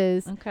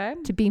races Okay.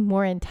 to be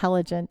more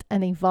intelligent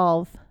and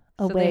evolve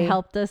So away they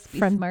helped us be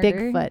from smarter.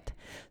 Bigfoot.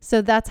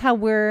 So that's how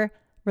we're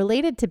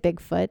related to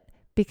Bigfoot,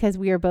 because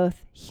we are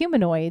both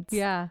humanoids,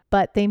 Yeah.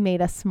 but they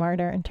made us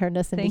smarter and turned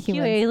us into Thank you,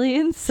 humans.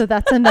 aliens. So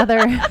that's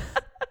another,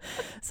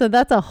 so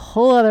that's a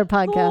whole other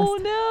podcast.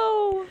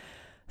 Oh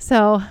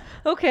So no.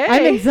 Okay.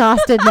 I'm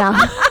exhausted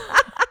now.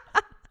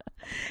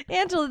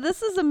 Angela,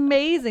 this is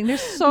amazing.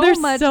 There's so There's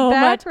much so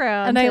much,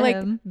 background. and I to like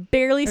him.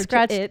 barely Or to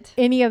scratched it.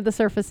 any of the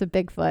surface of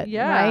Bigfoot.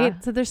 Yeah.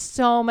 Right. So there's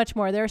so much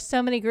more. There are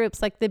so many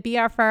groups like the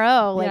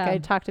BFRO, like Yeah. I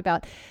talked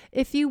about.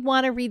 If you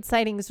want to read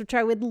sightings, which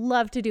I would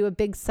love to do a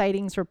big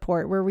sightings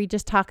report where we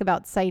just talk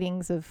about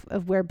sightings of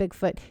where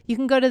Bigfoot, you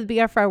can go to the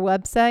BFR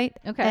website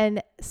Okay.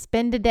 and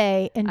spend a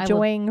day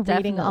enjoying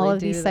reading all definitely of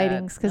these do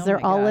sightings, that. because Oh they're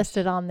my all gosh.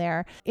 listed on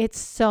there. It's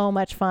so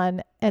much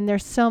fun. And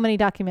there's so many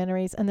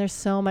documentaries, and there's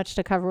so much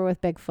to cover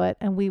with Bigfoot,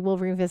 and we will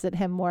revisit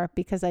him more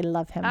because I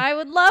love him. I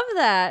would love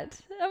that.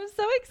 I'm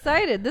so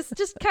excited. This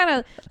just kind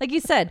of, like you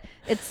said,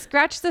 it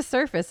scratched the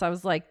surface. I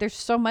was like, there's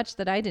so much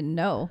that I didn't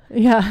know.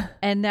 Yeah.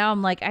 And now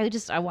I'm like, I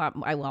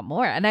want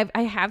more. And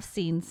I have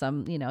seen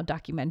some,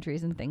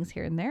 documentaries and things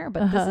here and there,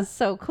 but this is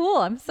so cool.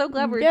 I'm so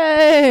glad we're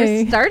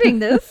Yay. starting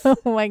this. Oh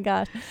my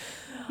gosh.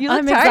 You look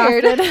I'm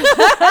tired.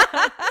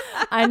 exhausted.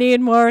 I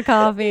need more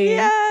coffee.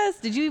 Yes.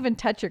 Did you even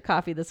touch your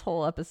coffee this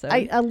whole episode?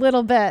 A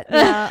little bit.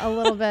 Yeah, a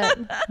little bit.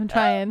 I'm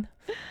trying.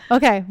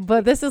 Okay,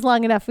 but this is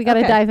long enough. We got to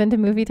Okay. dive into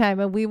movie time,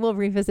 and we will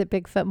revisit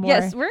Bigfoot more.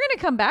 Yes, we're going to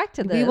come back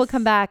to this. We will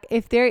come back.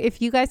 If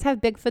you guys have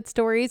Bigfoot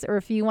stories, or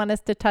if you want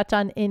us to touch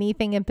on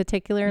anything in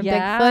particular in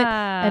Bigfoot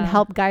and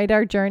help guide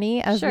our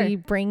journey as Sure. we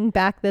bring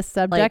back this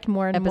subject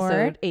more and more.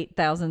 Episode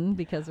 8,000,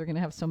 because we're going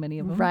to have so many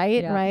of them.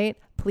 Right, Yeah. right.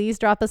 Please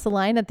drop us a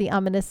line at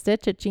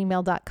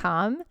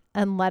theominousstitch@gmail.com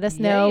and let us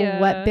know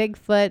what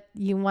Bigfoot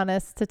you want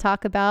us to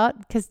talk about,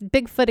 because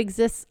Bigfoot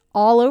exists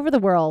all over the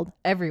world,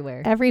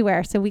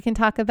 everywhere. So we can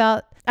talk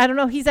about, I don't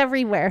know, he's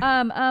everywhere.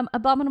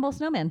 Abominable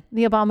Snowman.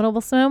 The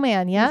Abominable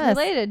Snowman. Yes. He's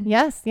related.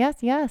 Yes.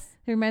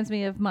 He reminds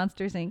me of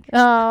Monsters, Inc.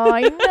 Oh,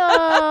 I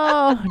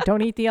know.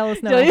 Don't eat the yellow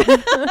snowman.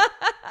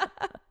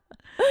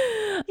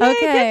 Yay,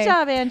 Okay. good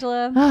job,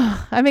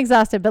 Angela. I'm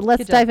exhausted, but let's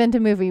Good job. dive into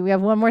movie. We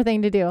have one more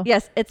thing to do.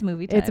 Yes, it's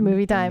movie time. It's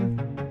movie time.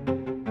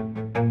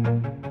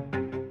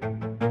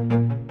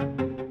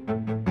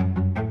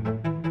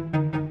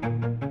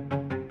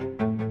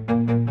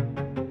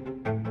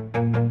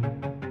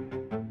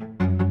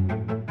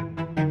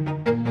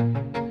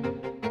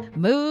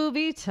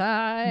 Movie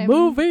time.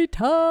 Movie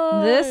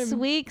time. This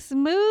week's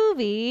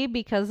movie,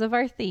 because of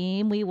our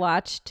theme, we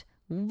watched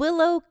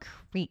Willow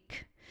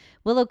Creek.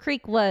 Willow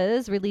Creek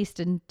was released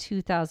in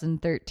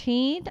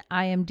 2013,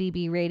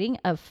 IMDb rating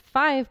of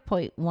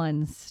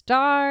 5.1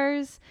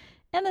 stars,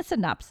 and the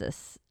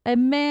synopsis. A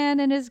man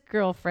and his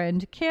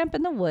girlfriend camp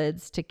in the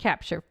woods to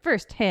capture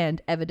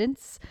first-hand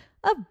evidence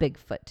of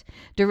Bigfoot.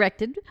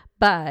 Directed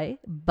by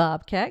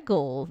Bobcat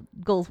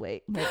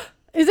Goldthwait.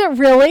 Is it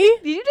really?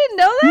 You didn't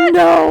know that?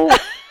 No.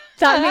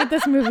 That made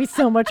this movie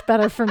so much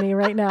better for me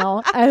right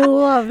now. I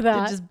love It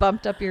that. just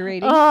bumped up your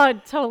rating. Oh,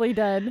 it totally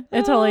did.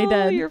 It totally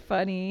did. You're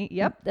funny.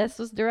 Yep, this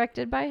was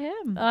directed by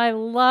him. I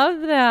love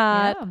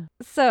that. Yeah.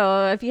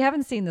 So if you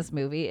haven't seen this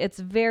movie, it's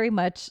very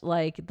much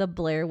like the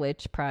Blair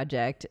Witch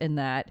Project in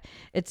that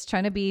it's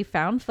trying to be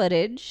found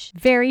footage.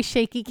 Very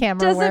shaky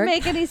camera Doesn't work.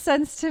 make any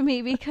sense to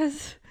me,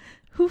 because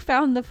who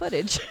found the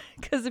footage?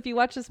 Because if you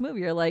watch this movie,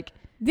 you're like,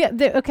 Yeah.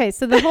 Okay.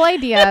 So the whole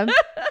idea,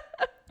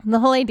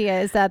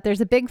 is that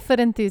there's a Bigfoot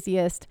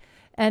enthusiast,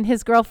 and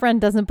his girlfriend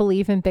doesn't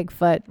believe in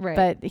Bigfoot, Right.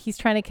 but he's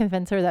trying to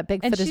convince her that Bigfoot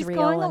and is she's real.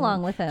 going and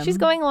along with him. She's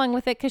going along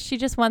with it because she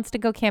just wants to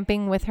go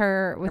camping with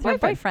her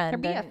boyfriend,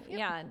 her BF. and,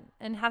 yeah,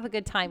 and have a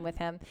good time with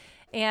him.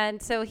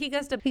 And so he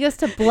goes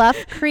to Bluff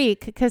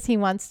Creek because he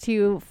wants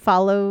to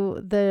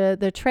follow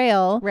the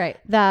trail Right.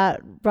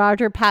 that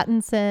Roger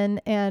Pattinson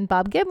and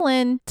Bob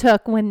Giblin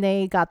took when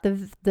they got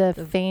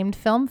the famed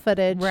film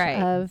footage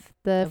Right. of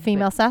the Of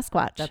female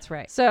Sasquatch. That's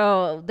right.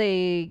 So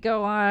they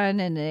go on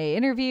and they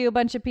interview a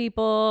bunch of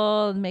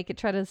people and make it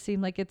try to seem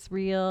like it's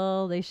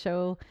real. They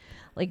show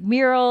like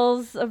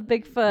murals of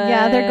Bigfoot.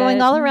 Yeah, they're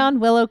going all around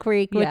Willow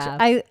Creek, which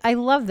Yeah. I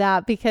love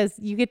that because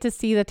you get to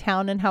see the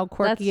town and how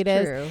quirky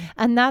That's it true. is.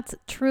 And that's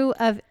true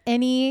of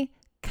any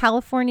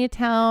California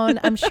town.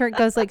 I'm sure it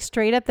goes like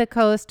straight up the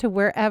coast to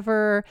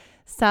wherever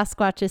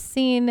Sasquatch is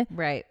seen.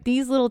 Right.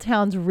 These little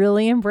towns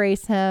really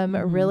embrace him,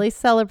 really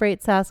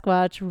celebrate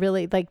Sasquatch,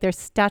 really like there's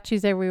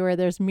statues everywhere.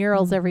 There's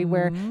murals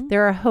everywhere.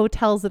 There are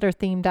hotels that are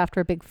themed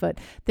after Bigfoot.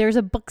 There's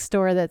a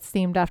bookstore that's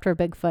themed after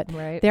Bigfoot.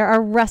 Right. There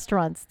are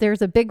restaurants.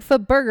 There's a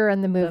Bigfoot burger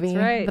in the movie That's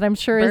right. that I'm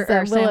sure is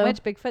a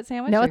sandwich, Bigfoot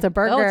sandwich. No, or- it's a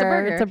burger. Oh, it's a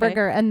burger. It's a Okay.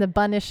 burger. And the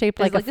bun is shaped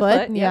It's like a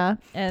foot. yep. Yeah.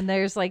 And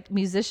there's like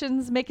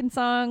musicians making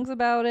songs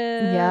about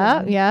it.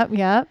 Yeah. Yeah.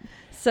 Yeah.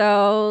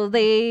 So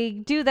they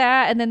do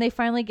that, and then they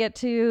finally get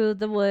to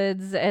the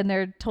woods, and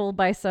they're told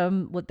by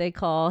some what they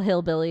call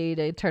hillbilly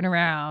to turn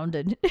around,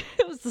 and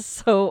it was just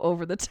so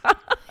over the top.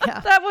 Yeah.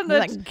 That one, He's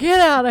like, get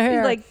out of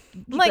here.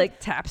 he like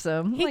taps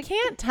him. He Like,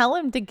 can't tell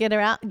him to get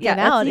out. Yeah, Get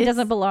out. he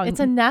doesn't belong. It's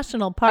a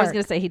national I park. was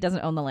gonna say he doesn't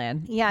own the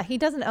land. Yeah, he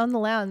doesn't own the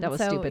land. That was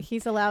so stupid.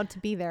 He's allowed to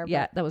be there.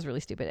 Yeah, that was really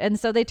stupid. And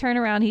so they turn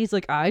around. He's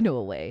like, I know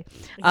a way.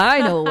 I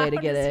know a way to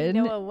get in.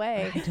 No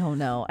way. I don't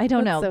know. I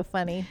don't know. So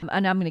funny.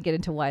 And I'm going to get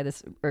into why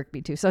this irked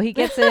me too. So he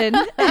gets in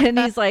and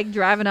he's like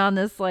driving on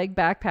this like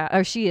backpack,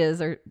 or she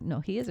is, or no,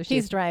 he is, or she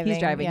He's is. driving. He's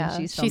driving. Yeah.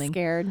 And she's filming. She's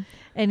scared.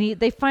 And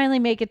they finally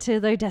make it to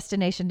their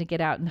destination to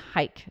get out and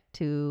hike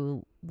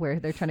to where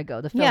they're trying to go.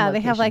 The film Yeah, they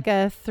have location.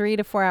 like a 3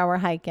 to 4 hour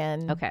hike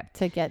in. Okay.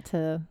 To get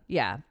to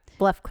yeah,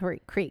 Bluff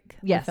Creek,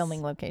 Yes. the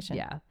filming location.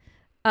 yeah.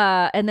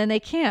 And then they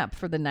camp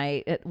for the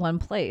night at one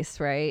place,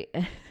 right?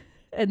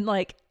 And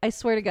like, I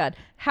swear to God,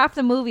 half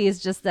the movie is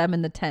just them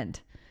in the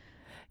tent.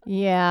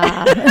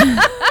 Yeah.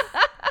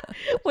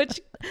 Which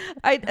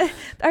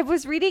I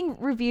was reading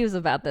reviews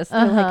about this.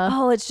 They're like,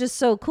 oh, it's just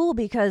so cool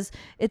because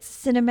it's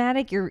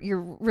cinematic.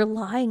 You're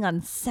relying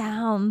on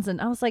sounds,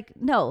 and I was like,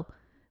 no,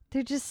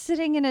 they're just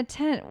sitting in a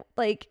tent,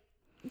 like.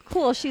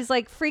 Cool. She's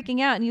like freaking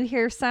out, and you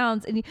hear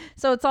sounds, and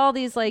so it's all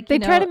these like They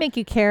try to make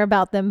you care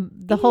about them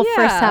the whole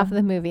first half of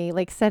the movie,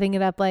 like setting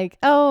it up like,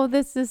 oh,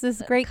 this is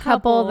this great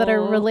couple that are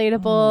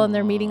relatable and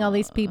they're meeting all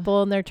these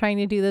people and they're trying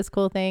to do this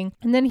cool thing.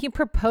 And then he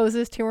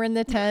proposes to her in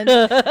the tent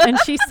and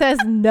she says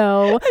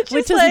no,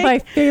 which is my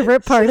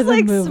favorite part of the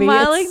like movie.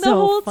 Smiling it's the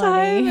so whole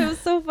funny. time. It was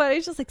so funny.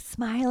 She's just like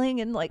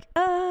smiling and like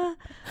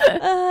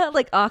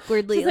like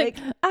awkwardly. She's like,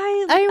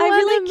 I wanna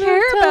really move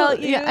care to- about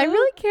you. Yeah, I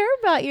really care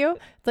about you.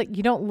 It's like,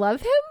 you don't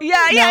love him? Yeah,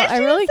 No, yeah. I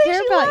she really did say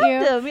care she about you.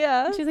 loved him,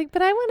 yeah. And she's like,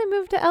 but I want to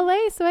move to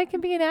LA so I can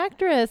be an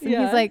actress. And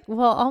Yeah. he's like,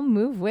 well, I'll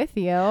move with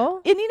you.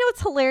 And you know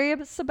what's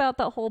hilarious about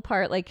that whole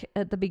part, like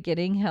at the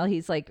beginning, how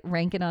he's like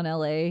ranking on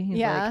LA. He's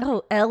Yeah. like,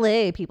 oh,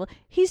 LA people.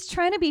 He's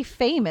trying to be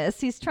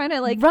famous. He's trying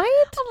to like,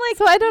 Right? I'm like,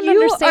 So I don't you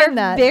understand are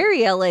that.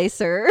 very LA,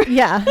 sir.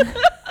 Yeah.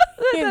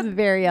 He's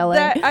very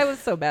LA. I was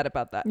so mad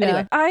about that. Yeah.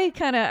 Anyway,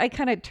 I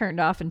kind of turned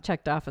off and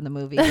checked off in the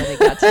movie when they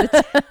got to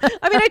the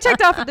I mean, I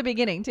checked off at the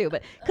beginning too,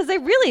 but because they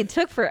really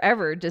took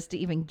forever just to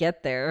even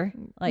get there,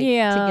 like to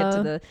get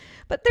to the.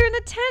 But they're in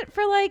the tent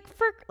for like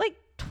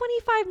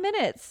 25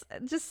 minutes,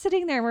 just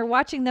sitting there, and we're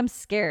watching them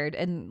scared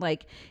and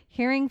like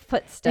hearing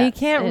footsteps. You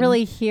can't and-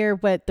 really hear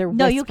what they're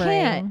No, whispering. you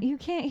can't. You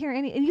can't hear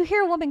any. And you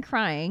hear a woman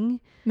crying.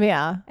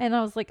 Yeah. And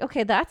I was like,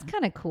 okay, that's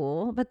kind of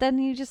cool. But then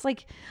you just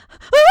like,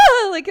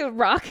 like a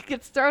rock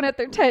gets thrown at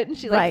their tent and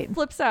she like Right.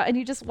 flips out and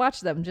you just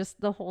watch them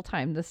just the whole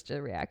time, just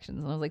the reactions.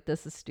 And I was like,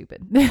 this is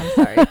stupid. I'm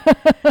sorry.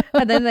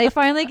 And then they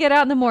finally get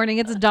out in the morning.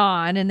 It's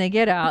dawn and they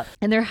get out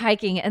and they're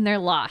hiking and they're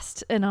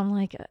lost. And I'm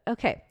like,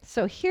 okay,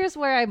 so here's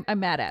where I'm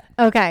mad at.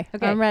 Okay.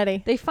 Okay. I'm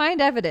ready. They find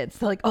evidence.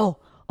 They're like, oh,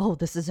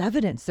 this is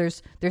evidence.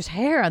 There's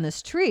hair on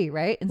this tree,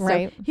 right? And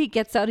Right. so he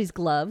gets out his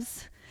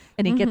gloves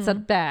and he gets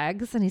out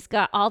bags and he's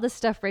got all this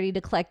stuff ready to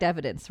collect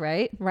evidence,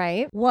 right?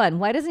 Right. One,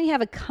 why doesn't he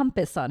have a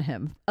compass on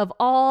him of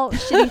all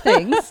shitty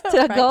things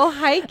to go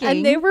hiking?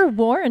 And they were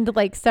warned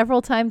like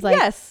several times, like,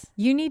 yes.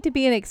 you need to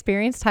be an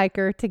experienced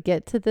hiker to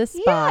get to this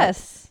spot.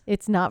 Yes.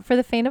 It's not for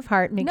the faint of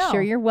heart. Make No.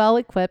 sure you're well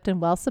equipped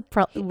and well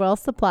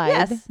supplied.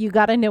 Yes. You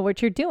got to know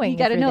what you're doing. You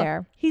got to if you're know.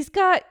 there. He's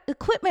got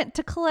equipment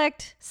to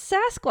collect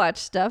Sasquatch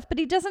stuff, but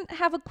he doesn't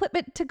have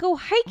equipment to go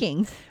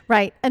hiking.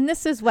 Right. And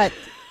this is what,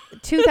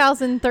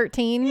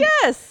 2013?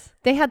 Yes.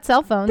 They had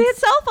cell phones. They had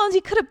cell phones.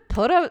 You could have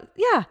put a,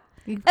 yeah.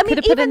 You I mean, could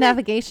have put a even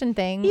navigation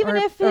thing. Even or,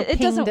 if or it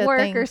doesn't pinged a work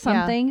thing. or Yeah.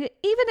 something,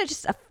 even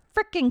just a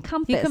freaking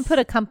compass. You can put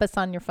a compass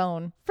on your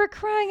phone. For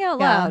crying out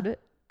Yeah. loud.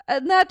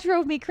 And that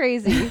drove me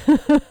crazy.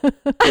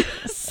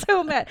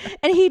 So mad.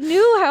 And he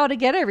knew how to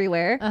get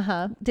everywhere.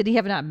 Uh-huh. Did he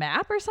have a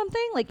map or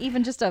something? Like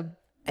even just a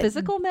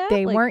physical map?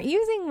 They Like, weren't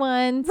using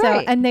one. So,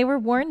 Right. and they were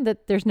warned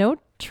that there's no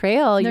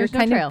trail. You're There's no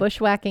kind trail. of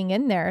bushwhacking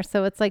in there.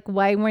 So it's like,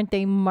 why weren't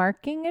they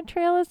marking a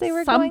trail as they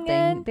were something.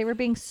 going in? They were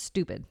being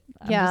stupid.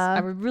 Yeah. I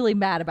was really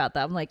mad about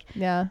that. I'm like,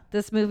 Yeah.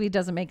 this movie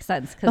doesn't make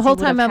sense. The whole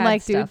time I'm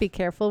like, dude, be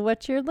careful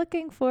what you're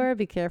looking for.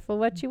 Be careful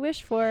what you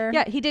wish for.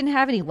 Yeah, he didn't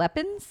have any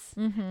weapons.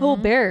 Mhm. Oh,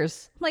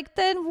 bears. Like,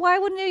 then why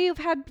wouldn't you have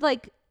had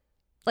like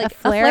like a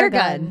flare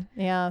gun.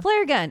 Yeah.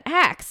 Flare gun,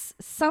 axe,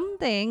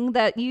 something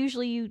that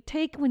usually you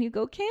take when you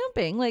go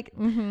camping. Like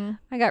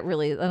I got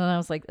really, and then I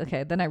was like,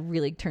 okay, then I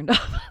really turned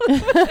off.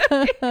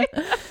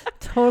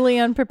 Totally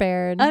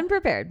unprepared.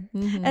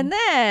 And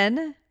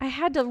then I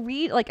had to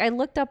read, like I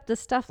looked up the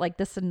stuff, like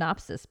the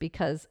synopsis,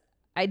 because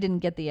I didn't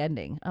get the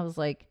ending. I was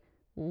like,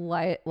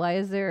 why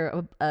is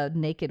there a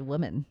naked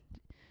woman?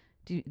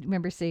 Do you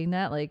remember seeing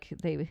that? Like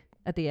they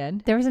at the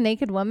end, there was a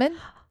naked woman.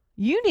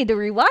 You need to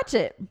rewatch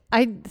it.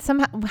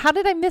 How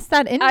did I miss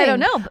that ending? I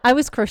don't know. I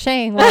was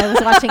crocheting while I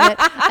was watching it.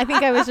 I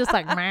think I was just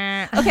like,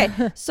 meh. Okay.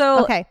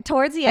 So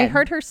towards the end, I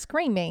heard her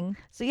screaming.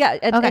 So yeah,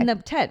 in the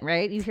tent,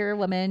 right? You hear a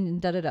woman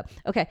and da-da-da.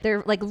 Okay.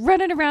 They're like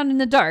running around in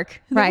the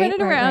dark. They're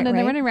running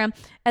around.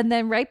 And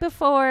then right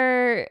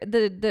before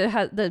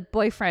the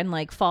boyfriend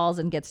like falls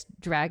and gets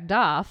dragged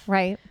off.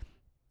 Right.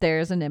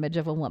 There's an image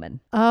of a woman.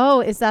 Oh,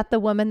 is that the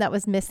woman that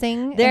was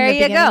missing? There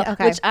you go.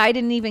 Okay. Which I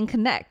didn't even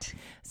connect.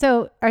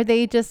 So are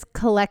they just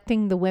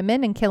collecting the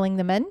women and killing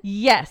the men?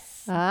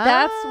 Yes.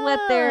 That's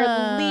what they're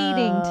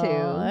leading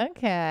to.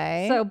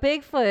 Okay. So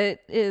Bigfoot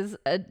is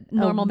a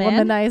normal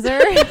man. Womanizer.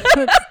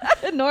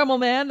 A normal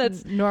man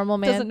that's normal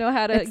man. Doesn't know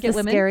how to get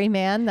women. Scary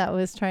man that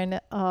was trying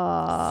to.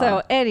 Oh.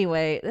 So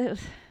anyway,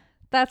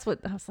 that's what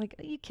I was like.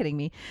 Are you kidding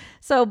me?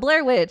 So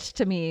Blair Witch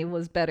to me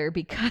was better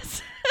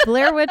because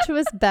Blair Witch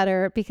was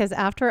better because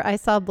after I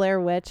saw Blair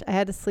Witch, I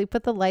had to sleep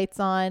with the lights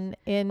on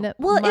in it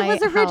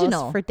was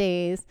original house for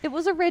days. It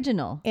was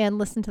original and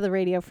listen to the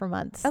radio for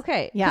months.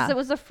 Okay, yeah, because it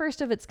was the first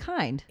of its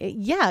kind.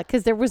 Yeah,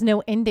 because there was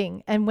no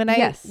ending. And when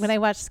I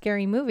watch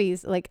scary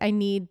movies, like I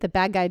need the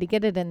bad guy to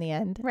get it in the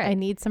end. Right. I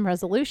need some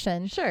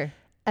resolution. Sure.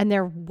 And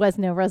there was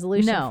no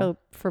resolution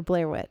for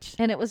Blair Witch.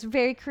 And it was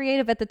very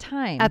creative at the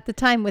time. At the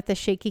time with the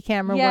shaky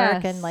camera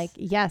work and like,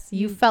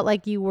 you felt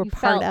like you were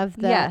part of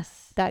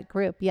that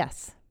group.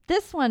 Yes.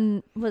 This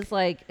one was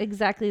like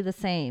exactly the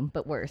same,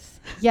 but worse.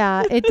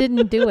 Yeah, it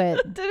didn't do it.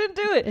 It didn't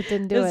do it. It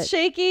didn't do it. It was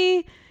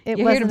shaky. It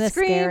you wasn't heard them as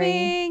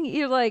screaming. scary.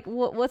 You're like,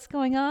 what's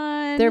going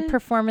on? Their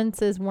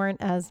performances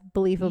weren't as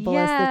believable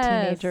as the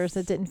teenagers.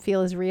 It didn't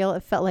feel as real.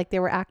 It felt like they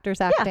were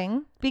actors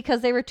acting. Because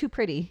they were too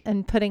pretty.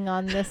 And putting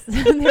on this.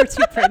 They were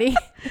too pretty.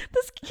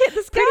 This guy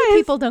pretty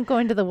people don't go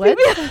into the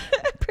woods.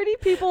 Pretty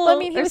people. Well, I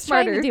mean, he was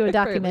smarter, trying to do a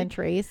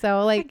documentary.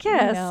 So like, I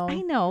guess.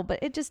 I know, but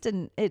it just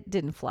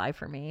didn't fly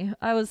for me.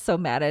 I was so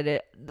mad at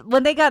it.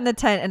 When they got in the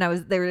tent and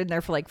they were in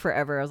there for like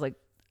forever, I was like,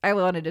 I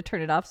wanted to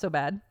turn it off so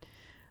bad.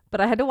 But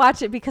I had to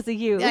watch it because of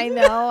you. I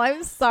know.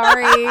 I'm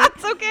sorry.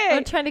 It's okay.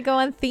 I'm trying to go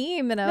on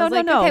theme. And I was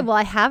like, okay, well,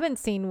 I haven't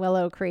seen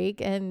Willow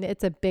Creek and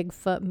it's a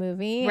Bigfoot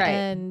movie. Right.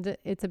 And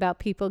it's about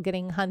people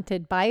getting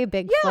hunted by a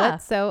Bigfoot. Yeah.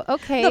 So,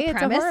 okay,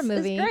 it's a horror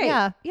movie. Is great.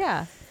 Yeah.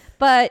 Yeah.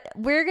 But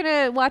we're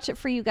going to watch it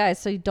for you guys.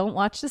 So you don't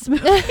watch this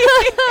movie.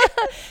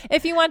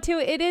 If you want to,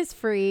 it is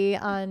free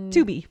on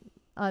Tubi.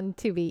 On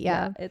Tubi,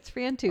 yeah. It's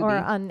free on Tubi. Or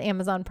on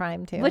Amazon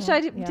Prime, too. Which I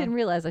didn't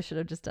realize I should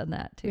have just done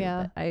that, too.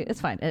 Yeah. But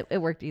it's fine.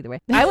 It worked either way.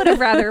 I would have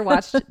rather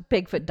watched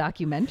Bigfoot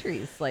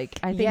documentaries. Like,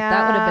 I think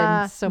that would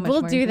have been so much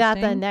more We'll do that the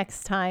interesting.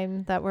 next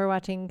time that we're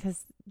watching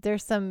because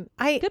there's some...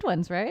 good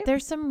ones, right?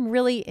 There's some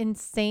really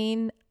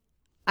insane...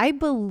 I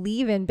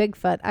believe in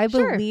Bigfoot. I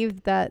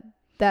believe that...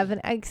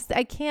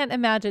 I can't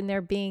imagine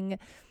there being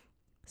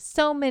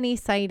so many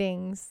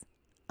sightings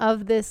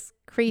of this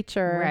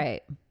creature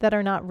that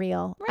are not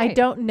real. Right. I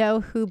don't know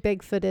who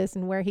Bigfoot is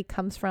and where he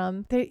comes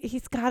from.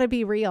 He's got to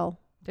be real.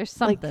 There's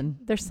something.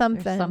 There's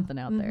something. There's something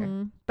out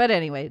there. But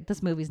anyway,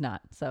 this movie's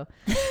not. So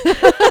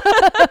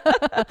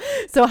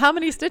So how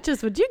many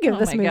stitches would you give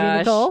this movie,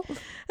 Nicole?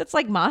 It's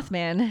like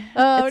Mothman.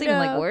 Oh, it's even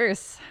like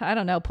worse. I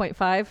don't know,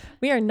 0.5.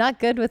 We are not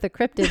good with the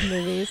cryptid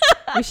movies.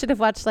 We should have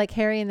watched like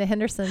Harry and the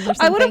Hendersons or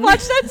something. I would have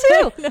watched that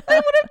too. I would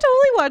have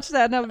totally watched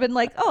that and I've been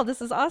like, oh,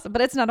 this is awesome.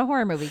 But it's not a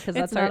horror movie because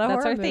that's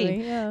our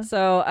theme. Yeah.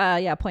 So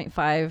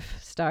 0.5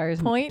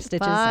 stars. 0.5.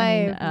 Stitches.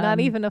 And, not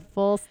even a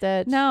full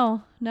stitch.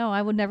 No,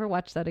 I would never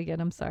watch that again.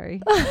 I'm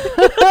sorry.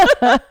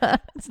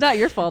 It's not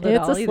your fault at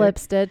all. It's a slip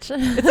stitch.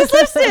 It's a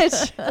slip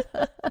stitch.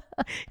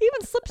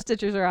 Even slip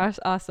stitches are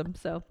awesome.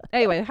 So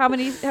anyway, how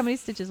many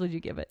stitches would you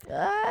give it?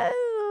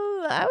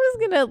 I was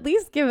gonna at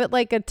least give it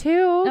like a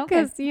 2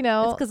 because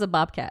It's because of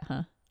Bobcat,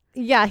 huh?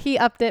 Yeah, he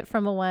upped it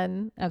from a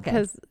 1. Okay,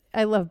 because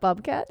I love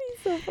Bobcat.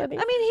 He's so funny.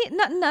 I mean,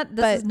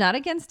 this is not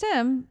against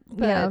him,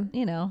 but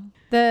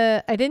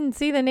I didn't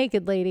see the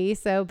naked lady,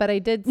 but I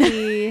did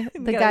see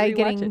the guy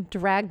getting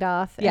dragged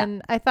off,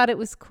 and I thought it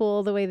was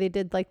cool the way they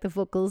did like the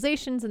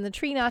vocalizations and the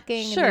tree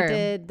knocking, and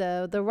they did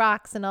the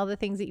rocks and all the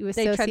things that you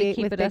associate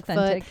with Bigfoot.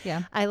 Authentic,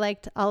 yeah. I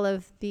liked all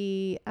of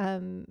the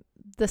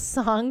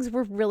songs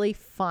were really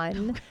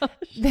fun.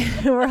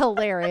 They were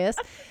hilarious,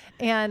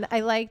 and I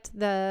liked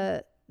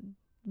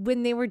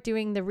when they were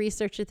doing the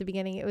research at the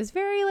beginning, it was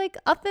very like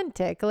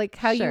authentic, like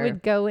how you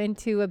would go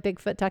into a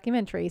Bigfoot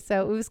documentary.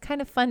 So it was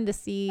kind of fun to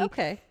see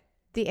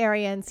the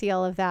area and see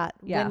all of that.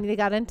 Yeah. When they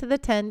got into the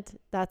tent,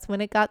 that's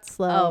when it got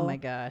slow. Oh my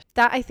gosh.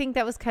 I think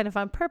that was kind of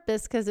on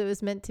purpose because it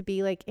was meant to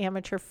be like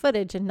amateur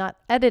footage and not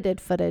edited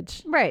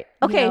footage. Right.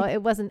 Okay.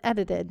 It wasn't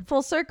edited.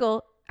 Full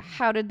circle.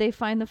 How did they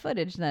find the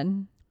footage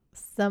then?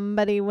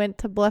 somebody went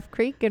to Bluff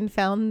Creek and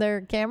found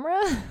their camera.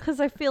 Because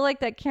I feel like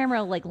that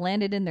camera like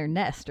landed in their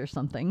nest or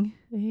something.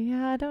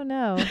 Yeah, I don't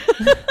know.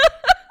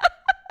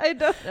 I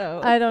don't know.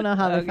 I don't know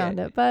how they found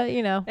it, but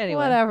Anyway,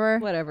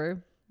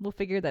 whatever. We'll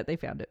figure that they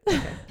found it.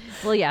 Okay.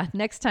 Well, yeah.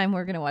 Next time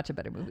we're gonna watch a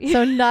better movie.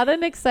 So not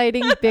an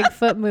exciting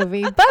Bigfoot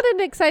movie, but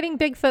an exciting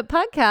Bigfoot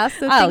podcast.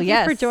 So thank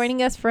you for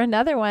joining us for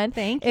another one.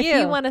 Thank you. If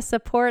you want to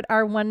support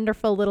our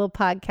wonderful little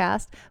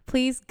podcast,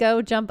 please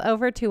go jump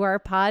over to our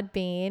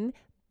Podbean.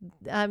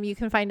 You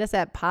can find us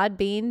at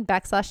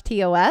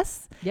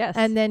podbean.com/TOS. Yes.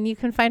 And then you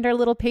can find our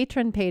little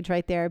patron page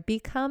right there.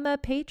 Become a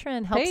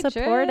patron. Help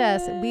support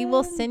us. We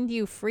will send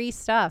you free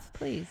stuff.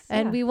 Please.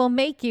 And we will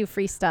make you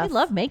free stuff. We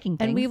love making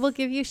things. And we will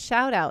give you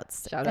shout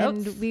outs.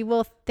 And we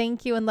will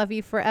thank you and love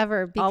you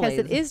forever because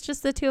it is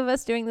just the two of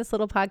us doing this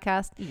little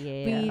podcast.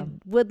 Yeah. We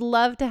would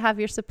love to have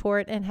your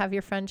support and have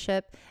your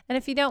friendship. And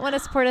if you don't want to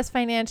support us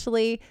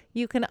financially,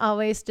 you can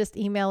always just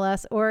email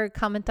us or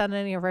comment on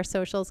any of our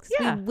socials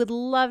because we would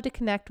love to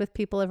connect with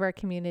people of our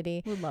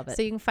community. We love it.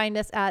 So you can find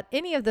us at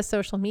any of the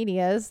social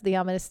medias, the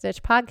Ominous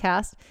Stitch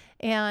podcast.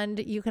 And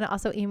you can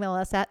also email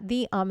us at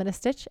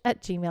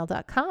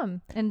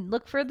theominousstitch@gmail.com. And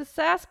look for the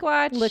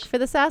Sasquatch. Look for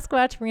the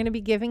Sasquatch. We're going to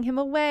be giving him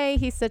away.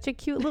 He's such a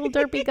cute little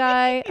derpy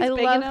guy. I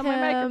love him.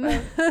 My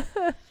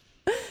microphone.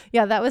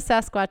 Yeah, that was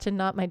Sasquatch and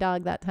not my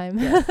dog that time.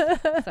 Yes.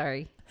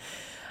 Sorry.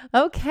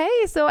 Okay,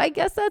 so I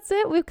guess that's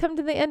it. We've come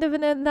to the end of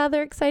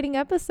another exciting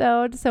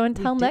episode. So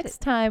until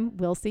next time,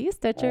 we'll see you,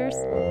 Stitchers.